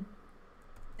in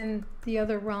the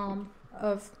other realm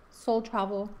of soul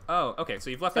travel. Oh, okay. So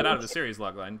you've left that out of the series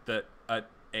logline. That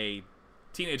a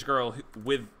teenage girl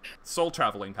with soul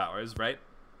traveling powers, right?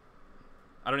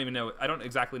 I don't even know. I don't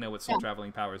exactly know what soul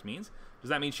traveling powers means. Does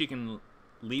that mean she can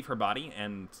leave her body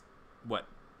and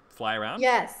fly around?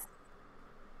 Yes.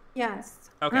 Yes.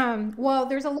 Okay. Well,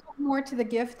 there's a little more to the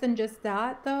gift than just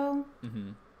that, though.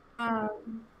 Mm-hmm.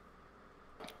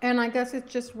 And I guess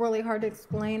it's just really hard to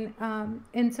explain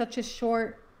in such a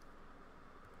short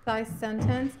size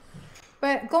sentence.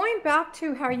 But going back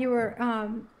to how you were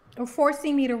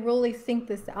forcing me to really think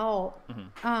this out,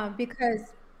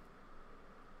 because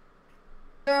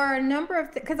There are a number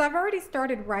of because I've already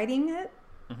started writing it.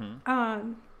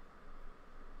 And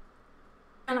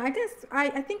I guess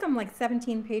I think I'm like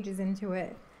 17 pages into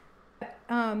it.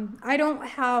 I don't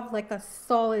have like a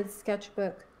solid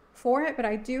sketchbook for it, but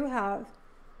I do have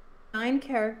 9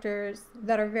 characters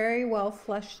that are very well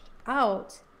fleshed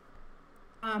out,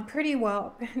 pretty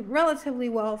well, relatively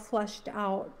well fleshed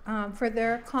out for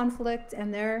their conflict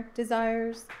and their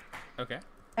desires. Okay.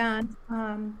 And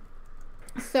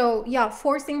so, yeah,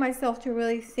 forcing myself to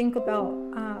really think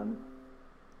about,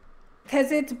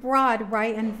 because it's broad,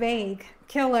 right, and vague,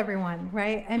 kill everyone,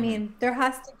 right? I mean, there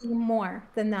has to be more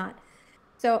than that.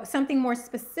 So something more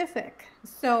specific.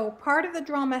 So part of the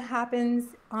drama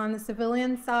happens on the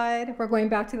civilian side. We're going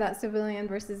back to that civilian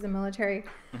versus the military.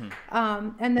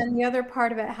 And then the other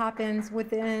part of it happens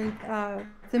within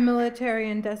the military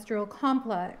industrial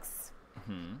complex.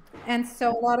 And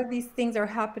so a lot of these things are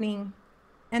happening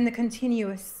in the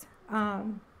continuous,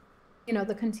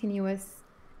 the continuous,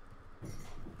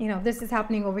 this is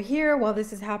happening over here while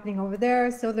this is happening over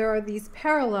there. So there are these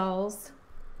parallels.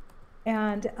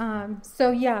 And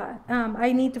so, yeah,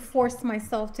 I need to force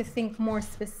myself to think more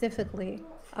specifically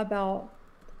about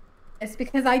this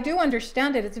because I do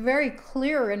understand it. It's very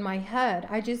clear in my head.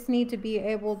 I just need to be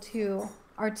able to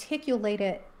articulate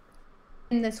it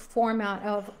in this format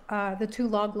of the 2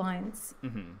 log lines.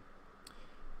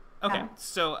 Okay,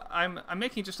 so I'm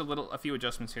making just a few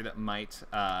adjustments here that might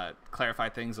clarify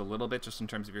things a little bit just in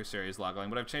terms of your series logline.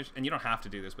 What I've changed, and you don't have to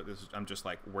do this, but I'm just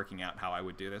like working out how I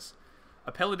would do this.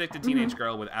 A pill-addicted teenage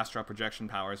girl with astral projection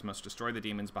powers must destroy the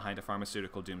demons behind a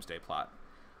pharmaceutical doomsday plot.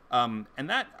 And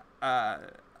that,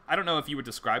 I don't know if you would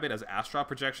describe it as astral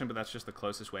projection, but that's just the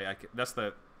closest way that's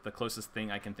the closest thing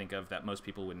I can think of that most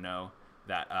people would know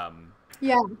that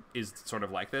is sort of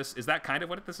like this. Is that kind of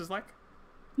what this is like?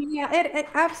 Yeah, it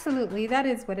absolutely, that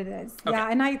is what it is. Okay. Yeah,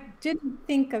 and I didn't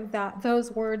think of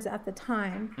those words at the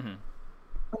time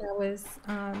when I was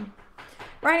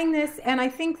writing this, and I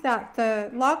think that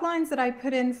the log lines that I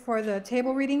put in for the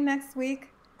table reading next week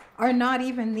are not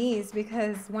even these,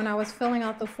 because when I was filling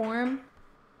out the form,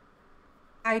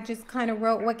 I just kind of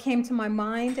wrote what came to my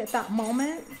mind at that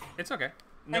moment. It's okay.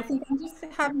 Nope. I think I'm just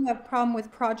having a problem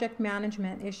with project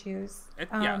management issues.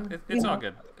 It's all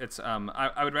good. It's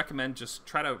I would recommend just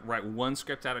try to write one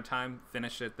script at a time,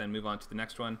 finish it, then move on to the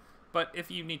next one. But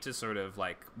if you need to sort of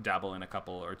like dabble in a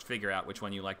couple or figure out which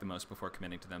one you like the most before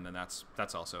committing to them, then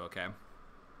that's also okay.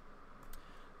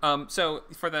 So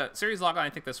for the series logline,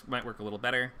 I think this might work a little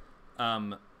better.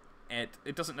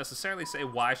 It doesn't necessarily say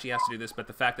why she has to do this, but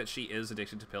the fact that she is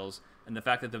addicted to pills and the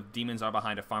fact that the demons are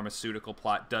behind a pharmaceutical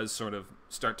plot does sort of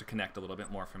start to connect a little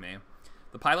bit more for me.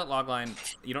 The pilot logline,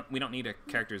 we don't need a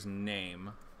character's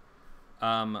name.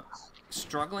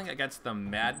 Struggling against the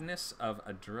madness of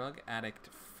a drug addict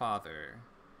father.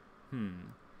 The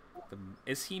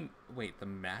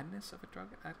madness of a drug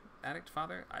addict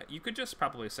father? You could just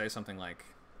probably say something like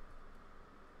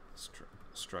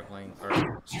struggling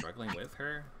with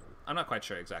her. I'm not quite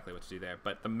sure exactly what to do there,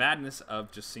 but the madness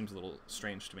of just seems a little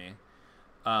strange to me.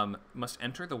 Must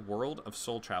enter the world of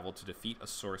soul travel to defeat a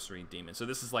sorcery demon. So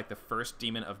this is like the first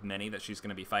demon of many that she's going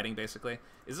to be fighting, basically.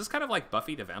 Is this kind of like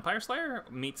Buffy the Vampire Slayer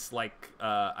meets like,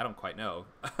 I don't quite know.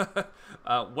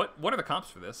 What are the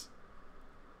comps for this?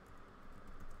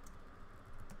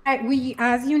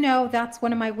 As you know, that's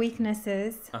one of my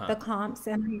weaknesses, the comps,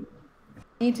 and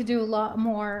I need to do a lot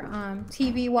more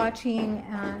TV watching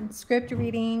and script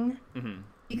reading,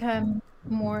 become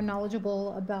more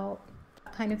knowledgeable about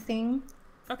that kind of thing.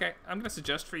 Okay, I'm going to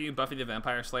suggest for you Buffy the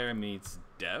Vampire Slayer meets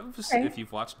Devs. Okay. If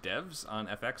you've watched Devs on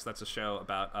FX, that's a show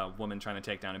about a woman trying to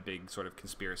take down a big sort of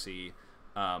conspiracy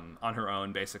on her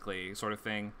own, basically, sort of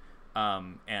thing.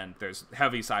 And there's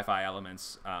heavy sci-fi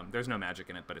elements. There's no magic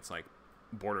in it, but it's like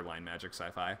borderline magic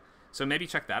sci-fi. So maybe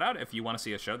check that out if you want to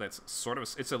see a show that's sort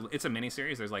of it's a mini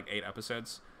series. There's like 8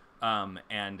 episodes,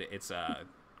 and it's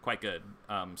quite good.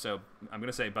 So I'm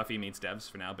gonna say Buffy meets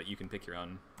Devs for now, but you can pick your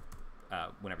own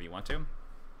whenever you want to.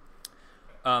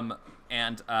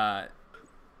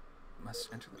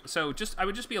 So I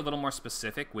would just be a little more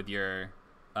specific with your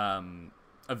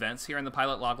events here in the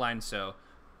pilot logline. So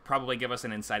probably give us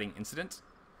an inciting incident.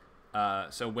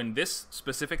 So when this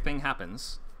specific thing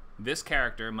happens, this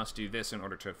character must do this in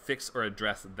order to fix or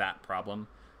address that problem.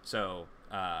 So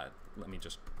let me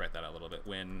just write that out a little bit.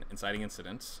 When inciting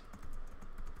incidents,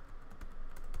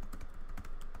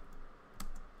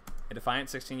 a defiant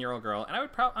 16-year-old girl, and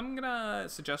I'm gonna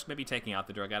suggest maybe taking out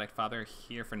the drug addict father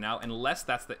here for now, unless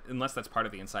that's part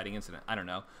of the inciting incident. I don't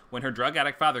know. When her drug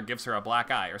addict father gives her a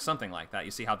black eye or something like that,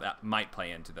 you see how that might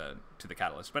play into the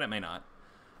catalyst, but it may not.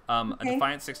 A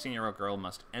defiant 16-year-old girl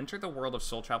must enter the world of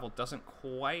soul travel doesn't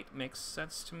quite make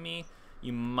sense to me.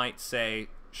 You might say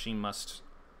she must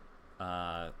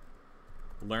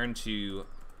learn to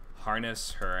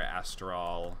harness her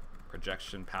astral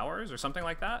projection powers or something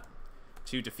like that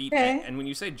to defeat. Okay. And when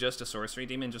you say just a sorcery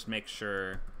demon, just make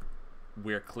sure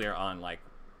we're clear on like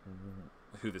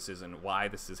who this is and why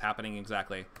this is happening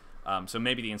exactly. So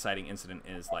maybe the inciting incident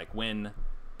is like when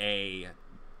a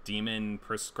demon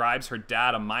prescribes her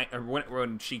dad a mind, or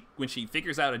when she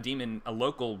figures out a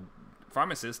local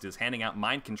pharmacist is handing out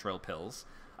mind control pills.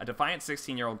 A defiant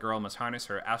 16-year-old girl must harness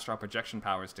her astral projection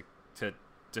powers to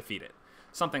defeat it.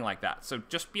 Something like that. So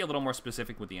just be a little more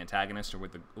specific with the antagonist or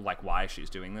with the like why she's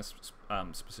doing this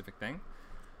specific thing.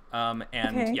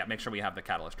 And yeah, make sure we have the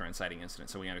catalyst or inciting incident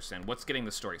so we understand what's getting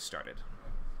the story started.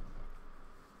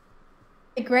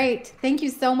 Great. Thank you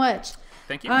so much.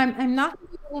 Thank you. I'm not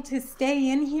able to stay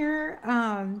in here.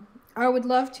 I would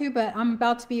love to, but I'm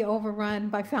about to be overrun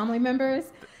by family members.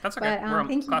 That's okay.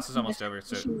 But, class is almost over,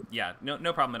 so yeah, no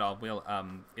problem at all. We'll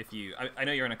if you, I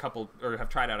know you're in a couple or have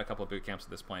tried out a couple of boot camps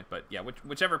at this point, but yeah,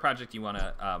 whichever project you want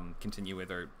to continue with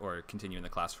or continue in the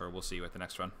class for, we'll see you at the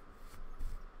next one.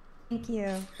 Thank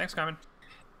you. Thanks, Carmen.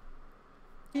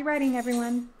 Be writing,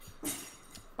 everyone.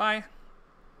 Bye.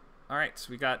 All right, so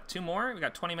we got 2 more. We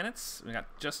got 20 minutes. We got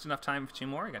just enough time for 2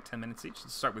 more. We got 10 minutes each.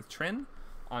 Let's start with Trin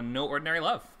on No Ordinary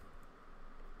Love.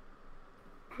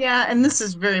 Yeah, and this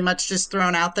is very much just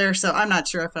thrown out there, so I'm not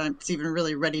sure if it's even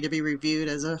really ready to be reviewed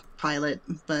as a pilot,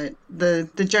 but the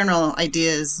general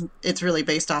idea is it's really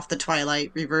based off the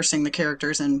Twilight, reversing the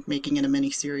characters and making it a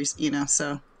mini-series,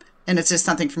 so, and it's just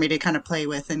something for me to kind of play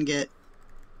with and get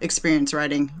experience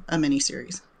writing a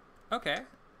mini-series. Okay.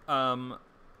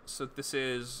 So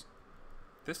this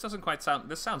doesn't quite sound,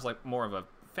 this sounds like more of a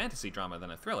fantasy drama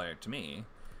than a thriller to me.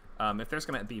 If there's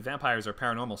going to be vampires or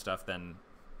paranormal stuff, then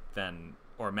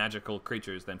or magical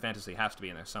creatures, then fantasy has to be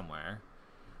in there somewhere.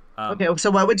 Okay,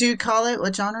 so what would you call it?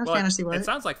 What genre? Well, fantasy what? It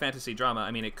sounds like fantasy drama. I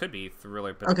mean, it could be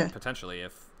thriller, but okay. Potentially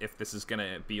if this is going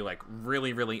to be like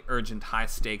really, really urgent, high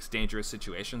stakes, dangerous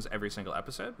situations every single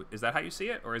episode. Is that how you see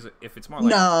it? Or is it if it's more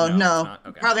like... No.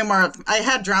 Okay. Probably more... I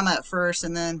had drama at first,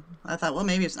 and then I thought, well,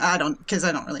 maybe it's... because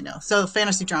I don't really know. So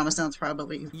fantasy drama sounds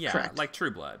probably correct. Like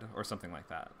True Blood or something like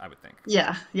that, I would think.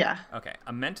 Yeah. Okay.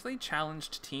 A mentally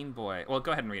challenged teen boy... Well,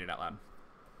 go ahead and read it out loud.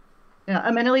 Yeah,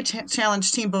 a mentally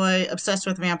challenged teen boy obsessed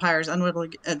with vampires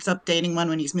unwillingly ends up dating one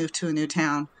when he's moved to a new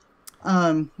town.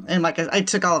 And like I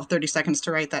took all of 30 seconds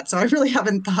to write that, so I really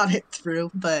haven't thought it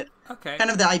through. But kind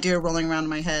of the idea rolling around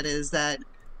in my head is that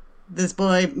this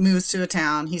boy moves to a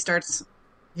town. He's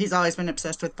always been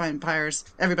obsessed with vampires.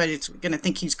 Everybody's gonna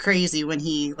think he's crazy when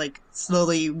he like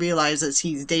slowly realizes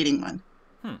he's dating one.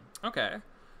 Okay.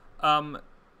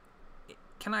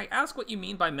 Can I ask what you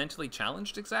mean by mentally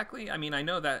challenged exactly? I mean, I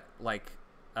know that, like,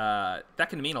 that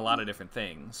can mean a lot of different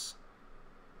things.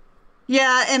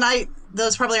 Yeah, and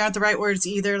those probably aren't the right words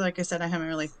either. Like I said, I haven't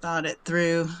really thought it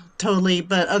through totally,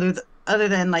 but other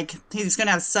than, like, he's going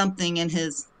to have something in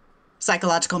his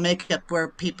psychological makeup where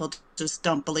people just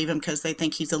don't believe him because they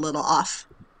think he's a little off.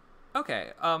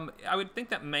 Okay, I would think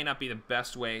that may not be the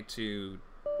best way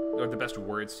or the best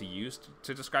words to use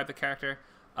to describe the character.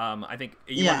 I think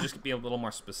you want to just be a little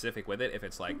more specific with it. If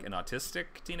it's like an autistic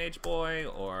teenage boy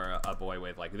or a boy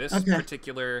with like this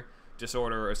particular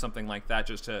disorder or something like that,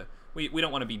 we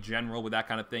don't want to be general with that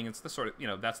kind of thing. It's the sort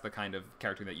of, that's the kind of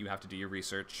character that you have to do your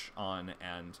research on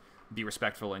and be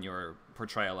respectful in your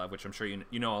portrayal of, which I'm sure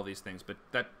you know all these things, but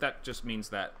that just means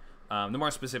that the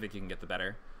more specific you can get, the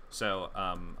better. So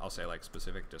I'll say like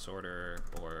specific disorder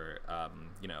or,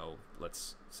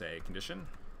 let's say condition.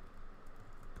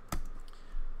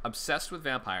 Obsessed with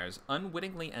vampires,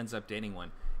 unwittingly ends up dating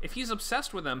one. If he's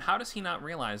obsessed with them, how does he not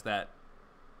realize that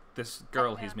this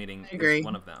girl he's meeting is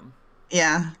one of them?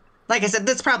 Yeah. Like I said,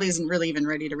 this probably isn't really even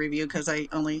ready to review because I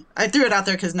threw it out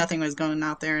there because nothing was going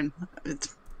out there, and it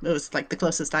was like the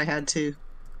closest I had to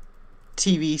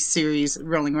TV series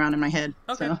rolling around in my head.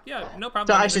 Okay, so. Yeah, no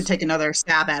problem. So I should take another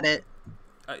stab at it.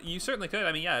 You certainly could.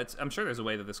 I mean, yeah, I'm sure there's a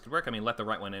way that this could work. I mean, Let the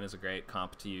Right One In is a great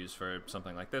comp to use for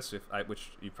something like this,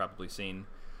 which you've probably seen.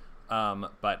 And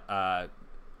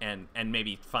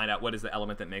maybe find out what is the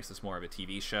element that makes this more of a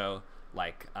TV show.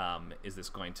 Like, is this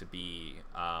going to be,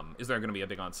 is there going to be a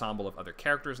big ensemble of other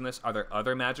characters in this? Are there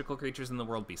other magical creatures in the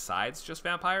world besides just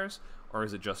vampires? Or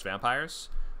is it just vampires?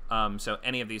 So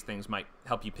any of these things might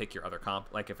help you pick your other comp.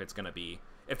 Like if there's going to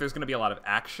be a lot of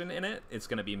action in it, it's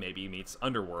going to be maybe meets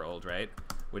Underworld, right?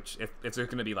 Which if there's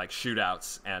going to be like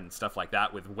shootouts and stuff like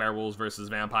that with werewolves versus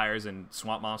vampires and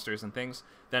swamp monsters and things,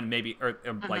 then maybe,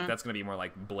 like that's going to be more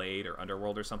like Blade or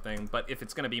Underworld or something. But if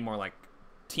it's going to be more like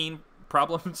teen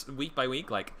problems week by week,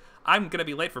 like I'm gonna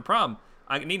be late for prom,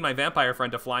 I need my vampire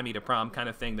friend to fly me to prom kind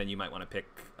of thing, then you might want to pick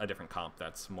a different comp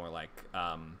that's more like,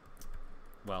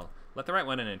 well, Let the Right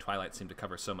One and Twilight seem to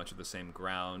cover so much of the same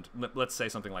ground. Let's say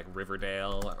something like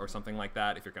Riverdale or something like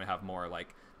that, if you're going to have more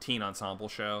like teen ensemble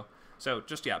show. So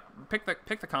just, yeah, pick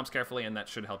the comps carefully, and that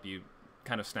should help you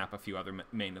kind of snap a few other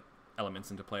main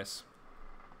elements into place.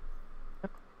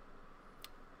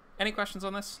 Any questions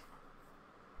on this?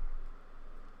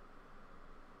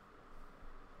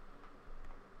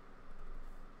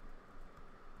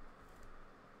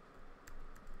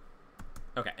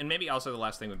 Okay, and maybe also the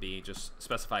last thing would be just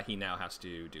specify he now has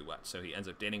to do what. So he ends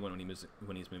up dating when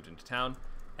he's moved into town,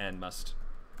 and must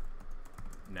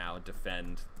now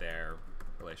defend their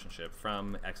relationship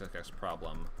from XXX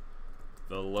problem.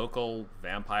 The local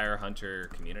vampire hunter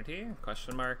community?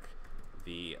 Question mark.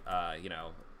 The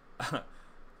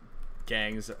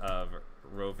gangs of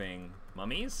roving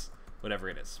mummies, whatever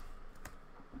it is.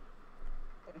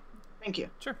 Thank you.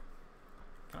 Sure.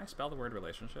 Can I spell the word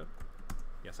relationship?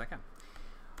 Yes, I can.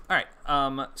 All right,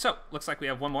 so looks like we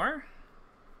have one more.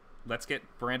 Let's get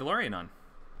Brandalorian on.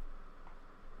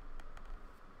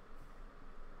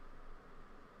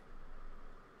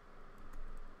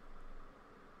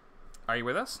 Are you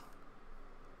with us?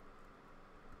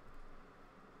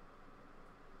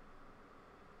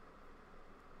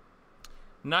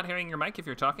 Not hearing your mic if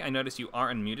you're talking. I notice you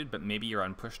are unmuted, but maybe you're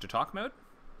on push to talk mode.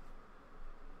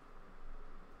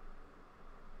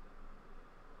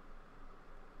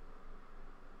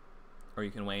 Or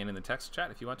you can weigh in the text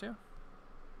chat if you want to.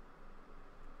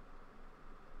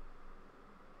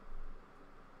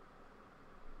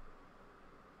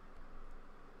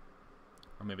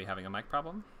 Or maybe having a mic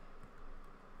problem.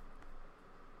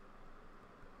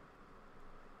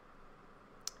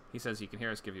 He says he can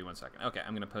hear us. Give you 1 second. Okay,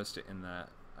 I'm going to post it in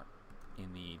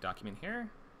the document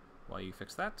here while you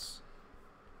fix that.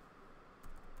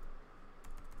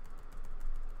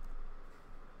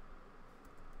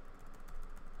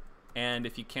 And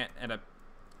if you can't end up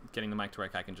getting the mic to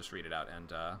work, I can just read it out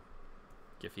and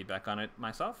give feedback on it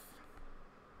myself.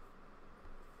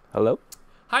 Hello?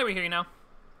 Hi, we hear you now.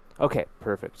 Okay,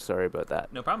 perfect. Sorry about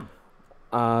that. No problem.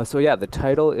 So yeah, the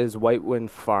title is White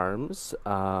Wind Farms.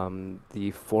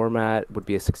 The format would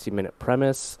be a 60-minute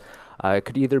premise. It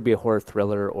could either be a horror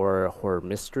thriller or a horror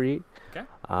mystery. Okay.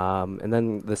 And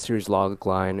then the series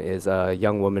logline is a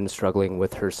young woman struggling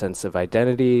with her sense of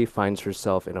identity, finds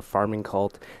herself in a farming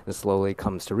cult, and slowly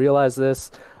comes to realize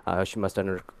this. She must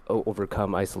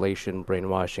overcome isolation,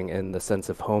 brainwashing, and the sense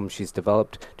of home she's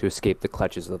developed to escape the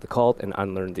clutches of the cult and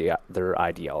unlearn their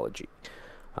ideology.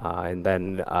 And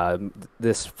then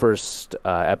this first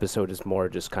episode is more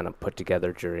just kind of put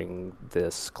together during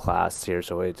this class here,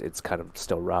 so it's kind of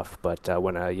still rough. But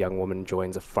when a young woman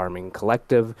joins a farming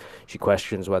collective, she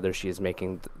questions whether she is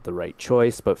making the right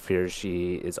choice, but fears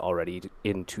she is already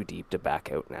in too deep to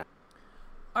back out now.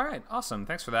 All right, awesome.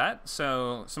 Thanks for that.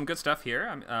 So some good stuff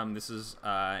here. This is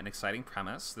an exciting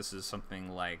premise. This is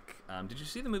something like, did you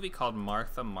see the movie called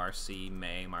Martha, Marcy,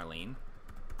 May, Marlene?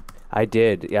 I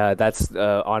did. Yeah, that's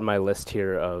on my list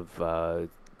here of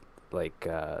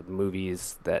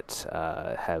movies that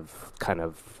have kind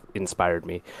of inspired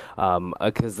me.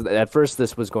 Because at first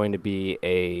this was going to be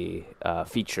a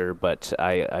feature, but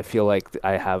I feel like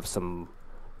I have some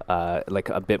like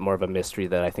a bit more of a mystery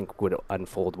that I think would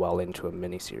unfold well into a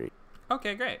miniseries.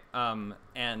 Okay, great.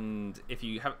 And if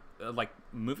you have like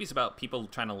movies about people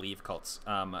trying to leave cults,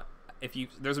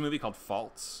 there's a movie called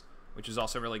Faults, which is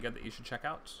also really good that you should check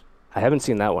out. I haven't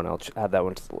seen that one. I'll add that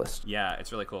one to the list. Yeah,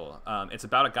 it's really cool. It's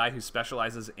about a guy who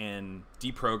specializes in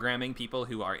deprogramming people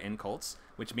who are in cults,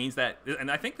 which means that,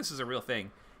 and I think this is a real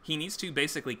thing, he needs to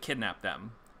basically kidnap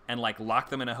them and like lock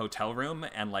them in a hotel room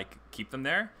and like keep them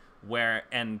there.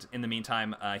 And in the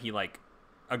meantime, he like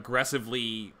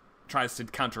aggressively tries to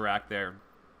counteract their,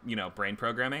 brain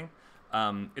programming.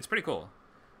 It's pretty cool.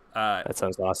 That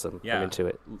sounds awesome. Yeah, I'm into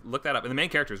it. Look that up. And the main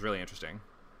character is really interesting.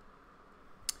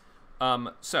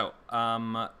 What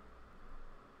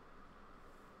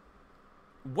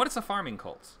is a farming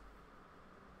cult?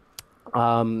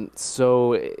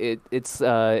 So it's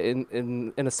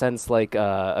in a sense like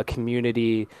a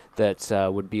community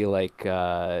that would be like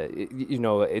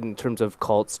in terms of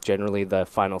cults, generally the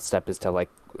final step is to like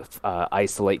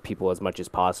isolate people as much as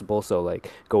possible. So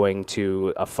like going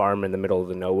to a farm in the middle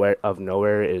of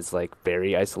nowhere is like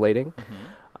very isolating. Mm-hmm.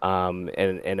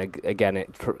 Again,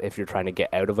 if you're trying to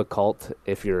get out of a cult,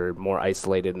 if you're more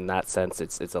isolated in that sense,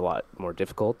 it's a lot more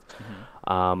difficult.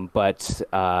 But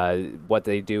what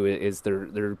they do is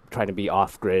they're trying to be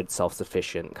off-grid,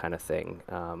 self-sufficient kind of thing.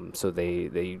 So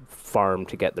they farm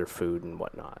to get their food and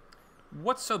whatnot.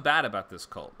 What's so bad about this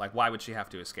cult? Like, why would she have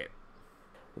to escape?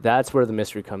 That's where the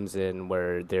mystery comes in,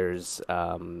 where there's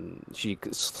she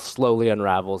slowly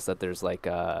unravels that there's like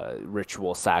a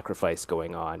ritual sacrifice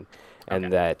going on,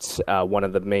 and that one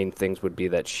of the main things would be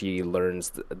that she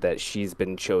learns that she's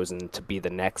been chosen to be the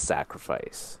next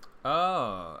sacrifice.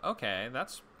 Oh, okay.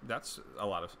 That's a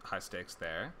lot of high stakes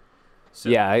there. So,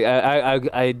 yeah,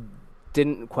 I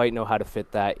didn't quite know how to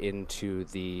fit that into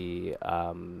the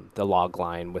log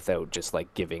line without just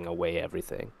like giving away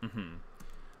everything.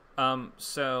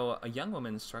 So a young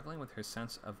woman struggling with her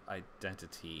sense of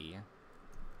identity.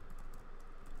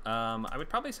 I would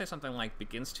probably say something like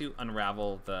begins to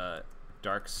unravel the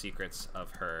dark secrets of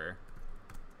her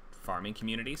farming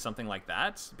community, something like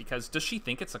that. Because does she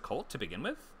think it's a cult to begin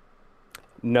with?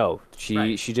 No,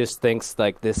 she just thinks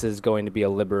like this is going to be a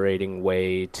liberating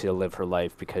way to live her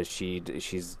life because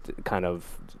she's kind of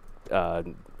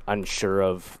unsure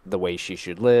of the way she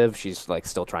should live. She's like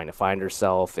still trying to find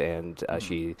herself, and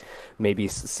she maybe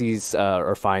sees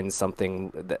or finds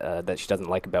something that she doesn't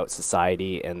like about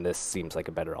society, and this seems like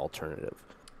a better alternative.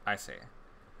 I see.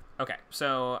 Okay,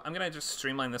 so I'm gonna just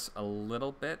streamline this a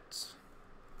little bit.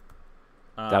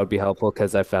 That would be helpful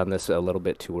because I found this a little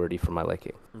bit too wordy for my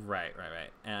liking. Right.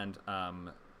 And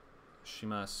she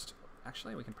must...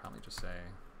 Actually, we can probably just say...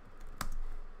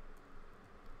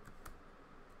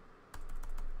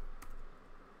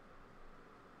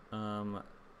 to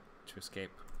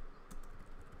escape.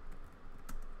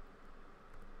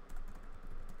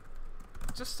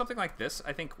 Just something like this,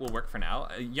 I think, will work for now.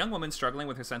 A young woman struggling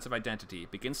with her sense of identity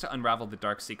begins to unravel the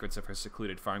dark secrets of her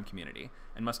secluded farm community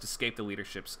and must escape the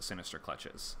leadership's sinister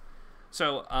clutches.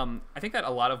 So I think that a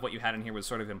lot of what you had in here was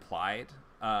sort of implied.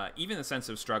 Even the sense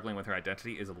of struggling with her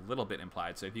identity is a little bit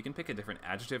implied. So if you can pick a different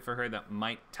adjective for her that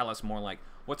might tell us more like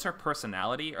what's her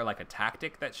personality or like a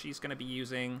tactic that she's going to be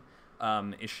using.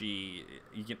 Is she,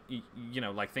 you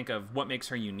know, like think of what makes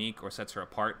her unique or sets her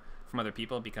apart from other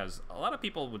people, because a lot of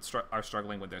people are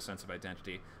struggling with their sense of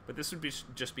identity. But this would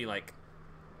just be like,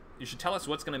 you should tell us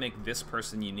what's going to make this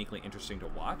person uniquely interesting to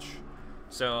watch.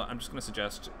 So I'm just going to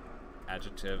suggest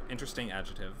adjective, interesting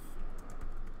adjective.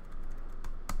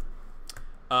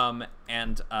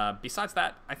 Besides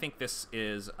that, I think this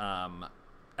is,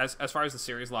 as far as the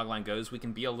series logline goes, we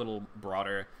can be a little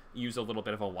broader, use a little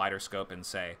bit of a wider scope and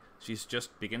say, she's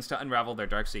just begins to unravel their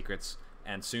dark secrets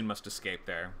and soon must escape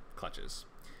their clutches.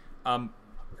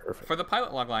 For the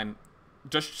pilot logline,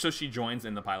 just so she joins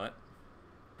in the pilot.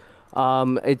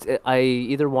 I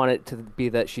either want it to be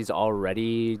that she's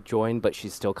already joined, but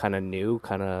she's still kind of new,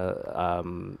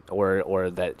 or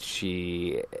that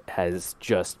she has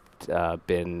just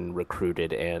been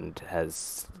recruited and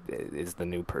is the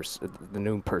new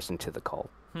person to the cult.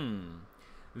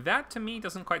 That to me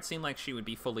doesn't quite seem like she would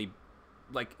be fully,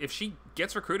 like if she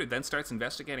gets recruited then starts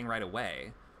investigating right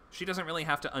away, she doesn't really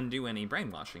have to undo any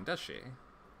brainwashing, does she?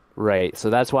 Right. So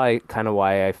that's why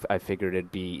I figured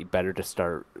it'd be better to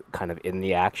start kind of in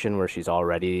the action where she's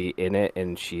already in it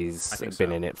and she's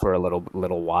been in it for a little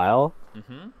while. This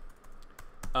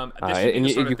should be the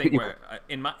sort of thing where,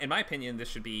 in my opinion, this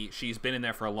should be she's been in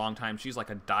there for a long time. She's like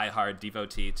a diehard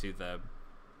devotee to the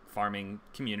farming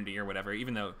community or whatever,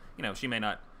 even though, you know, she may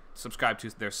not subscribe to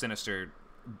their sinister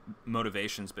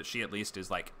motivations, but she at least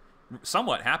is like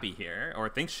somewhat happy here, or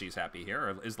thinks she's happy here,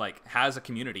 or is like has a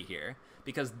community here.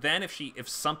 Because then if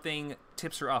something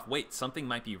tips her off, wait, something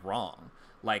might be wrong.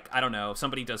 Like, I don't know,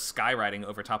 somebody does skywriting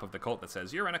over top of the cult that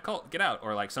says, you're in a cult, get out.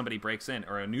 Or like somebody breaks in,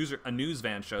 or a news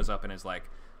van shows up and is like,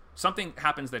 something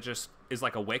happens that just is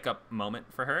like a wake-up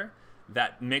moment for her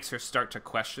that makes her start to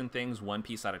question things one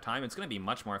piece at a time. It's going to be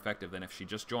much more effective than if she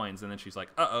just joins and then she's like,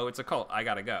 uh-oh, it's a cult, I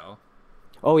gotta go.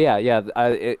 Oh yeah.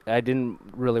 I didn't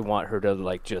really want her to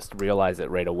like just realize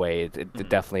it right away. It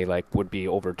definitely like would be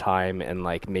over time, and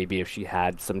like maybe if she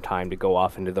had some time to go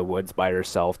off into the woods by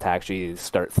herself to actually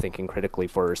start thinking critically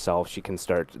for herself, she can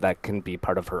start. That can be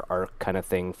part of her arc kind of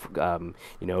thing.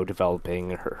 You know,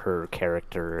 developing her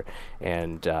character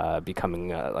and becoming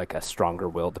like a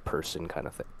stronger-willed person kind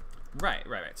of thing. Right.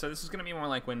 So this is going to be more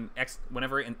like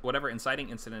whatever inciting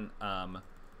incident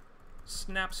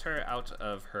snaps her out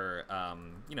of her,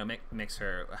 makes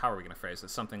her, how are we going to phrase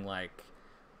this? Something like,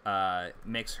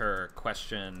 makes her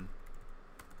question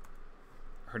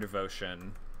her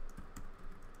devotion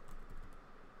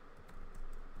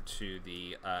to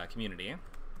the community.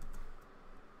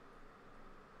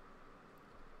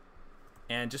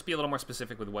 and just be a little more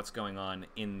specific with what's going on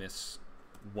in this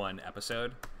one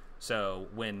episode. So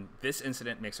when this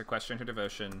incident makes her question her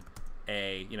devotion,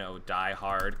 a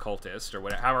die-hard cultist, or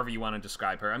whatever, however you want to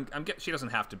describe her. She doesn't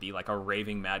have to be like a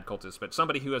raving mad cultist, but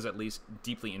somebody who is at least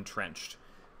deeply entrenched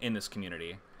in this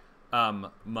community.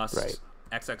 Must Right.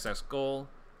 XXX goal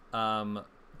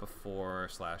before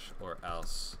 / or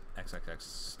else XXX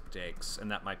stakes, and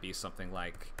that might be something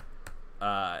like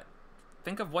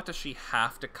think of what does she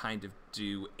have to kind of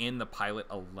do in the pilot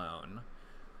alone.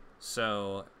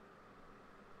 So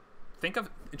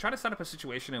try to set up a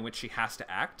situation in which she has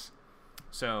to act.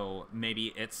 So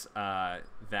maybe it's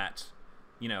that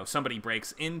somebody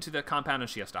breaks into the compound and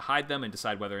she has to hide them and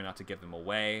decide whether or not to give them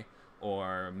away,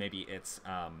 or maybe it's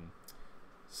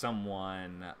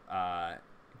someone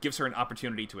gives her an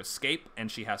opportunity to escape and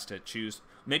she has to choose.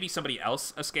 Maybe somebody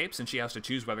else escapes and she has to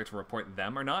choose whether to report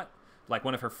them or not. Like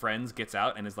one of her friends gets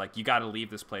out and is like, you got to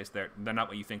leave this place. They're not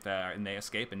what you think they are, and they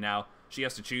escape. And now she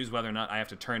has to choose whether or not I have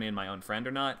to turn in my own friend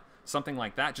or not. Something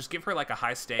like that. Just give her like a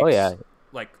high stakes,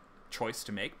 like choice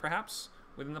to make, perhaps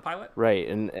within the pilot. Right,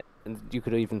 and you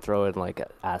could even throw in like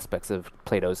aspects of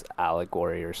Plato's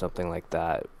allegory or something like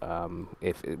that.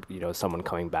 If someone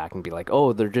coming back and be like,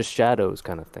 oh, they're just shadows,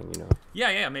 kind of thing.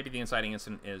 Yeah. Maybe the inciting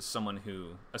incident is someone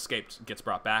who escaped gets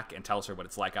brought back and tells her what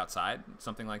it's like outside.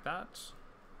 Something like that.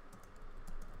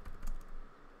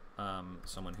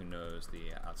 Someone who knows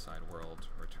the outside world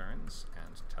returns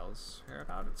and tells her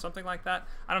about it. Something like that.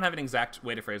 I don't have an exact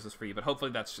way to phrase this for you, but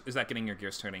hopefully is that getting your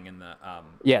gears turning in the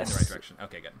yes. in the right direction?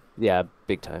 Okay, good. Yeah,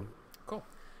 big time. Cool.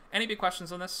 Any big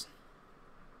questions on this?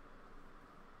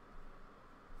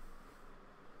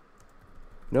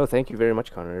 No, thank you very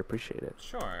much, Connor. I appreciate it.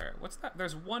 Sure. What's that?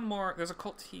 There's one more. There's a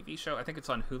cult TV show. I think it's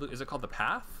on Hulu. Is it called The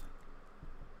Path?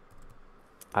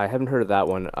 I haven't heard of that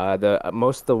one.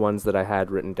 Most of the ones that I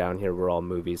had written down here were all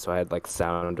movies. So I had like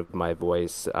Sound of My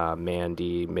Voice,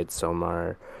 Mandy,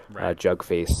 Midsommar, Right.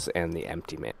 Jugface, and The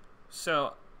Empty Man.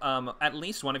 So at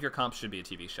least one of your comps should be a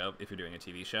TV show if you're doing a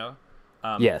TV show.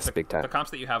 Yes, big time. The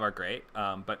comps that you have are great,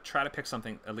 but try to pick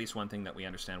something, at least one thing that we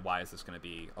understand. Why is this going to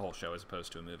be a whole show as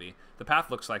opposed to a movie? The Path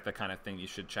looks like the kind of thing you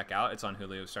should check out. It's on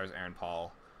Hulu. It stars Aaron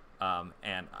Paul,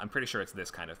 and I'm pretty sure it's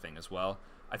this kind of thing as well.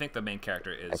 I think the main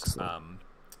character is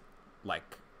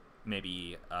like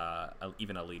maybe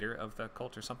even a leader of the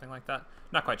cult or something like that.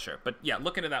 Not quite sure, but yeah,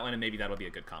 look into that one and maybe that'll be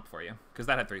a good comp for you because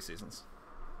that had 3 seasons.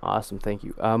 Awesome, thank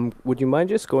you. Would you mind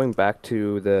just going back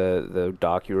to the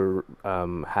doc you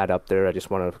had up there? I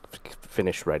just want to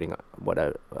finish writing what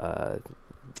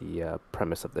the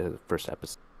premise of the first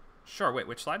episode. Sure. Wait,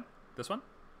 which slide? This one?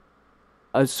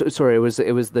 Sorry, it was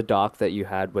the doc that you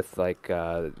had with like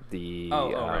the.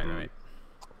 Right.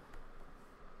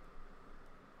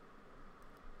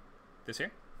 This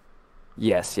here?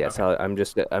 Yes. Okay. I'm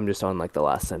just on like the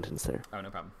last sentence there. Oh,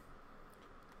 no problem.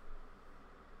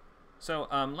 So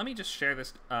let me just share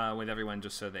this with everyone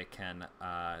just so they can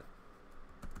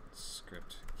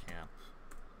script camp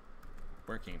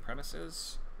working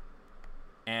premises,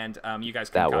 and you guys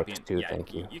can that copy works and, too. yeah,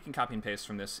 Thank you. You can copy and paste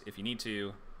from this if you need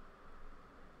to.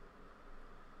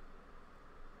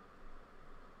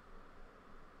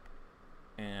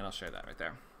 And I'll share that right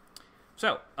there.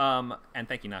 So, and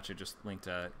thank you, Nacho. Just linked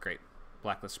a great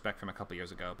Blacklist spec from a couple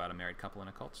years ago about a married couple in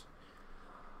a cult.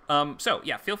 So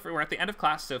yeah, feel free. We're at the end of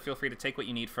class, so feel free to take what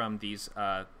you need from these,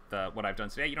 what I've done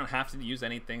today. You don't have to use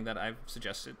anything that I've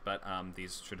suggested, but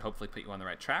these should hopefully put you on the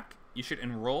right track. You should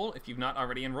enroll if you've not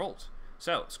already enrolled.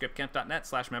 So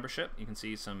scriptcamp.net/membership. You can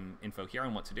see some info here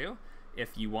on what to do.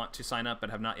 If you want to sign up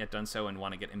but have not yet done so and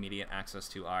want to get immediate access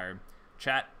to our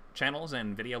chat channels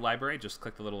and video library, just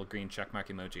click the little green checkmark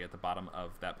emoji at the bottom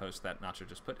of that post that Nacho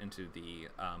just put into the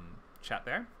chat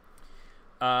there.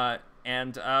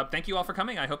 And thank you all for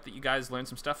coming. I hope that you guys learned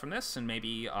some stuff from this and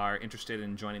maybe are interested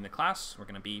in joining the class. We're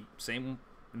going to be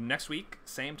next week,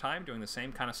 same time, doing the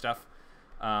same kind of stuff.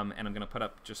 And I'm going to put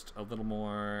up just a little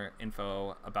more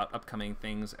info about upcoming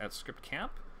things at Script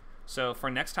Camp. So for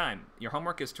next time, your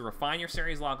homework is to refine your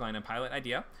series logline and pilot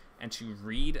idea and to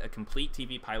read a complete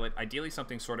TV pilot, ideally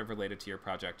something sort of related to your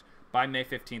project, by May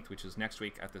 15th, which is next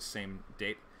week at the same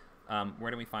date.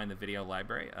 Where do we find the video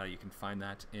library? You can find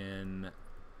that in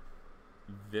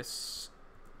this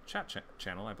chat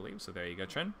channel, I believe. So there you go,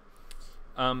 Trin.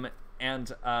 So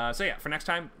yeah, for next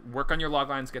time, work on your log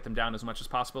lines, get them down as much as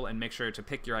possible, and make sure to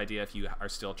pick your idea if you are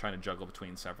still trying to juggle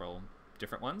between several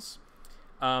different ones.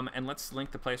 And let's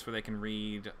link the place where they can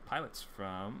read pilots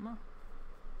from.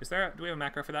 Do we have a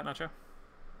macro for that, Nacho?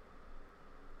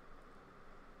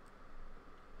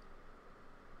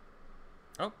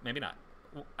 Oh, maybe not.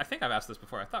 Well, I think I've asked this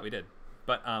before. I thought we did.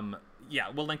 But yeah,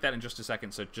 we'll link that in just a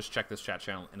second. So just check this chat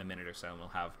channel in a minute or so, and we'll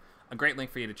have a great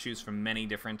link for you to choose from many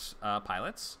different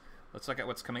pilots. Let's look at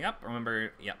what's coming up.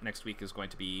 Remember, yeah, next week is going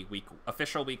to be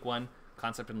official week 1,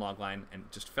 concept and logline, and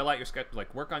just fill out your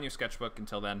work on your sketchbook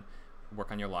until then.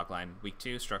 Work on your logline. Week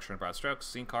 2, structure and broad strokes,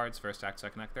 scene cards, first act,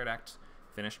 second act, third act,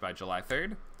 finished by July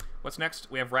 3rd. What's next?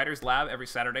 We have Writers Lab every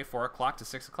Saturday, 4 o'clock to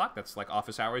 6 o'clock. That's like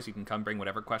office hours. You can come bring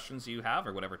whatever questions you have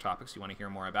or whatever topics you want to hear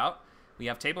more about. We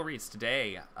have table reads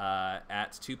today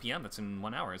at 2 p.m. That's in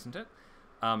 1 hour, isn't it?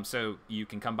 So you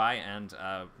can come by and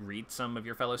read some of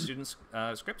your fellow students'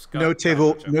 scripts. No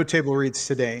table reads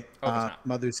today,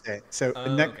 Mother's Day. So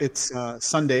okay. It's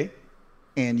Sunday,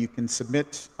 and you can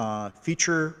submit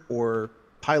feature or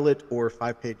pilot or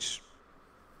 5-page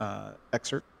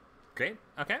excerpt. Great.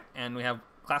 Okay. And we have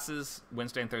classes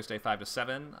Wednesday and Thursday, 5 to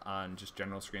 7 on just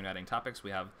general screenwriting topics.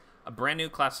 We have a brand new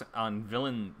class on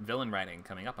villain writing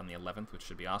coming up on the 11th, which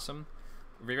should be awesome.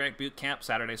 Rewrite Bootcamp,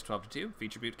 Saturdays 12 to 2.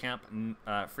 Feature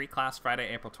Bootcamp, free class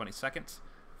Friday, April 22nd,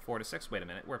 4 to 6. Wait a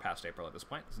minute, we're past April at this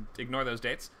point. Ignore those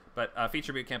dates. But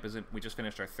Feature Bootcamp we just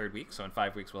finished our 3rd week, so in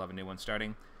 5 weeks we'll have a new one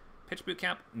starting. Pitch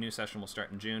Bootcamp, new session will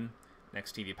start in June.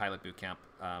 Next TV Pilot Bootcamp,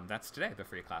 that's today, the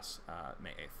free class,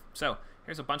 May 8th. So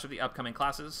here's a bunch of the upcoming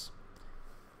classes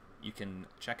you can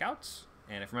check out.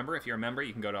 And remember, if you're a member,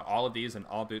 you can go to all of these and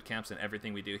all boot camps and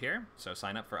everything we do here. So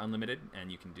sign up for Unlimited,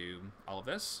 and you can do all of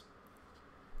this.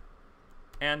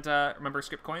 And remember,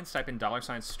 script coins, type in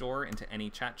 $store into any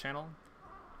chat channel.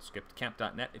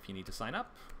 Scriptcamp.net if you need to sign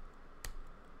up.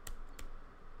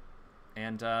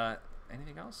 And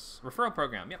anything else? Referral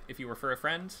program. Yep, if you refer a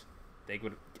friend, they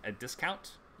get a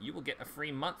discount. You will get a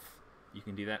free month. You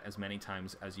can do that as many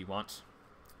times as you want.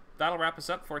 That'll wrap us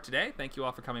up for today. Thank you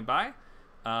all for coming by.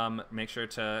 Make sure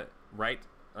to write.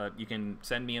 You can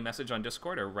send me a message on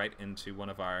Discord or write into one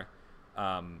of our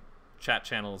chat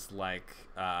channels, like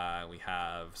we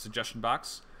have suggestion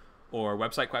box or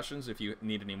website questions if you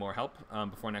need any more help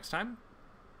before next time.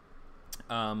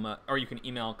 Or you can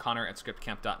email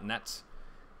Conor@scriptcamp.net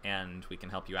and we can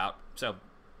help you out. So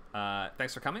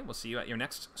thanks for coming. We'll see you at your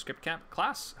next Script Camp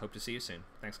class. Hope to see you soon.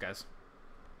 Thanks, guys.